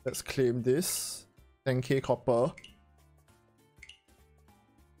 Let's claim this. 10k copper.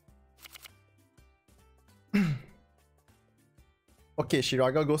 Okay,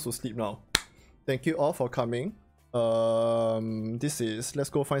 Shiraga goes to sleep now. Thank you all for coming. Let's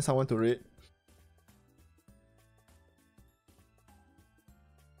go find someone to raid.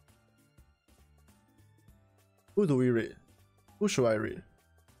 Who do we raid? Who should I raid?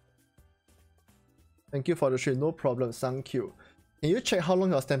 Thank you for the stream. No problem. Thank you. Can you check how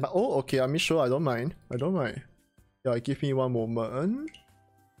long you'll stand by? Oh, okay. I'm sure. I don't mind. I don't mind. Yeah, give me one moment.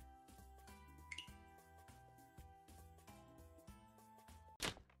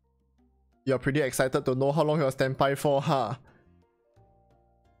 You're pretty excited to know how long you'll stand by for, huh?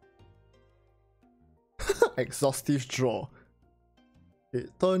 Exhaustive draw. Okay,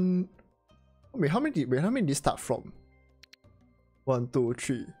 turn. Wait, how many did this start from? 1, 2,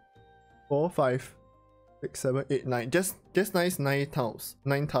 3, 4, 5, 6, 7, 8, 9. Just nice 9 tiles.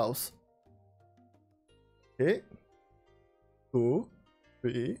 9 tiles. Okay. 2,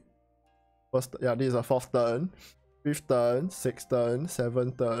 3. First, yeah, this is a 4th turn. 5th turn, 6th turn,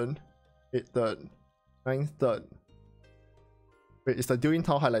 7th turn, 8th turn, 9th turn. Wait, is the during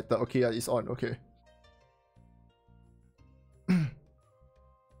tile highlighted? Okay, yeah, it's on. Okay.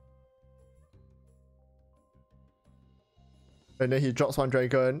 And then he drops one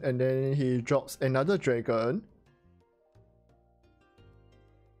dragon, and then he drops another dragon.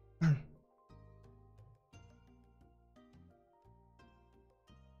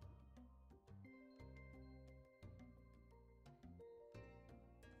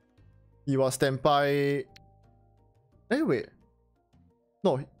 He was standby. Hey, wait.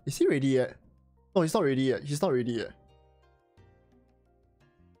 No, is he ready yet? No, he's not ready yet. He's not ready yet.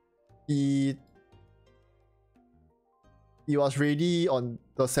 He was ready on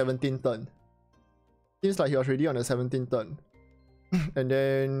the 17th turn. Seems like he was ready on the 17th turn. And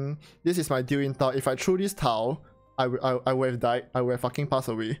then this is my deal in tile. If I threw this tile, I would have died. I would have fucking passed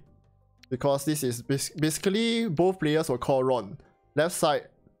away. Because this is basically both players will call Ron. Left side,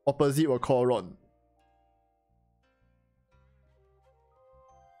 opposite will call Ron.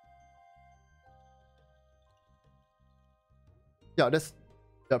 Yeah, that's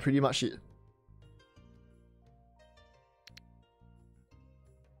pretty much it.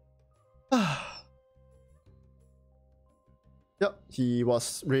 Yep, he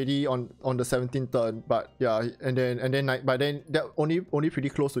was ready on the 17th turn, but yeah, and then by then that only pretty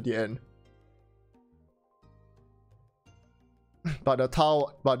close to the end. But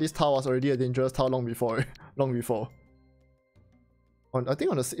this tile was already a dangerous tile long before. I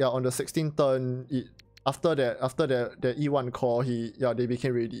think on the 16th turn, after the E1 call, they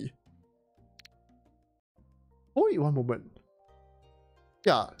became ready. Oh wait, one moment.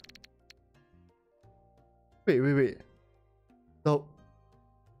 Yeah. Wait. No.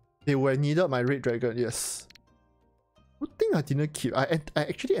 They were needed my red dragon, yes. Good thing I didn't keep. I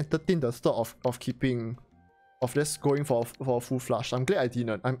actually entertained the thought of keeping, of just going for a full flush. I'm glad I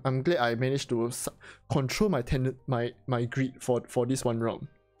didn't. I'm glad I managed to control my greed for this one round.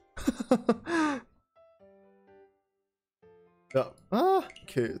 Yeah.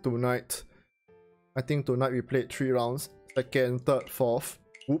 Okay, tonight. I think tonight we played 3 rounds. 2nd, 3rd, 4th.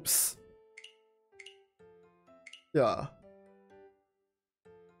 Oops. Yeah.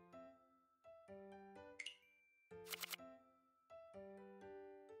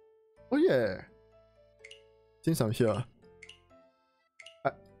 Oh yeah. Since I'm here,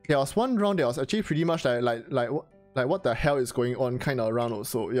 there was one round that was actually pretty much like what the hell is going on kind of round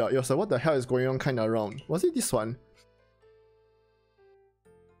also. Yeah, it was like what the hell is going on kind of round. Was it this one?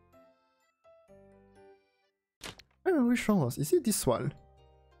 I don't remember which round was. Is it this one?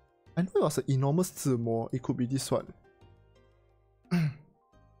 I know it was an enormous Zimo. It could be this one. Is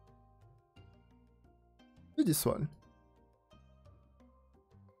it this one?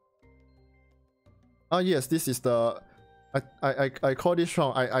 Ah yes, this is the I call this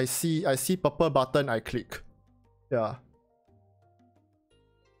round. I see purple button, I click. Yeah.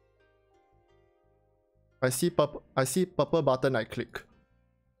 I see purple button, I click.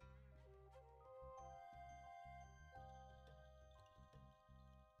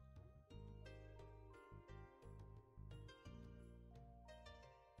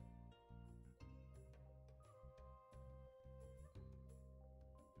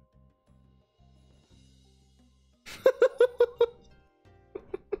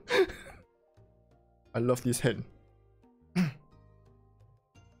 I love this hand.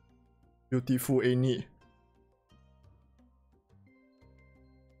 Beautiful, ain't it?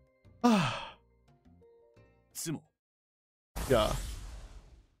 Ah. つも Yeah.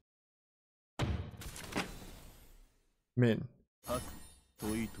 Man. ハク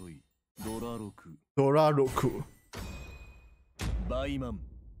トイトイドラロク Dora Roku. バイマン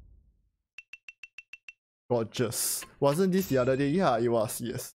Gorgeous. Wasn't this the other day? Yeah, it was,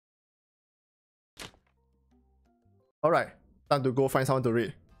 yes. Alright, time to go find someone to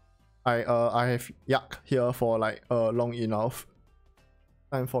raid. I have Yak here for like long enough.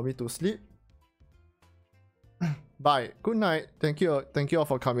 Time for me to sleep. Bye. Good night. Thank you all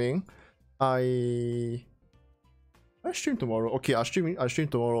for coming. I stream tomorrow. Okay, I'll stream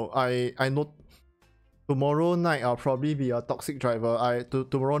tomorrow. I know tomorrow night I'll probably be a toxic driver.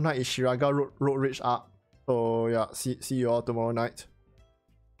 Tomorrow night is Shiraga Road Rage Arc. So yeah, see you all tomorrow night.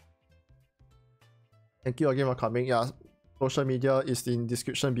 Thank you again for coming. Yeah, social media is in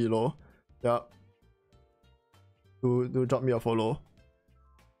description below. Yeah. Do drop me a follow.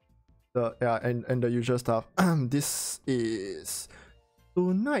 And the usual stuff. This is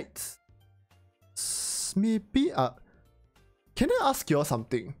tonight. Maybe can I ask you all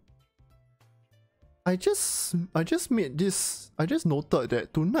something? I just made this. I just noted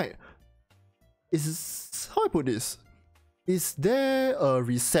that tonight is, how I put this? Is there a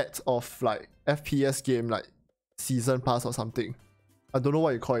reset of like FPS game like season pass or something? I don't know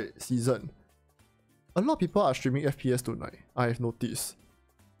what you call it, season. A lot of people are streaming FPS tonight, I have noticed.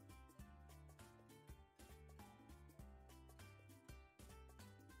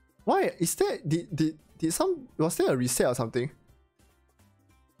 Why? Is there was there a reset or something?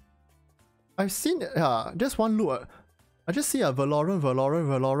 I've seen just one look. I just see a Valorant,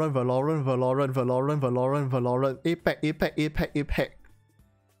 Apex.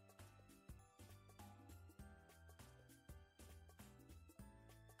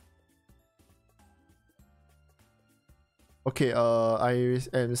 Okay, I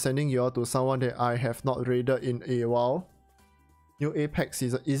am sending you all to someone that I have not raided in a while. New Apex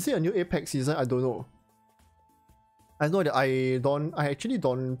season. Is it a new Apex season? I don't know. I know that I actually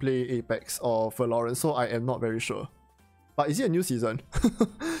don't play Apex or Valorant, so I am not very sure. But is it a new season?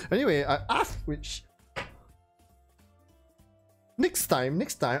 Anyway, I asked which. Next time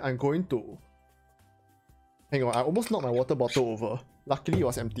I'm going to. Hang on, I almost knocked my water bottle over. Luckily it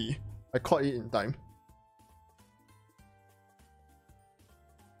was empty. I caught it in time.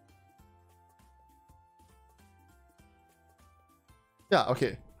 Yeah,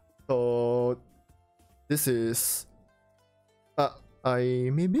 okay. So this is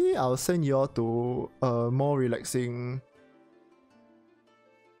maybe I'll send you all to a more relaxing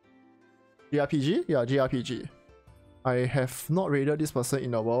JRPG? Yeah, JRPG. I have not raided this person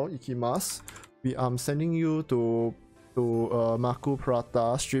in a while, Ikimas. I'm sending you to Maku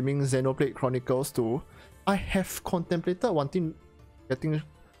Prata streaming Xenoblade Chronicles 2. I have contemplated getting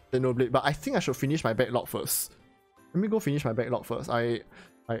Xenoblade, but I think I should finish my backlog first. Let me go finish my backlog first. My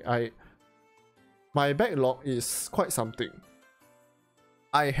backlog is quite something.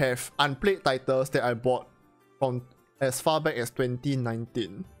 I have unplayed titles that I bought from as far back as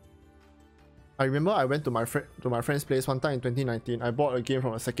 2019. I remember I went to my friend's place one time in 2019. I bought a game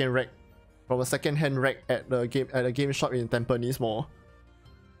from a second-hand rack at the game shop in Tampines Mall.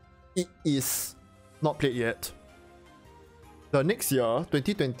 It is not played yet. The next year,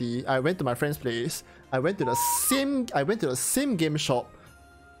 2020, I went to my friend's place. I went to the same game shop.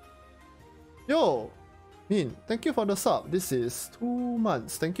 Yo, Min, thank you for the sub. This is 2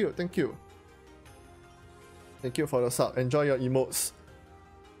 months. Thank you, thank you. Thank you for the sub. Enjoy your emotes.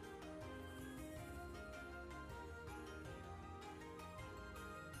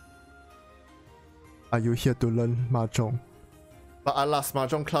 Are you here to learn Mahjong? But alas,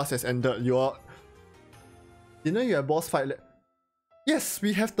 Mahjong class has ended. Didn't you have boss fight? Yes,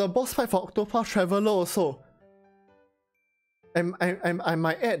 we have the boss fight for Octopath Traveler also. I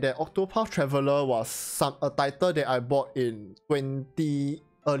might add that Octopath Traveler was a title that I bought in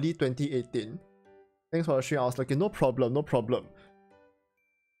early 2018. Thanks for the stream. I was like, no problem, no problem.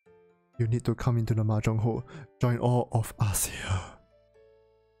 You need to come into the Mahjong hole. Join all of us here.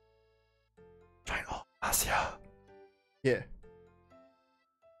 Join all of us here. Yeah.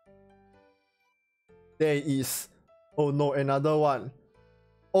 There it is. Oh no, another one.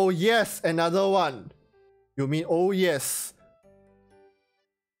 Oh yes, another one. You mean oh yes.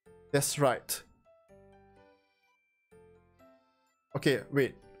 That's right. Okay,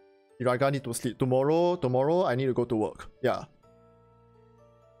 wait. Shiraga need to sleep. Tomorrow I need to go to work. Yeah.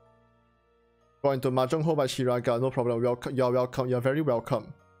 Go into Mahjong Hole by Shiraga. No problem. You're welcome. You're very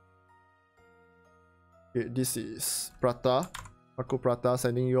welcome. Okay, this is Prata. Aku Prata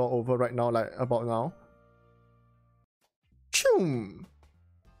sending you all over right now, like about now. Choom!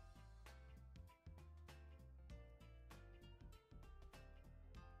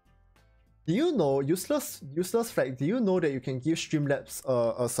 Do you know, useless fact, do you know that you can give Streamlabs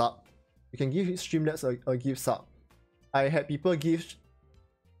a sub? You can give Streamlabs a gift sub. I had people give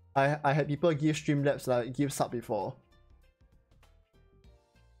Streamlabs like give sub before.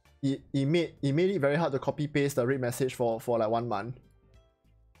 It made it very hard to copy paste the read message for like 1 month.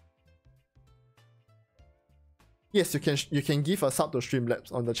 Yes, you can give a sub to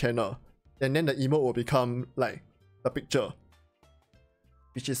Streamlabs on the channel, and then the emote will become like the picture,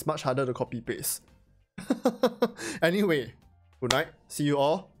 which is much harder to copy paste. Anyway, good night. See you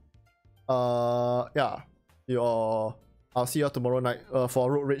all. Yeah, I'll see you all tomorrow night. For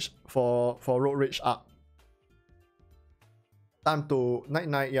Road Rage Road Rage arc. Time to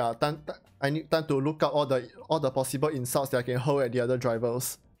night. Yeah, I need time to look up all the possible insults that I can hurl at the other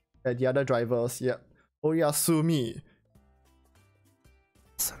drivers. Yep. Oh yeah, sue me.